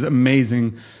Go is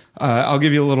amazing. I'll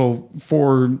give you a little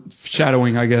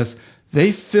foreshadowing, I guess.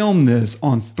 They filmed this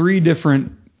on 3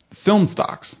 different film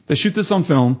stocks. They shoot this on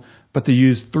film, but they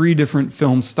use 3 different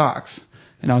film stocks.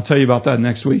 And I'll tell you about that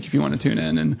next week if you want to tune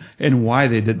in and why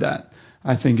they did that.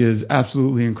 I think is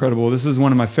absolutely incredible. This is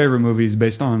one of my favorite movies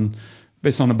based on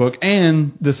a book.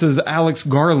 And this is Alex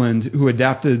Garland who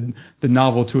adapted the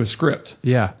novel to a script.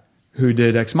 Yeah. Who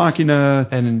did Ex Machina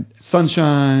and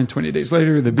Sunshine, 28 Days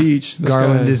Later, The Beach.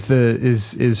 Garland is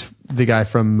the guy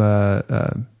from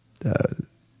the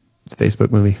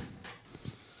Facebook movie.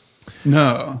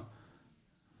 No.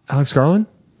 Alex Garland?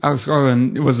 Alex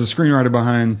Garland was the screenwriter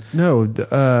behind... No.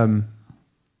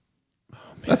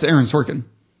 That's Aaron Sorkin.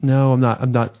 No, I'm not.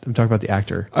 I'm talking about the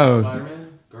actor. Oh.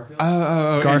 Spider-Man?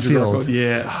 Garfield? Garfield.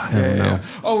 Yes. Yeah.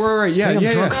 Oh, right. Yeah. I'm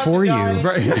drunk for you.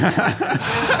 Right.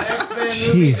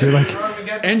 Jeez, you're like...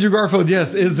 Andrew Garfield,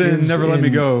 yes, is in Never Let Me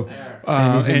Go.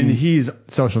 And he's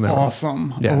Social Network.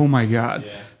 Awesome. Yeah. Oh, my God.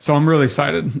 Yeah. So I'm really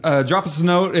excited. Drop us a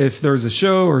note if there's a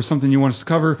show or something you want us to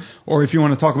cover, or if you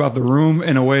want to talk about The Room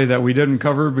in a way that we didn't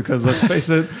cover, because let's face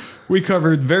it, we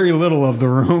covered very little of The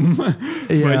Room.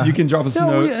 But you can drop us a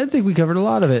note. I think we covered a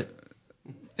lot of it.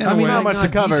 I mean, not much to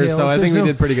cover, so I think we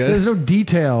did pretty good. There's no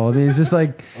detail. I mean, it's just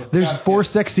like there's 4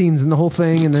 sex scenes in the whole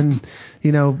thing, and then,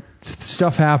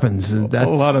 stuff happens. And a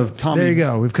lot of Tommy. There you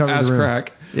go. We've covered the room.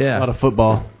 Crack. Yeah. A lot of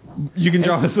football. You can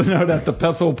drop us a note at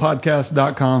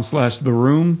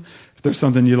thepestlepodcast.com/theroom. there's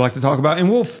something you'd like to talk about, and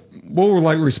we'll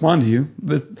like respond to you.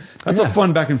 That's a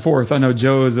fun back and forth. I know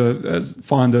Joe is as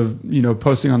fond of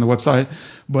posting on the website,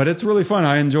 but it's really fun.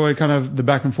 I enjoy kind of the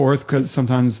back and forth because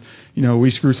sometimes we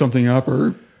screw something up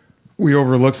or we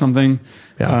overlook something.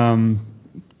 Yeah.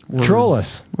 Troll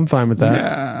us. I'm fine with that.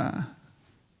 Yeah.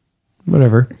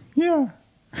 Whatever. Yeah.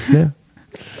 Yeah.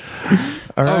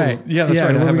 All right. Yeah, that's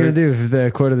right. What are we going to do for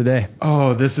the quote of the day?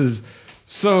 Oh, this is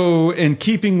so in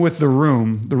keeping with The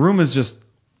Room. The Room is just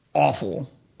awful,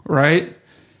 right?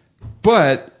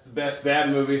 But Best bad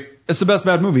movie. It's the best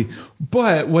bad movie.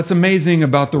 But what's amazing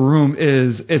about The Room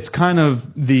is it's kind of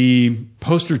the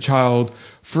poster child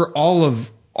for all of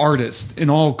artists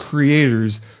and all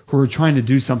creators who are trying to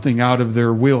do something out of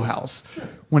their wheelhouse.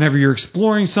 Whenever you're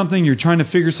exploring something, you're trying to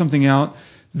figure something out,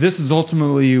 this is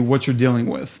ultimately what you're dealing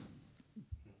with.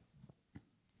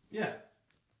 Yeah.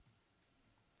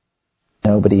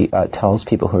 Nobody tells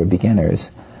people who are beginners,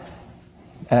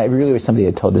 and I really wish somebody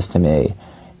had told this to me,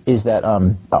 is that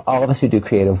all of us who do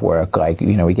creative work,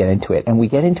 we get into it, and we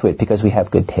get into it because we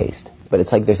have good taste. But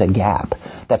it's like there's a gap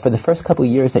that for the first couple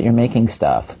of years that you're making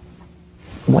stuff,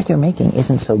 what you're making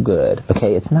isn't so good,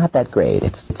 okay? It's not that great.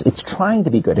 It's trying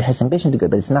to be good. It has ambition to be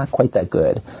good, but it's not quite that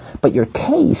good. But your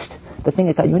taste, the thing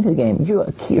that got you into the game, your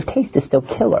taste is still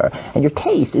killer. And your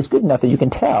taste is good enough that you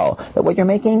can tell that what you're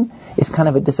making is kind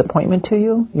of a disappointment to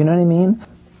you. You know what I mean?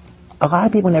 A lot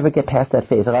of people never get past that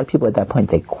phase. A lot of people at that point,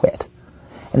 they quit.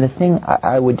 And the thing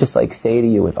I would just say to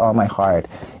you with all my heart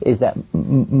is that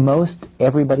most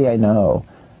everybody I know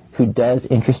who does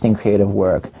interesting creative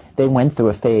work, they went through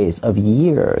a phase of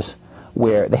years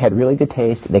where they had really good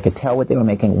taste. They could tell what they were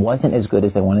making wasn't as good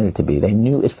as they wanted it to be. They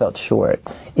knew it felt short.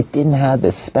 It didn't have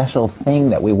this special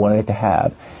thing that we wanted it to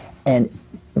have. And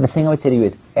the thing I would say to you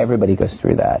is everybody goes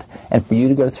through that. And for you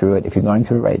to go through it, if you're going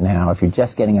through it right now, if you're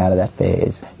just getting out of that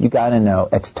phase, you got to know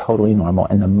it's totally normal.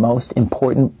 And the most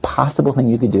important possible thing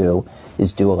you could do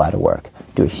is do a lot of work.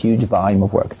 Do a huge volume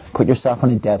of work. Put yourself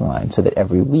on a deadline so that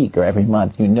every week or every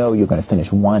month you know you're going to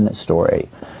finish one story.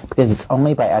 Because it's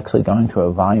only by actually going through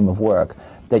a volume of work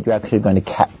that you're actually going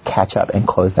to catch up and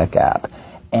close that gap.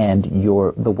 And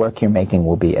the work you're making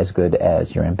will be as good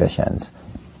as your ambitions.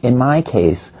 In my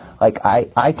case,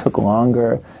 I took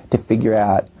longer to figure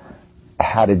out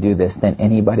how to do this than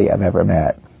anybody I've ever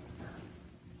met.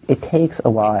 It takes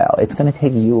a while. It's going to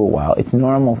take you a while. It's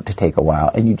normal to take a while,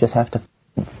 and you just have to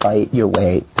fight your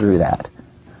way through that.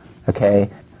 Okay?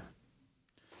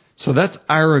 So that's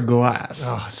Ira Glass.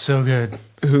 Oh, so good.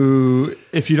 Who,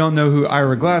 if you don't know who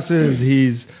Ira Glass is,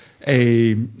 he's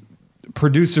a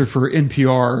producer for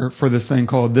NPR for this thing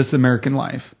called This American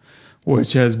Life,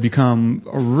 which has become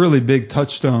a really big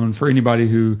touchstone for anybody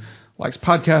who likes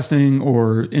podcasting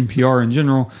or NPR in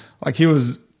general. He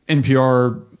was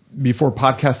NPR before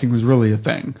podcasting was really a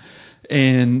thing.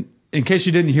 And in case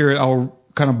you didn't hear it, I'll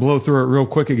kind of blow through it real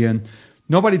quick again.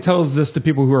 Nobody tells this to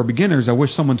people who are beginners. I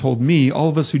wish someone told me. All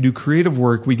of us who do creative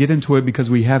work, we get into it because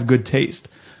we have good taste.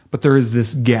 But there is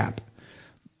this gap.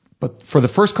 But for the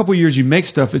first couple of years you make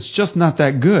stuff, it's just not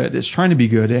that good. It's trying to be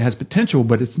good. It has potential,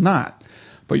 but it's not.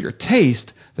 But your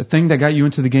taste, the thing that got you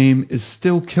into the game, is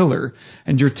still killer.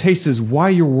 And your taste is why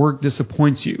your work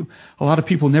disappoints you. A lot of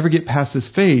people never get past this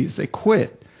phase. They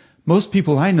quit. Most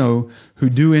people I know who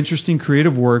do interesting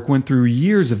creative work went through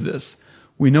years of this.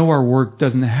 We know our work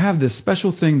doesn't have this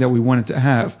special thing that we want it to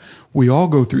have. We all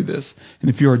go through this. And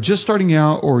if you are just starting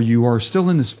out or you are still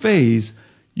in this phase,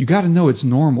 you got to know it's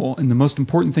normal. And the most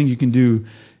important thing you can do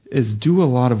is do a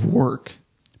lot of work.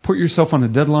 Put yourself on a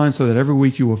deadline so that every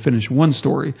week you will finish one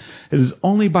story. It is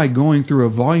only by going through a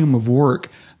volume of work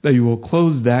that you will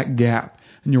close that gap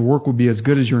and your work will be as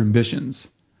good as your ambitions.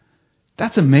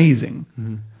 That's amazing.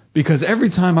 Mm-hmm. Because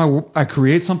every time I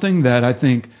create something that I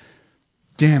think,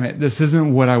 damn it, this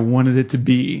isn't what I wanted it to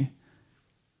be,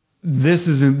 this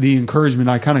isn't the encouragement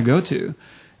I kind of go to.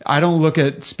 I don't look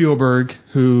at Spielberg,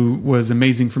 who was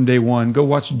amazing from day one. Go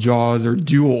watch Jaws or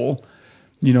Duel,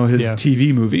 his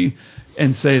TV movie,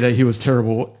 and say that he was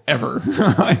terrible ever.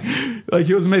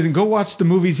 He was amazing. Go watch the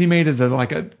movies he made as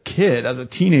a kid, as a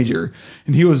teenager,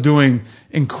 and he was doing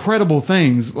incredible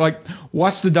things.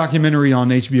 Watch the documentary on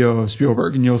HBO of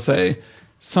Spielberg, and you'll say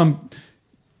some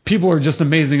people are just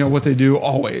amazing at what they do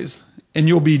always, and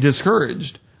you'll be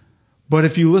discouraged. But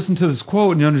if you listen to this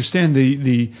quote and you understand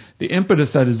the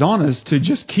impetus that is on us to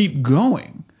just keep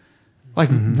going.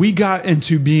 We got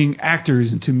into being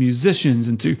actors, into musicians,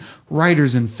 into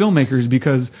writers and filmmakers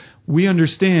because we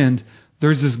understand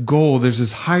there's this goal, there's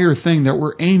this higher thing that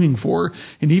we're aiming for.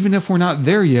 And even if we're not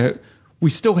there yet, we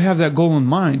still have that goal in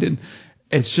mind.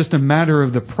 It's just a matter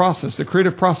of the process, the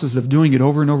creative process of doing it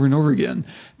over and over and over again,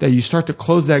 that you start to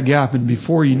close that gap. And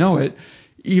before you know it,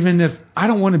 even if I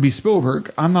don't want to be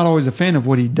Spielberg, I'm not always a fan of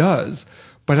what he does,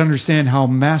 but understand how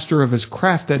master of his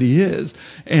craft that he is.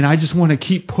 And I just want to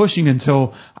keep pushing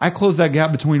until I close that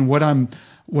gap between what I'm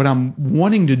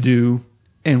wanting to do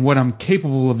and what I'm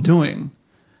capable of doing.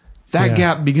 That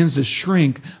gap begins to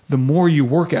shrink the more you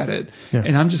work at it. Yeah.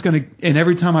 And I'm just going to, and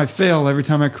every time I fail, every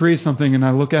time I create something and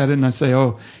I look at it and I say,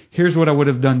 oh, here's what I would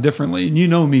have done differently. And you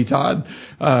know me, Todd.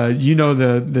 You know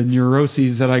the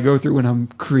neuroses that I go through when I'm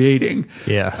creating.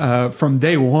 Yeah. From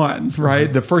day one, right?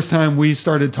 Mm-hmm. The first time we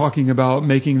started talking about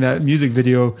making that music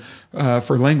video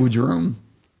for Language Room,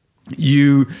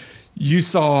 you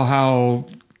saw how,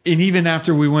 and even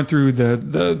after we went through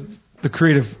the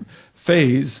creative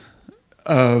phase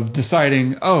of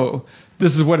deciding, oh,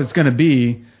 this is what it's going to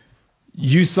be,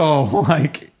 you saw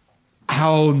like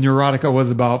how neurotic I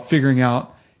was about figuring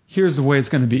out, here's the way it's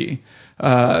going to be.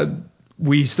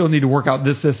 We still need to work out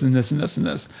this, and this, and this, and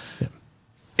this. Yeah.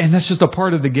 And that's just a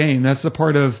part of the game. That's the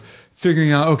part of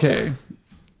figuring out, okay,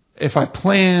 if I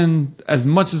plan as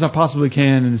much as I possibly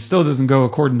can and it still doesn't go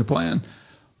according to plan,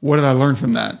 what did I learn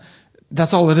from that?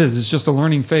 That's all it is. It's just a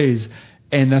learning phase.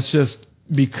 And that's just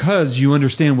because you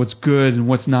understand what's good and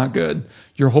what's not good.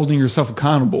 You're holding yourself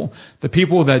accountable. The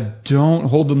people that don't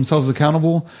hold themselves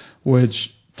accountable,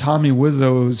 which Tommy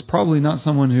Wiseau is probably not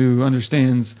someone who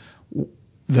understands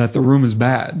that the room is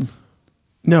bad.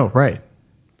 No, right.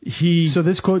 So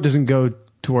this quote doesn't go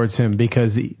towards him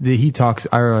because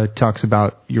Ira talks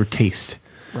about your taste.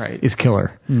 Right. Is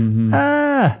killer. Mm-hmm.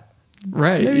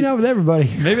 Right. Maybe not with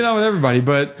everybody.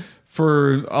 But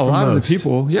for a lot of the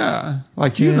people,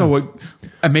 like you know what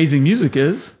amazing music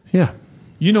is. Yeah.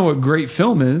 You know what great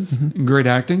film is, and great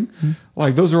acting. Mm-hmm.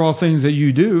 Like those are all things that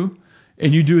you do,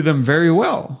 and you do them very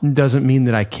well. Doesn't mean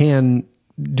that I can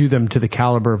do them to the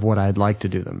caliber of what I'd like to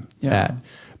do them at.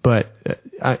 But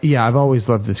I've always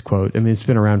loved this quote. I mean, it's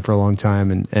been around for a long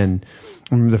time, and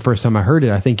I remember the first time I heard it,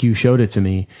 I think you showed it to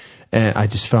me, and I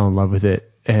just fell in love with it.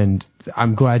 And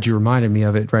I'm glad you reminded me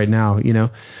of it right now. You know,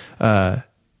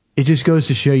 it just goes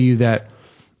to show you that,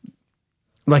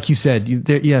 like you said,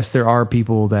 yes, there are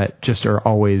people that just are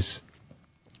always,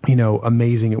 you know,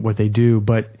 amazing at what they do,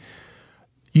 but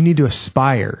you need to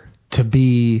aspire to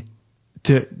be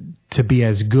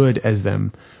as good as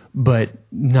them, but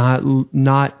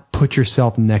not put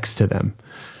yourself next to them,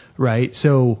 right?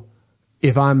 So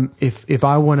if I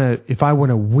want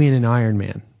to win an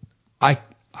Ironman,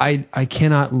 I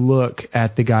cannot look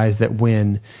at the guys that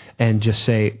win and just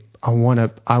say, I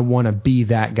want to be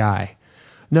that guy.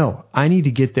 No, I need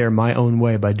to get there my own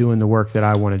way by doing the work that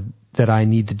I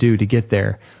need to do to get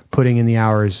there, putting in the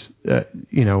hours,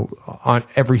 on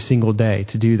every single day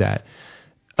to do that.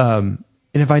 And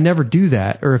if I never do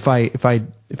that, or if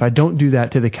I don't do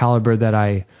that to the caliber that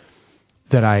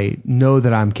I know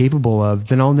that I'm capable of,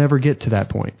 then I'll never get to that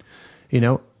point, you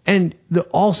know. And let's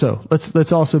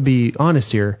also be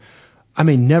honest here. I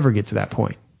may never get to that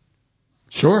point.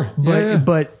 Sure.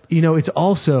 But you know, it's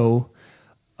also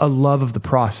a love of the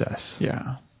process.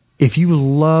 Yeah. If you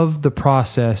love the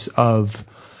process of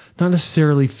not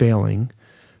necessarily failing,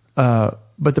 but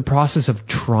the process of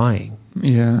trying.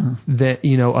 Yeah. That,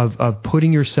 you know, of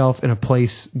putting yourself in a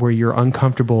place where you're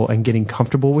uncomfortable and getting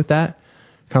comfortable with that,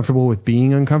 comfortable with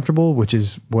being uncomfortable, which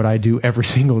is what I do every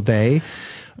single day.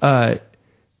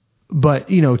 But,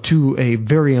 you know, to a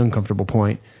very uncomfortable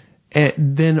point.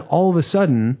 And then all of a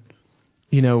sudden,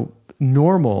 you know,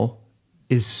 normal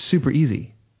is super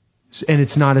easy, and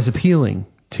it's not as appealing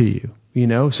to you, you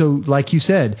know? So like you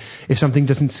said, if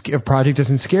a project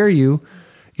doesn't scare you,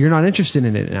 you're not interested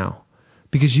in it now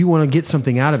because you want to get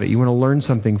something out of it. You want to learn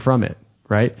something from it.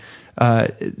 Right.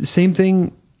 Same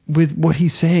thing with what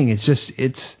he's saying. It's just,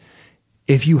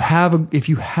 if you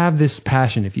have this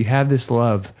passion, if you have this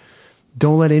love,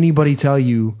 don't let anybody tell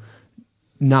you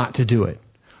not to do it.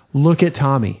 Look at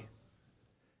Tommy.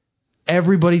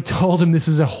 Everybody told him this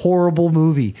is a horrible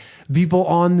movie. People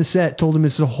on the set told him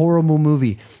it's a horrible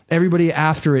movie. Everybody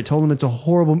after it told him it's a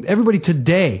horrible. Everybody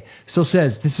today still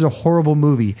says this is a horrible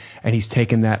movie, and he's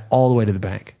taken that all the way to the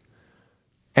bank.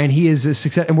 And he is a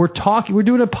success. And we're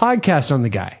doing a podcast on the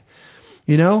guy,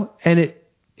 you know. And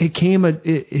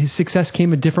his success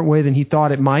came a different way than he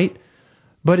thought it might,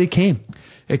 but it came.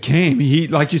 It came. He,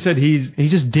 like you said, he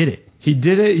just did it. He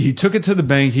did it. He took it to the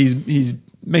bank. He's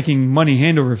making money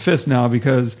hand over fist now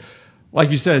because, like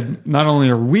you said, not only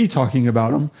are we talking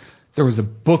about him, there was a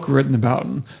book written about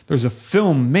him. There's a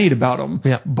film made about him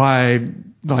by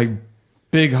like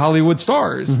big Hollywood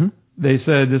stars they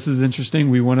said, this is interesting.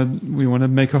 We want to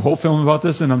make a whole film about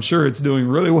this, and I'm sure it's doing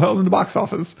really well in the box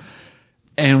office.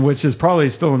 And which is probably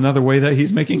still another way that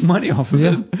he's making money off of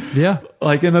it. Yeah.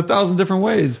 Like in 1,000 different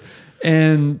ways.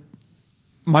 And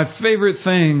my favorite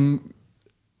thing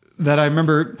that I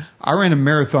remember, I ran a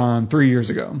marathon 3 years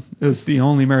ago. It was the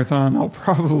only marathon I'll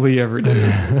probably ever do.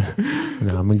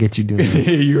 No, I'm going to get you doing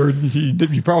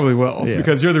it. You probably will,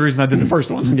 because you're the reason I did the first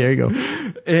one. There you go.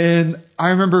 And I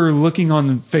remember looking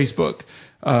on Facebook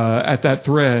at that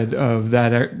thread of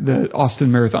the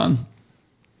Austin Marathon.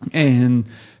 And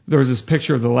there was this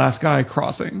picture of the last guy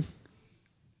crossing.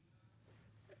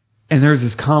 And there's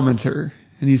this commenter,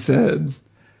 and he said,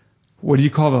 what do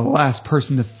you call the last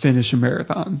person to finish a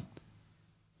marathon?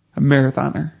 A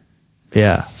marathoner.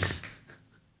 Yeah.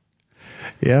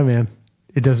 Yeah, man.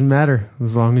 It doesn't matter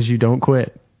as long as you don't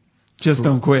quit. Just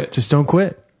don't quit. Just don't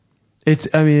quit.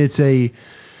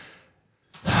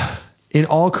 In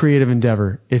all creative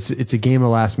endeavor, it's a game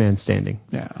of last man standing.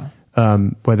 Yeah.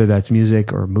 Whether that's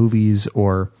music or movies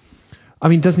or,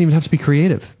 it doesn't even have to be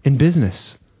creative. In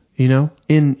business, in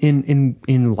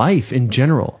life in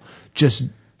general, just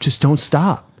don't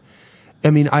stop.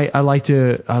 I like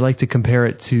to compare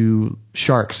it to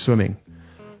sharks swimming.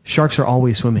 Sharks are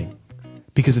always swimming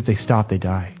because if they stop, they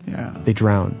die. Yeah. They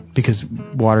drown because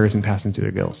water isn't passing through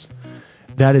their gills.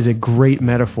 That is a great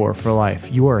metaphor for life.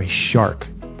 You are a shark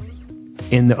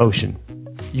in the ocean.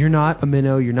 You're not a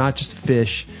minnow. You're not just a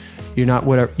fish. You're not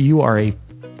whatever. You are a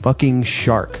fucking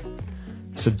shark.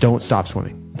 So don't stop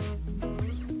swimming.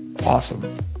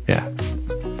 Awesome. Yeah.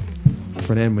 We're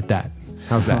going to end with that.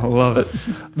 How's that? I love it.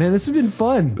 Man, this has been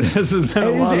fun. This has been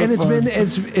a lot of fun.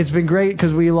 It's been great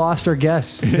because we lost our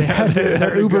guests.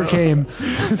 Their Uber came.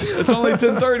 It's only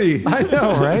 10:30. I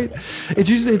know, right? It's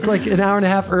like an hour and a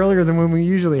half earlier than when we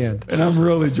usually end. And I'm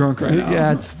really drunk right now.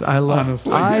 Yeah,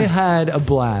 I had a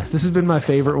blast. This has been my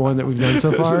favorite one that we've done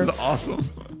so far. This is awesome.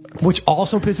 Which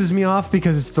also pisses me off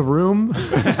because it's the room.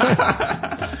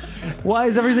 Why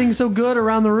is everything so good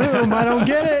around the room? I don't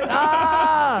get it.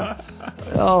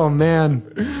 Oh,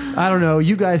 man. I don't know.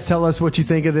 You guys tell us what you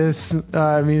think of this.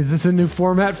 Is this a new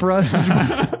format for us?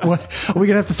 Are we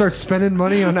going to have to start spending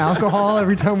money on alcohol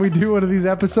every time we do one of these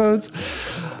episodes?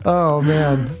 Oh,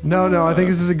 man. No. I think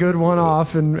this is a good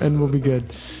one-off, and we'll be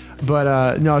good.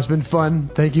 But, no, it's been fun.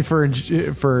 Thank you for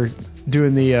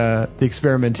doing the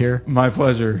experiment here. My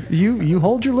pleasure. You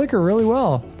hold your liquor really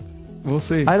well. We'll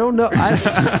see. I don't know.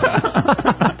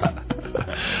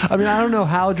 I don't know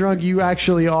how drunk you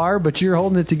actually are, but you're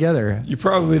holding it together. You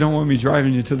probably don't want me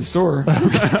driving you to the store.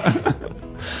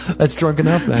 That's drunk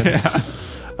enough then. Yeah.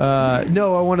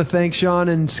 No, I want to thank Sean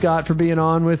and Scott for being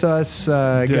on with us,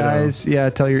 guys. Yeah,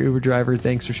 tell your Uber driver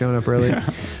thanks for showing up early. Yeah.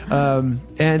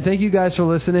 And thank you guys for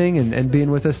listening and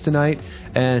being with us tonight.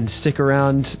 And stick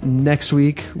around next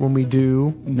week when we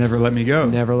do Never Let Me Go.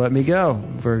 Never Let Me Go.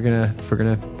 We're gonna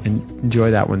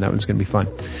enjoy that one. That one's gonna be fun.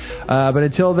 But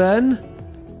until then,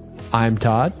 I'm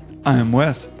Todd. I'm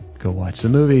Wes. Go watch the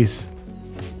movies.